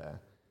moved there.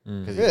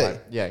 Cause Really?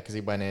 because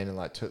he went in and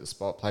like took the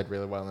spot, played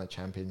really well in the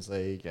Champions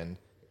League, and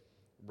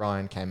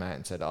Ryan came out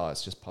and said, "Oh,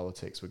 it's just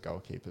politics with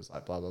goalkeepers,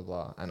 like blah blah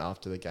blah." And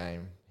after the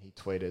game, he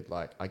tweeted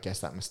like, "I guess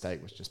that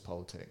mistake was just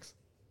politics."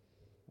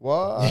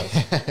 What?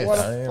 What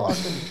a Damn.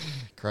 fucking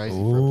Crazy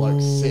for a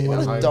bloke sitting What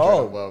at a home during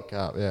dog. the World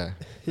Cup. Yeah,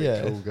 Pretty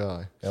Yeah. cool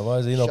guy. Yeah, why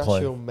is he not shut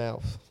playing? your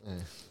mouth.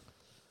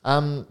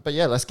 But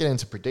yeah, let's get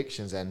into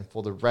predictions then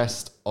for the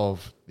rest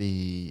of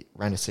the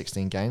round of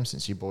 16 games,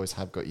 since you boys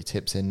have got your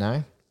tips in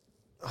now,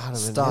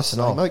 Starting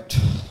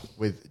off.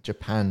 with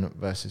Japan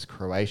versus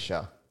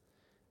Croatia.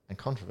 And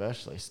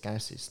controversially,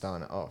 Scousey's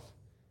starting it off.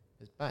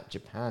 He's back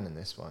Japan in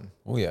this one.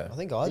 Oh, yeah. I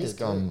think I He's did.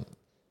 gone.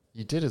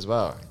 You did as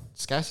well.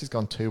 Scousey's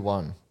gone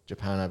 2-1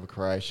 Japan over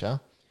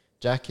Croatia.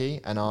 Jackie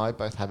and I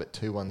both have it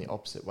 2-1 the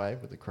opposite way,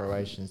 with the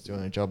Croatians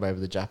doing a job over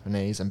the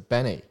Japanese. And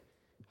Benny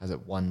has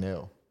it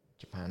 1-0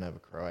 Japan over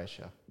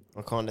Croatia.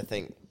 I kind of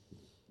think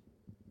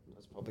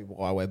Probably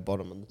why we're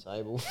bottom on the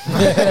table.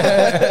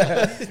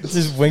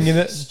 Just winging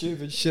it.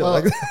 Stupid shit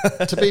Well, like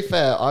that. to be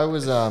fair, I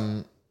was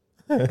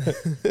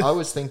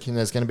thinking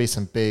there's going to be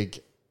some big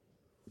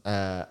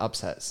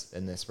upsets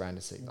in this round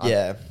of 6.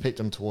 Yeah. I picked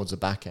them towards the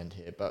back end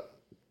here, but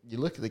you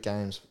look at the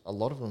games, a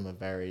lot of them are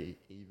very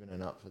even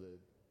and up for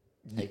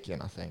the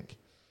taking, I think.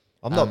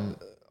 I'm not.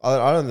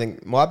 I don't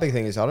think my big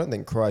thing is I don't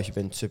think Croatia have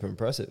been super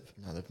impressive.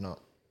 No, they've not.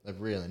 They've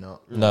really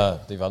not. No,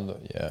 they've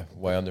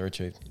way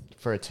underachieved.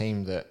 For a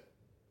team that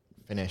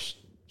finished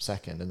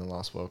second in the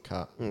last World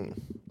Cup. And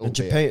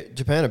albeit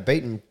Japan have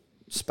beaten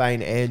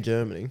Spain and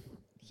Germany.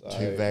 So,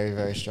 two very,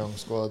 very strong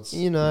squads.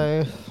 you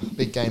know,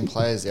 Big game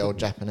players, the old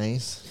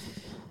Japanese.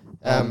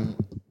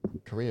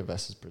 Korea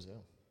versus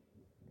Brazil.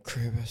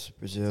 Korea versus Our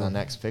Brazil.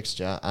 next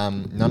fixture.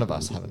 None of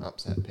us have an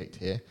upset picked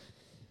here.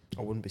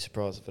 I wouldn't be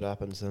surprised if it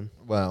happens then.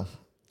 Well,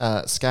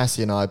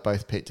 Scassi and I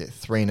both picked it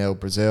 3-0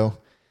 Brazil.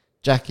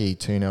 Jackie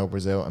 2-0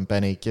 Brazil, and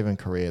Benny, given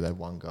Korea their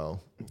 1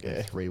 goal,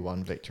 Yeah.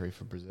 3-1 victory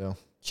for Brazil.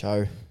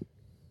 Cho.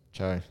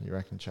 Cho, you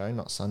reckon Cho?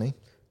 Not Sonny?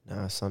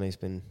 Nah, Sonny's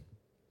been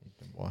He's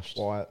been washed.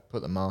 quiet.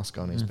 Put the mask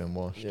on, he's been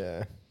washed.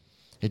 Yeah.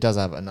 He does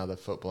have another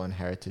football and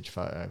heritage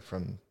photo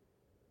from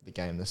the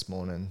game this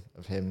morning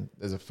of him.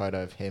 There's a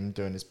photo of him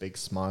doing his big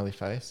smiley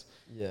face,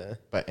 Yeah.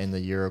 but in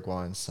the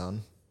Uruguayan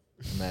sun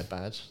and their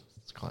badge.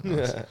 It's quite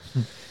nice.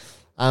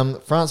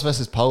 France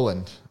versus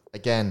Poland.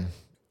 Again,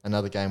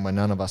 another game where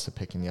none of us are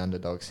picking the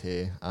underdogs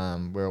here.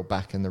 We're all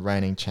back in the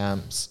reigning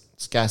champs.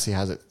 Scassi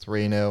has it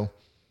 3-0.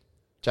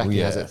 Jackie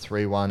has it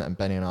 3-1, and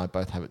Benny and I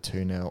both have it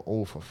 2-0,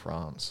 all for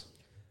France.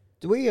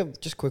 Do we have,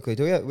 just quickly,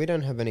 we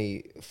don't have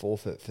any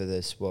forfeit for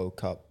this World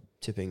Cup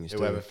tippings, do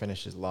Whoever we?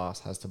 finishes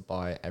last has to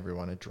buy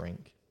everyone a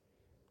drink.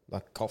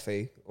 Like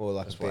coffee or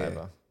like Just a beer?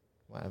 whatever.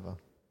 Whatever.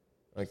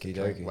 Okie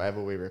Drink dokie.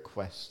 whatever we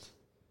request.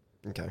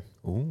 Okay.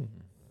 Ooh.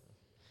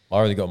 I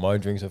already got my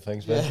drinks, so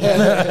thanks, man.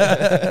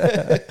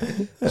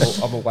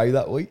 I'm away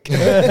that week.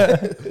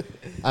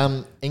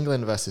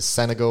 England versus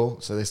Senegal.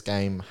 So this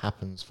game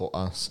happens for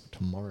us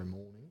tomorrow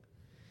morning,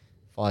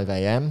 5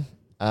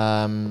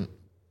 a.m.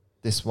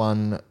 This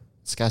one,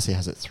 Scassi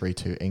has it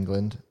 3-2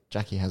 England.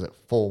 Jackie has it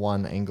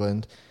 4-1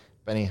 England.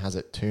 Benny has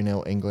it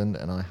 2-0 England,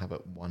 and I have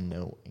it 1-0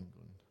 England.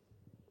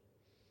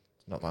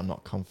 It's not that I'm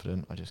not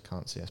confident. I just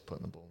can't see us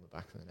putting the ball in the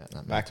back of the net that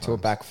many Back to a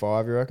times. back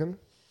 5, you reckon?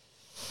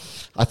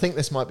 I think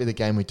this might be the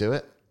game we do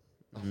it.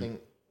 I think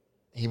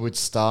he would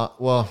start.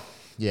 Well,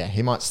 yeah,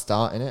 he might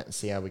start in it and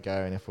see how we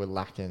go. And if we're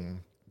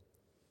lacking,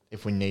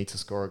 if we need to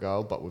score a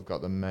goal, but we've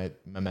got the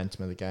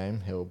momentum of the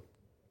game, he'll,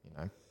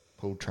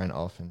 pull Trent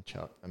off and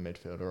chuck a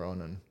midfielder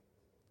on and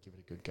give it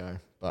a good go.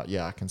 But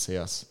yeah, I can see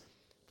us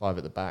 5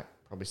 at the back,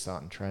 probably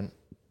starting Trent.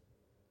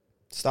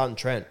 Starting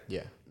Trent?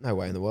 Yeah, No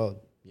way in the world.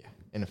 yeah,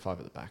 in a 5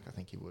 at the back, I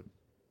think he would.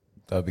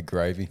 That'd be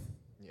gravy.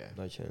 Yeah,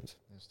 No chance.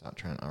 he'll start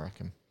Trent, I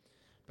reckon.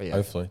 But yeah,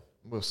 Hopefully.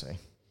 we'll see.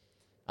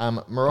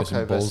 some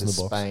Morocco balls in versus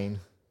the box. Spain.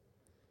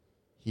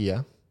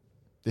 Here,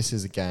 this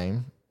is a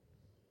game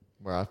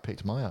where I've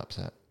picked my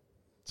upset.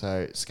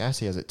 So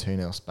Scassi has it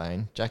 2-0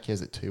 Spain. Jackie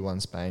has it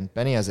 2-1 Spain.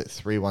 Benny has it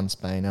 3-1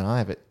 Spain, and I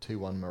have it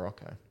 2-1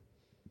 Morocco.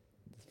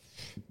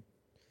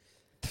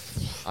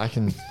 I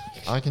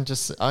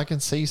can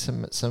see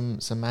some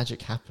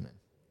magic happening.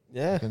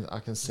 Yeah. I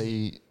can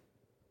see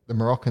the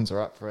Moroccans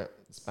are up for it.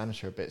 The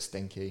Spanish are a bit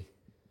stinky.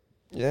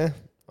 Yeah.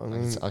 I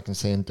mean, I can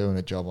see them doing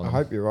a job on I them.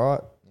 hope you're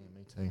right. Yeah,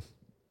 me too.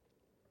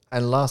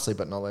 And lastly,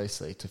 but not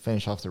leastly, to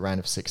finish off the round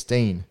of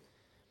 16,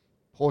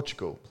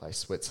 Portugal plays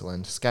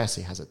Switzerland.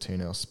 Scassi has it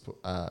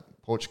 2-0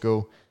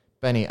 Portugal.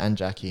 Benny and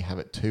Jackie have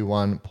it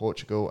 2-1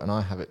 Portugal, and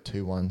I have it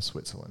 2-1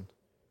 Switzerland.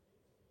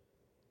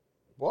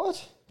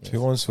 What?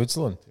 2-1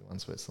 Switzerland. 2-1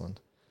 Switzerland.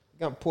 You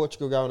got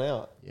Portugal going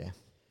out. Yeah.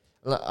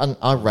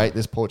 I rate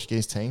this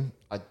Portuguese team.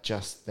 I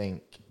just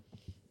think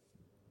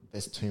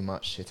there's too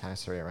much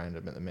shitassery around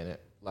them at the minute.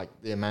 Like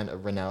the amount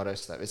of Ronaldo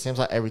stuff. It seems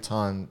like every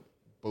time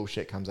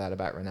bullshit comes out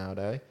about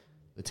Ronaldo,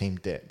 the team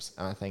dips.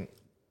 And I think,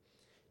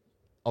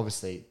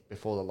 obviously,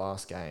 before the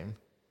last game,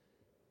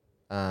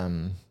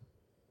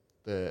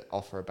 the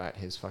offer about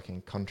his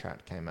fucking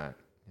contract came out.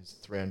 His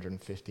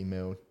 350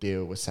 mil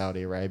deal with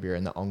Saudi Arabia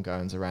and the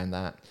ongoings around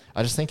that.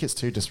 I just think it's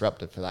too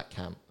disruptive for that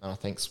camp. And I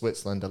think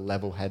Switzerland are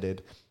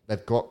level-headed.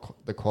 They've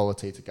got the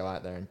quality to go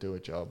out there and do a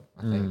job.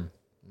 I think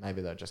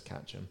maybe they'll just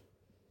catch him.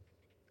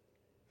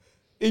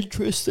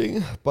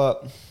 Interesting,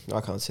 but I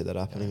can't see that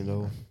happening at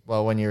all.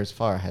 Well, when you're as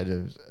far ahead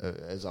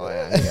as I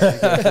am, you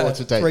can afford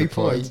to take 3 the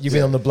points. You've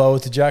been on the blower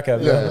to Jack,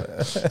 haven't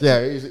you?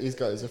 Yeah, he's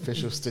got his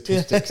official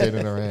statistics in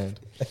and around.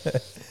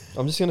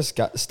 I'm just going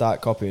to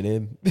start copying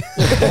him.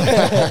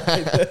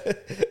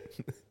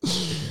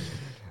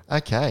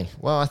 Okay,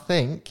 well, I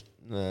think...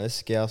 No,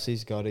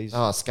 Scousy's got his...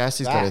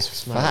 Scassi's got his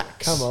Facts, mate.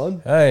 facts. Come on.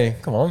 Hey,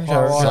 come on.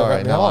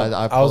 Sorry, no, I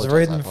I was apologise,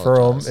 reading I from,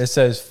 apologise. it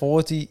says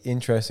 40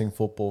 interesting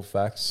football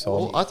facts. So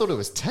Oh, I thought it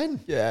was 10.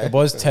 Yeah. it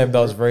was 10, but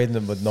I was reading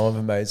them, but none of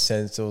them made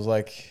sense. It was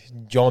like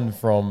John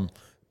from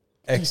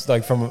from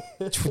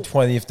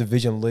 20th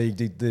Division League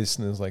did this,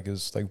 and it was like,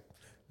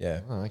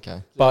 yeah. Oh,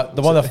 okay. But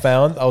the one I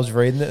found, I was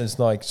reading it, and it's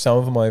like some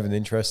of them are even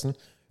interesting.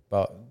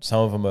 but some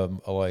of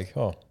them are like,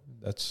 oh,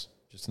 that's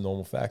just a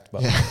normal fact.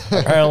 But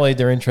apparently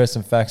they're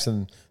interesting facts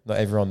and not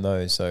everyone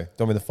knows. So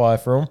don't me to fire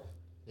through them.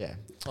 Yeah,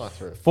 fire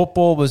through.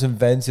 Football was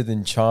invented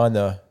in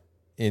China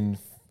in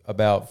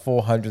about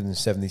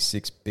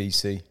 476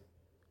 BC.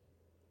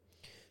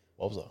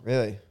 What was that?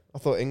 Really? I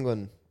thought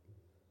England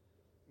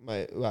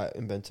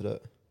invented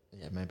it.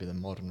 Yeah, maybe the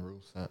modern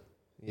rule set.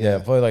 Yeah,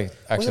 probably like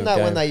actual Wasn't that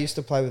game. when they used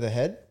to play with a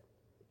head?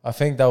 I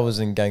think that was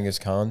in Genghis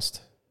Khan's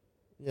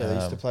Yeah, they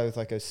used to play with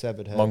like a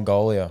severed head.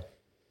 Mongolia.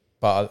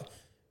 But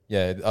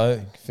I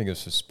don't think it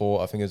was for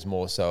sport. I think it's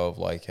more so of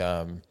like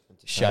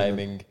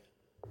shaming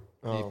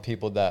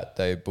people that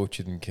they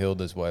butchered and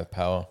killed as way of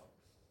power.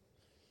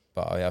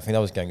 But I think that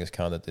was Genghis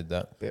Khan that did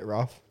that. Bit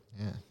rough.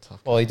 Yeah, tough.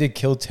 Well, he did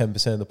kill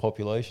 10% of the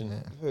population.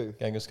 Yeah. Who?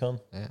 Genghis Khan.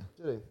 Yeah.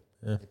 Did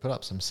Yeah. He put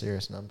up some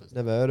serious numbers.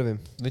 Never heard of him.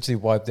 Literally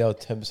wiped out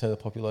 10% of the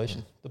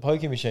population. The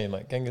poking machine,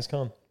 mate. Genghis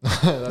Khan.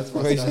 That's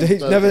what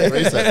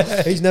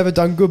He's never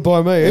done good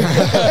by me.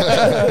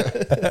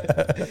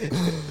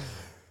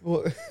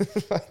 What?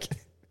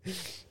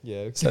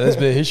 Yeah. So there's a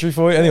bit of history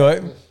for you.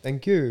 Anyway,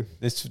 Thank you.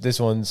 these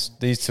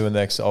two are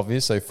next,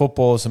 obvious. So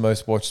football is the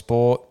most watched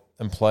sport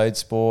and played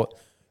sport.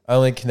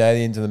 Only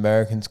Canadians and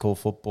Americans call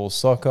football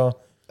soccer.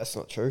 That's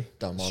not true.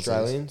 Dumb Aussies.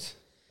 Australians.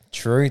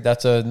 True,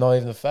 that's not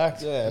even a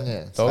fact. Yeah.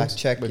 Yeah. Dogs. Fact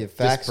check We've your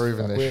facts.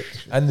 disproven this.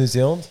 And New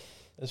Zealand.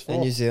 There's four.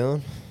 And New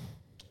Zealand.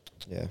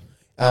 Yeah.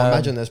 Um, I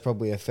imagine there's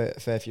probably a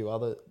fair few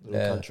other little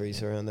Yeah.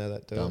 countries around there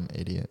that do Dumb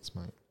idiots,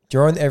 mate.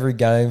 During every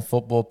game,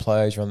 football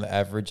players run the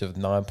average of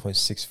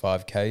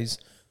 9.65 Ks.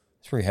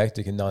 It's pretty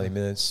hectic in 90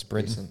 minutes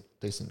sprinting.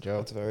 Decent it.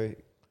 job. That's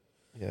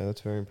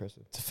that's very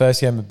impressive. The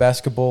first game of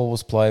basketball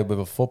was played with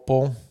a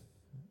football.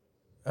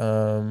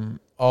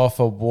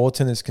 Arthur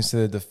Wharton is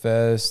considered the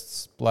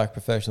first black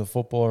professional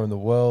footballer in the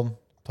world.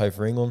 Played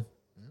for England.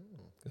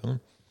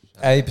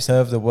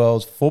 80% of the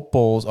world's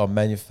footballs are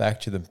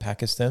manufactured in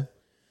Pakistan.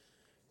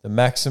 The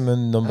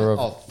maximum number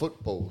of...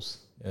 footballs.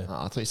 Yeah. Oh,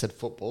 I thought you said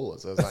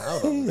footballers. I was like,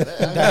 hold on a minute.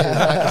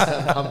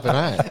 Pakistan pumping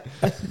out.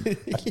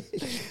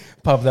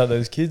 Pumping out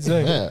those kids,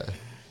 eh? Yeah.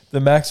 The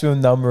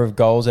maximum number of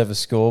goals ever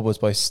scored was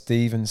by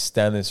Steven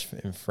Stanis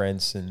in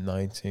France in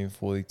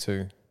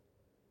 1942.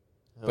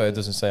 But it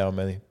doesn't say how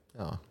many.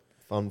 Oh.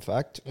 Fun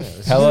fact.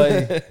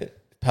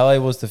 Pele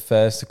was the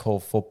first to call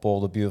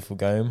football the beautiful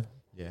game.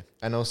 Yeah.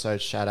 And also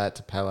shout out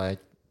to Pele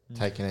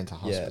taken into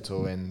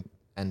hospital in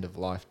end of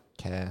life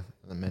care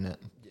at the minute.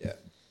 Yeah.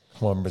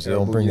 Come on, Brazil,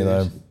 Terrible bring it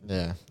news. home.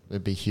 Yeah.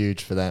 It'd be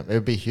huge for them. It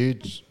would be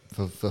huge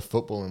for the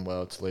footballing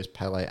world to lose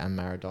Pele and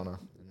Maradona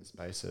in the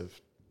space of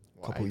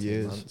Couple 18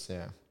 years. months.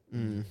 Yeah.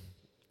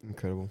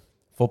 Incredible.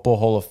 Football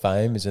Hall of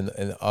Fame is in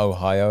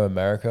Ohio,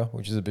 America,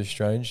 which is a bit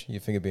strange. You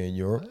think it'd be in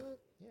Europe.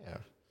 Yeah.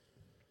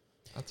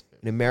 That's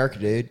In America,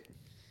 dude,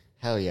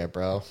 hell yeah,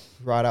 bro.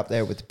 right up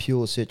there with the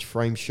Pulisic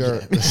frame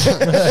shirt.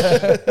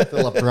 The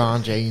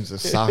LeBron James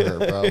of soccer,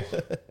 bro.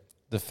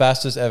 The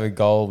fastest ever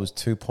goal was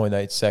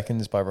 2.8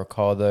 seconds by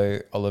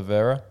Ricardo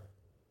Oliveira.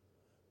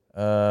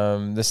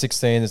 The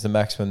 16 is the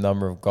maximum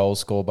number of goals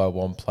scored by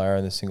one player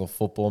in a single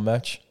football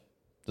match.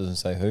 Doesn't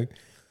say who.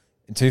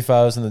 In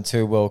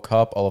 2002 World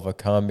Cup, Oliver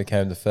Kahn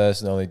became the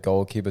first and only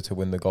goalkeeper to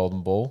win the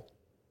Golden Ball.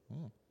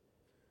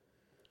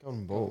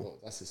 Golden ball.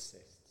 That's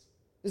assists.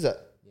 Is it?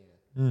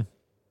 Mm.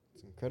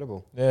 It's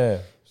incredible. Yeah.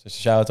 So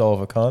shout out to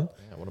Oliver Kahn.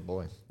 Yeah, what a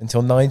boy.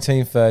 Until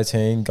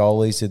 1913,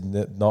 goalies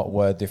did not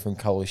wear different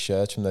colour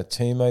shirts from their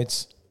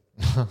teammates.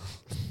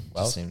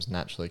 Just seems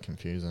naturally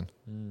confusing.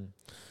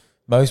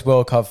 Most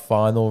World Cup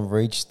final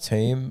reached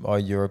team are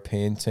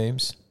European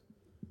teams.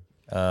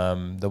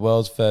 The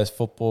world's first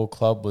football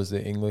club was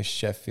the English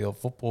Sheffield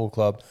Football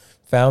Club,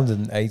 founded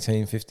in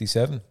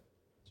 1857.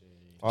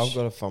 I've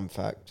got a fun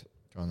fact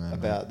Go on then,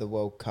 about the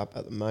World Cup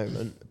at the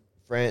moment.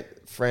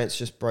 France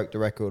just broke the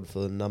record for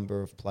the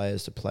number of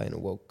players to play in a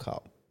World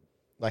Cup,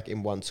 like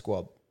in one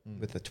squad,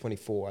 with the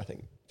 24, I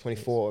think.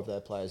 24 of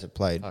their players have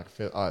played. I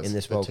feel, in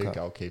this the World two Cup.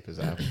 goalkeepers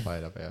that haven't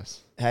played, I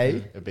guess. Hey?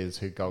 It'd be the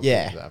two goalkeepers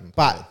Yeah, that haven't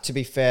played. but to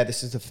be fair,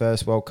 this is the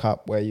first World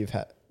Cup where you've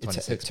had it's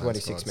a 26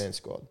 26-man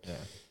squad. Yeah.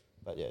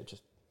 But yeah,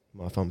 just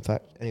my fun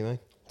fact. Anyway.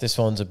 This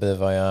one's a bit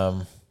of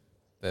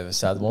a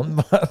sad one,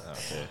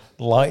 but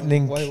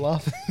Lightning. Why are you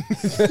laughing?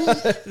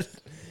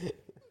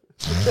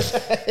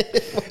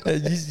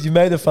 You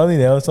made it funny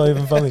now. It's not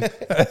even funny.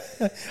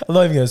 I'm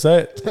not even going to say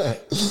it.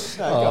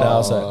 No,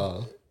 I'll say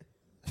it.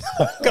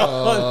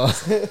 God.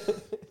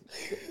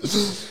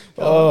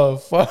 Oh,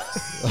 fuck.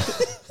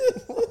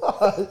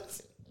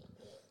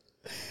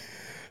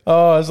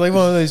 Oh, it's like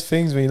one of those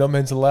things where you're not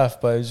meant to laugh,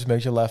 but it just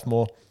makes you laugh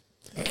more.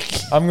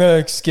 I'm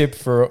going to skip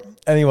for it.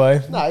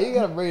 Anyway. No, you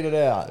got to read it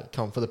out.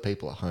 Come for the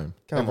people at home.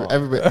 Come on.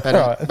 Everybody, Benny,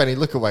 Right. Benny,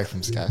 look away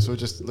from Sky. So we'll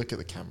just look at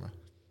the camera.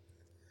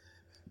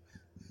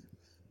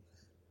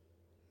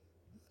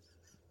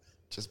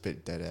 Just a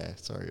bit dead air.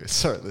 Sorry,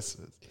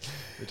 listeners.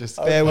 We're just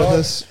Bear with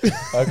us.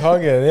 I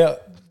can't get it out.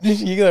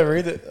 You got to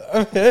read it.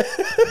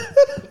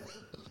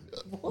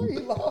 Why are you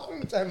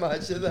laughing so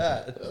much at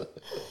that?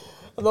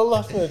 I'm not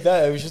laughing at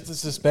that. It was just the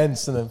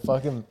suspense and then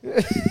fucking...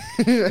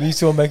 You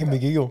two are making me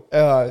giggle.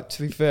 To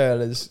be fair,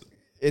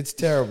 It's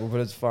terrible, but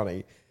it's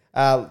funny.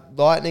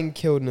 Lightning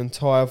killed an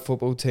entire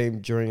football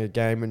team during a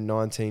game in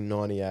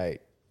 1998.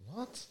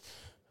 What?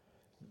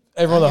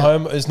 Everyone at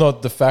home, it's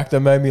not the fact that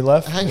made me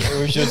laugh. Hang It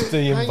was just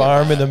the Hang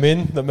environment I'm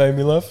in that made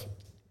me laugh.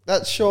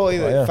 That's surely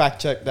Oh, yeah.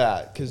 fact check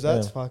that because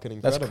that's Yeah. fucking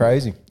incredible. That's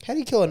crazy. How do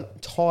you kill an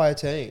entire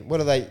team? What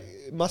are they?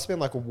 It must have been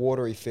like a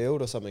watery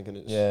field or something. And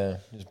it's Yeah,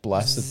 just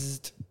blasted.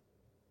 Zzzt.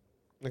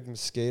 Like a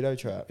mosquito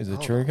trap. Is it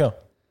Hold true, on. Carl?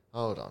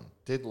 Hold on.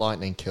 Did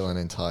Lightning kill an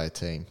entire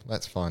team?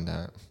 Let's find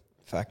out.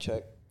 Fact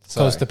check.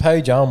 So it's the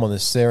page I'm on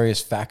is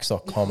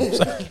seriousfacts.com.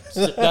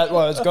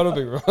 Well, it's got to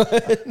be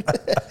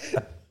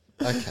right.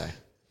 Okay.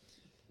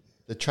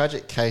 The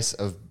tragic case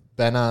of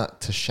Bena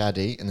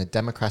Tashadi in the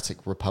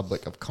Democratic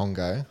Republic of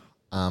Congo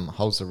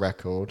holds the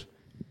record.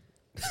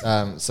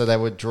 So they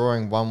were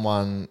drawing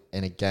 1-1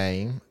 in a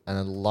game, and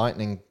the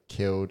Lightning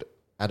killed,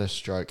 at a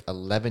stroke,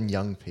 11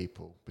 young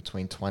people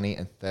between 20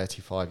 and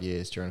 35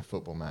 years during a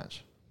football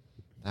match.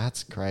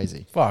 That's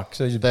crazy. Fuck.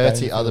 So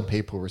 30 other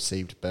people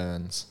received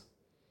burns.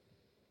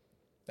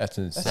 That's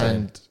insane.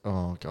 And,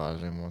 oh, God, I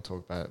don't even want to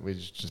talk about it. We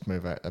just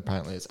move out.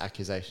 Apparently, it's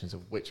accusations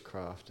of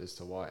witchcraft as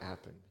to why it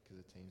happened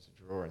because the teams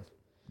are drawing.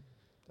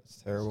 That's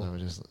terrible. So we're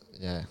just,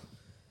 yeah.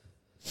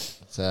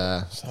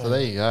 So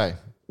there you go.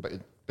 But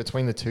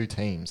between the two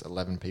teams,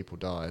 11 people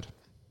died.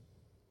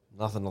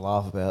 Nothing to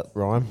laugh about,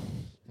 Ryan.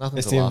 Nothing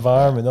It's to the laugh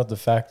environment, not the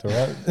fact, all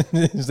right?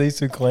 It's these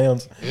two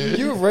clowns.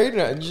 You were reading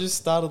it and you just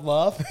started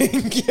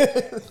laughing.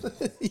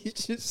 You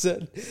just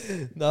said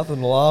nothing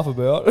to laugh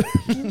about.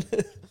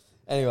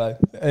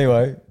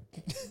 Anyway,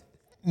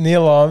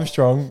 Neil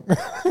Armstrong.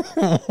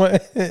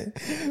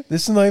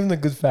 This is not even a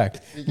good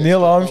fact. You get Neil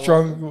struck by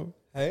Armstrong.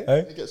 Hey?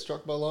 Hey? You get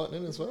struck by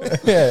lightning as well.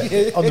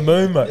 Yeah, on the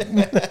moon,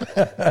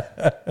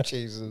 mate.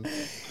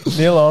 Jesus.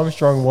 Neil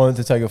Armstrong wanted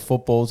to take a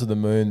football to the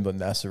moon, but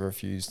NASA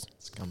refused.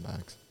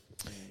 Scumbags.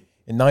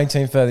 In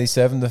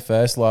 1937, the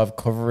first live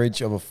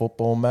coverage of a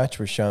football match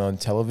was shown on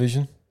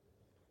television.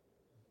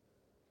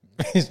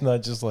 It's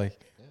not just like,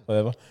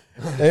 whatever.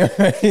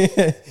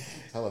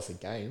 Tell us a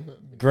game.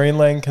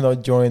 Greenland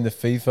cannot join the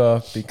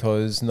FIFA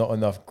because not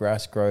enough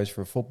grass grows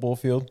for a football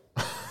field.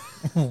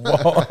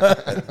 What?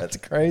 That's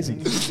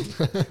crazy.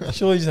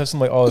 Surely you just have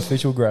some like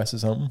artificial grass or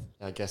something.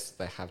 I guess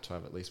they have to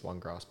have at least one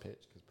grass pitch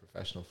because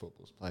professional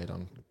football's played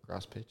on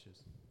grass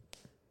pitches.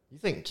 You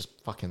think just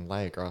fucking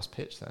lay a grass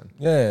pitch then?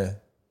 Yeah.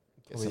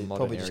 Get some modern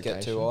Probably just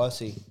get too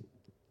irrigation. icy.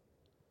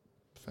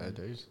 Fair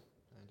dues.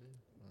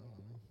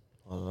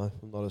 I don't know.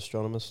 I'm not an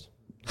astronomist.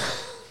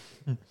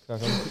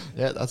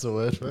 Yeah, that's a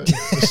word for it.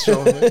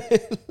 Astronomy.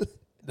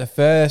 The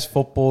first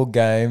football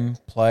game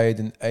played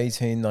in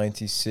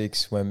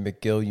 1896 when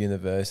McGill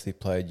University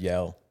played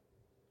Yale.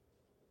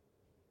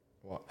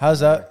 What? How's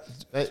that?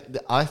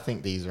 I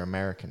think these are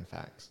American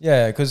facts.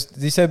 Yeah, because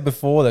they said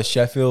before that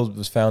Sheffield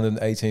was founded in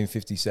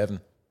 1857,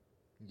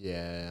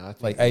 Yeah, I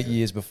think like these 8 are-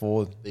 years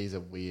before. These are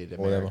weird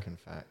Whatever. American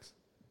facts.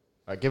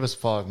 All right, give us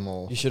 5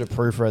 more. You should have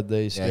proofread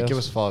these. Yeah, give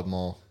us 5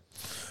 more.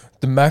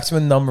 The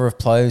maximum number of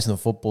players in a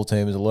football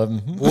team is 11.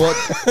 What?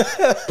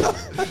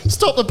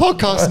 Stop the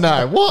podcast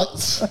now.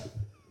 What?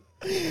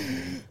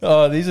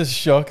 Oh, these are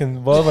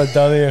shocking. What have I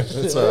done here?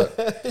 It's all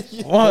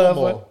right. What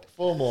have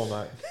 4 more,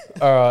 mate.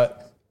 All right.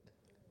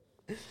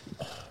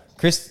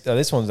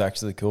 This one's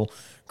actually cool.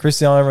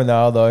 Cristiano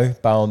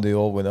Ronaldo, Ballon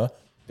d'Or winner,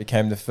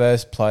 became the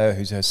first player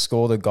who has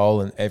scored a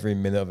goal in every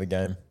minute of a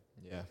game.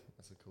 Yeah,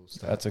 that's a cool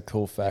stat. That's a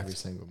cool Every fact.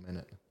 single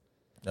minute.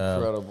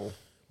 Incredible.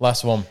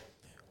 Last one.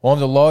 One of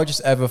the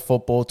largest ever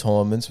football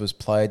tournaments was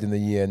played in the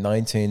year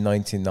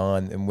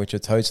 1999, in which a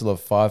total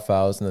of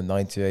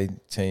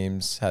 5,098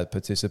 teams had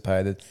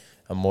participated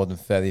and more than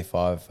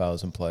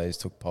 35,000 players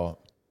took part.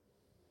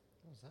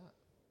 What was that?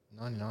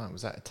 99.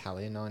 Was that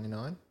Italian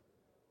 99?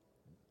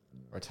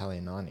 Or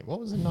Italian 90? What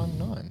was the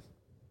 99?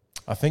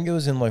 I think it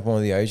was in like one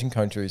of the Asian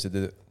countries that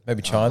did it.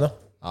 Maybe China.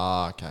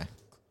 Ah, okay.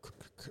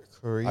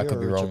 Korea I could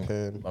be or wrong.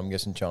 Japan? I'm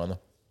guessing China.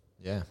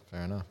 Yeah,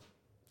 fair enough.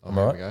 Oh, Am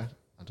here I we right? go.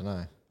 I don't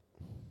know.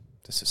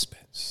 The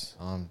suspense.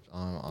 I'm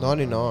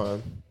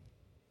 99.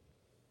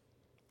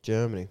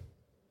 Germany.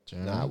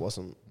 Germany? Nah, it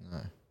wasn't. No.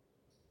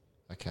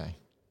 Okay.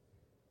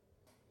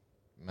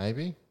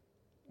 Maybe?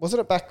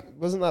 Wasn't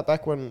that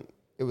back when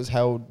it was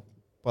held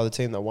by the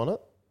team that won it?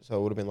 So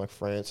it would have been like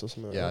France or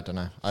something. Yeah, I like don't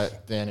know.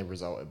 The only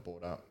result it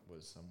brought up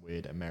was some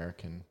weird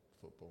American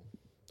football.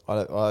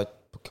 that. I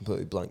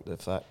completely blanked the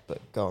fact, but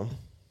go on.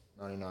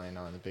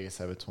 1999, the biggest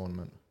ever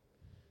tournament.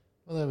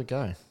 Well, there we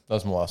go. That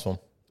was my last one.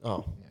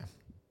 Oh, Yeah.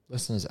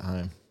 Listeners at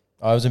home.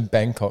 I was in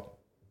Bangkok,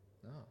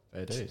 Oh,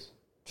 fair dues.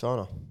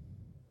 China.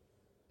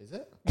 Is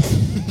it?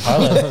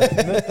 Thailand.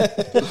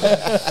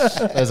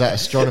 There's that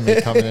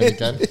astronomy coming in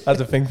again. I had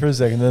to think for a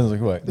second, then I was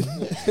like,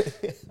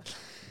 wait.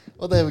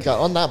 Well, there we go.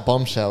 On that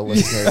bombshell,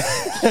 listeners,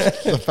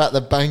 the fact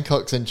that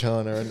Bangkok's in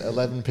China and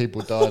 11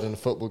 people died in a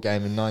football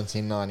game in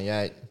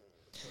 1998.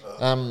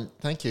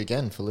 Thank you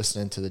again for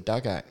listening to The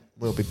Dugout.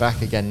 We'll be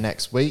back again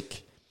next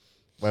week,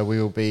 where we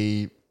will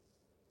be,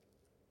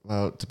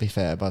 well, to be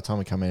fair, by the time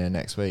we come in here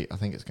next week, I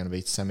think it's going to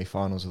be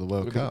semi-finals of the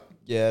World Cup.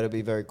 Yeah, it'll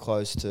be very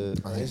close to.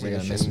 I think we're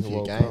going to miss finishing a the few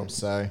World games. Cup.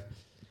 So,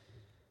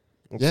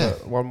 Yeah.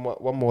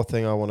 One more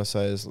thing I want to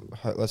say is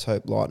let's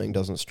hope lightning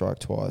doesn't strike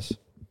twice.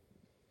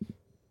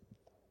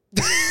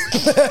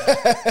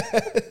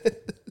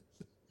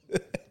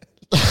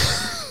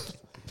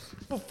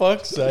 For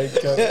fuck's sake.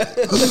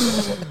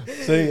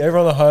 See,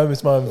 everyone at home,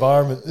 it's my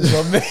environment. It's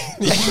not me.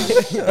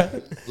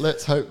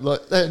 Let's hope.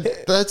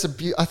 That's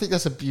I think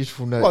that's a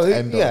beautiful note Well, to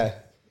end on. yeah.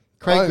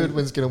 Craig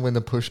Goodwin's going to win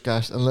the push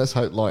gash, and let's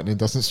hope lightning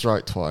doesn't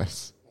strike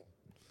twice.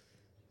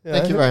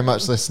 Thank you very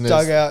much, listeners.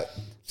 Dugout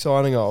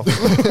signing off.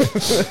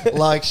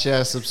 Like,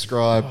 share,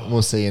 subscribe.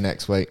 We'll see you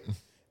next week.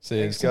 See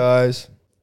you. Thanks, guys.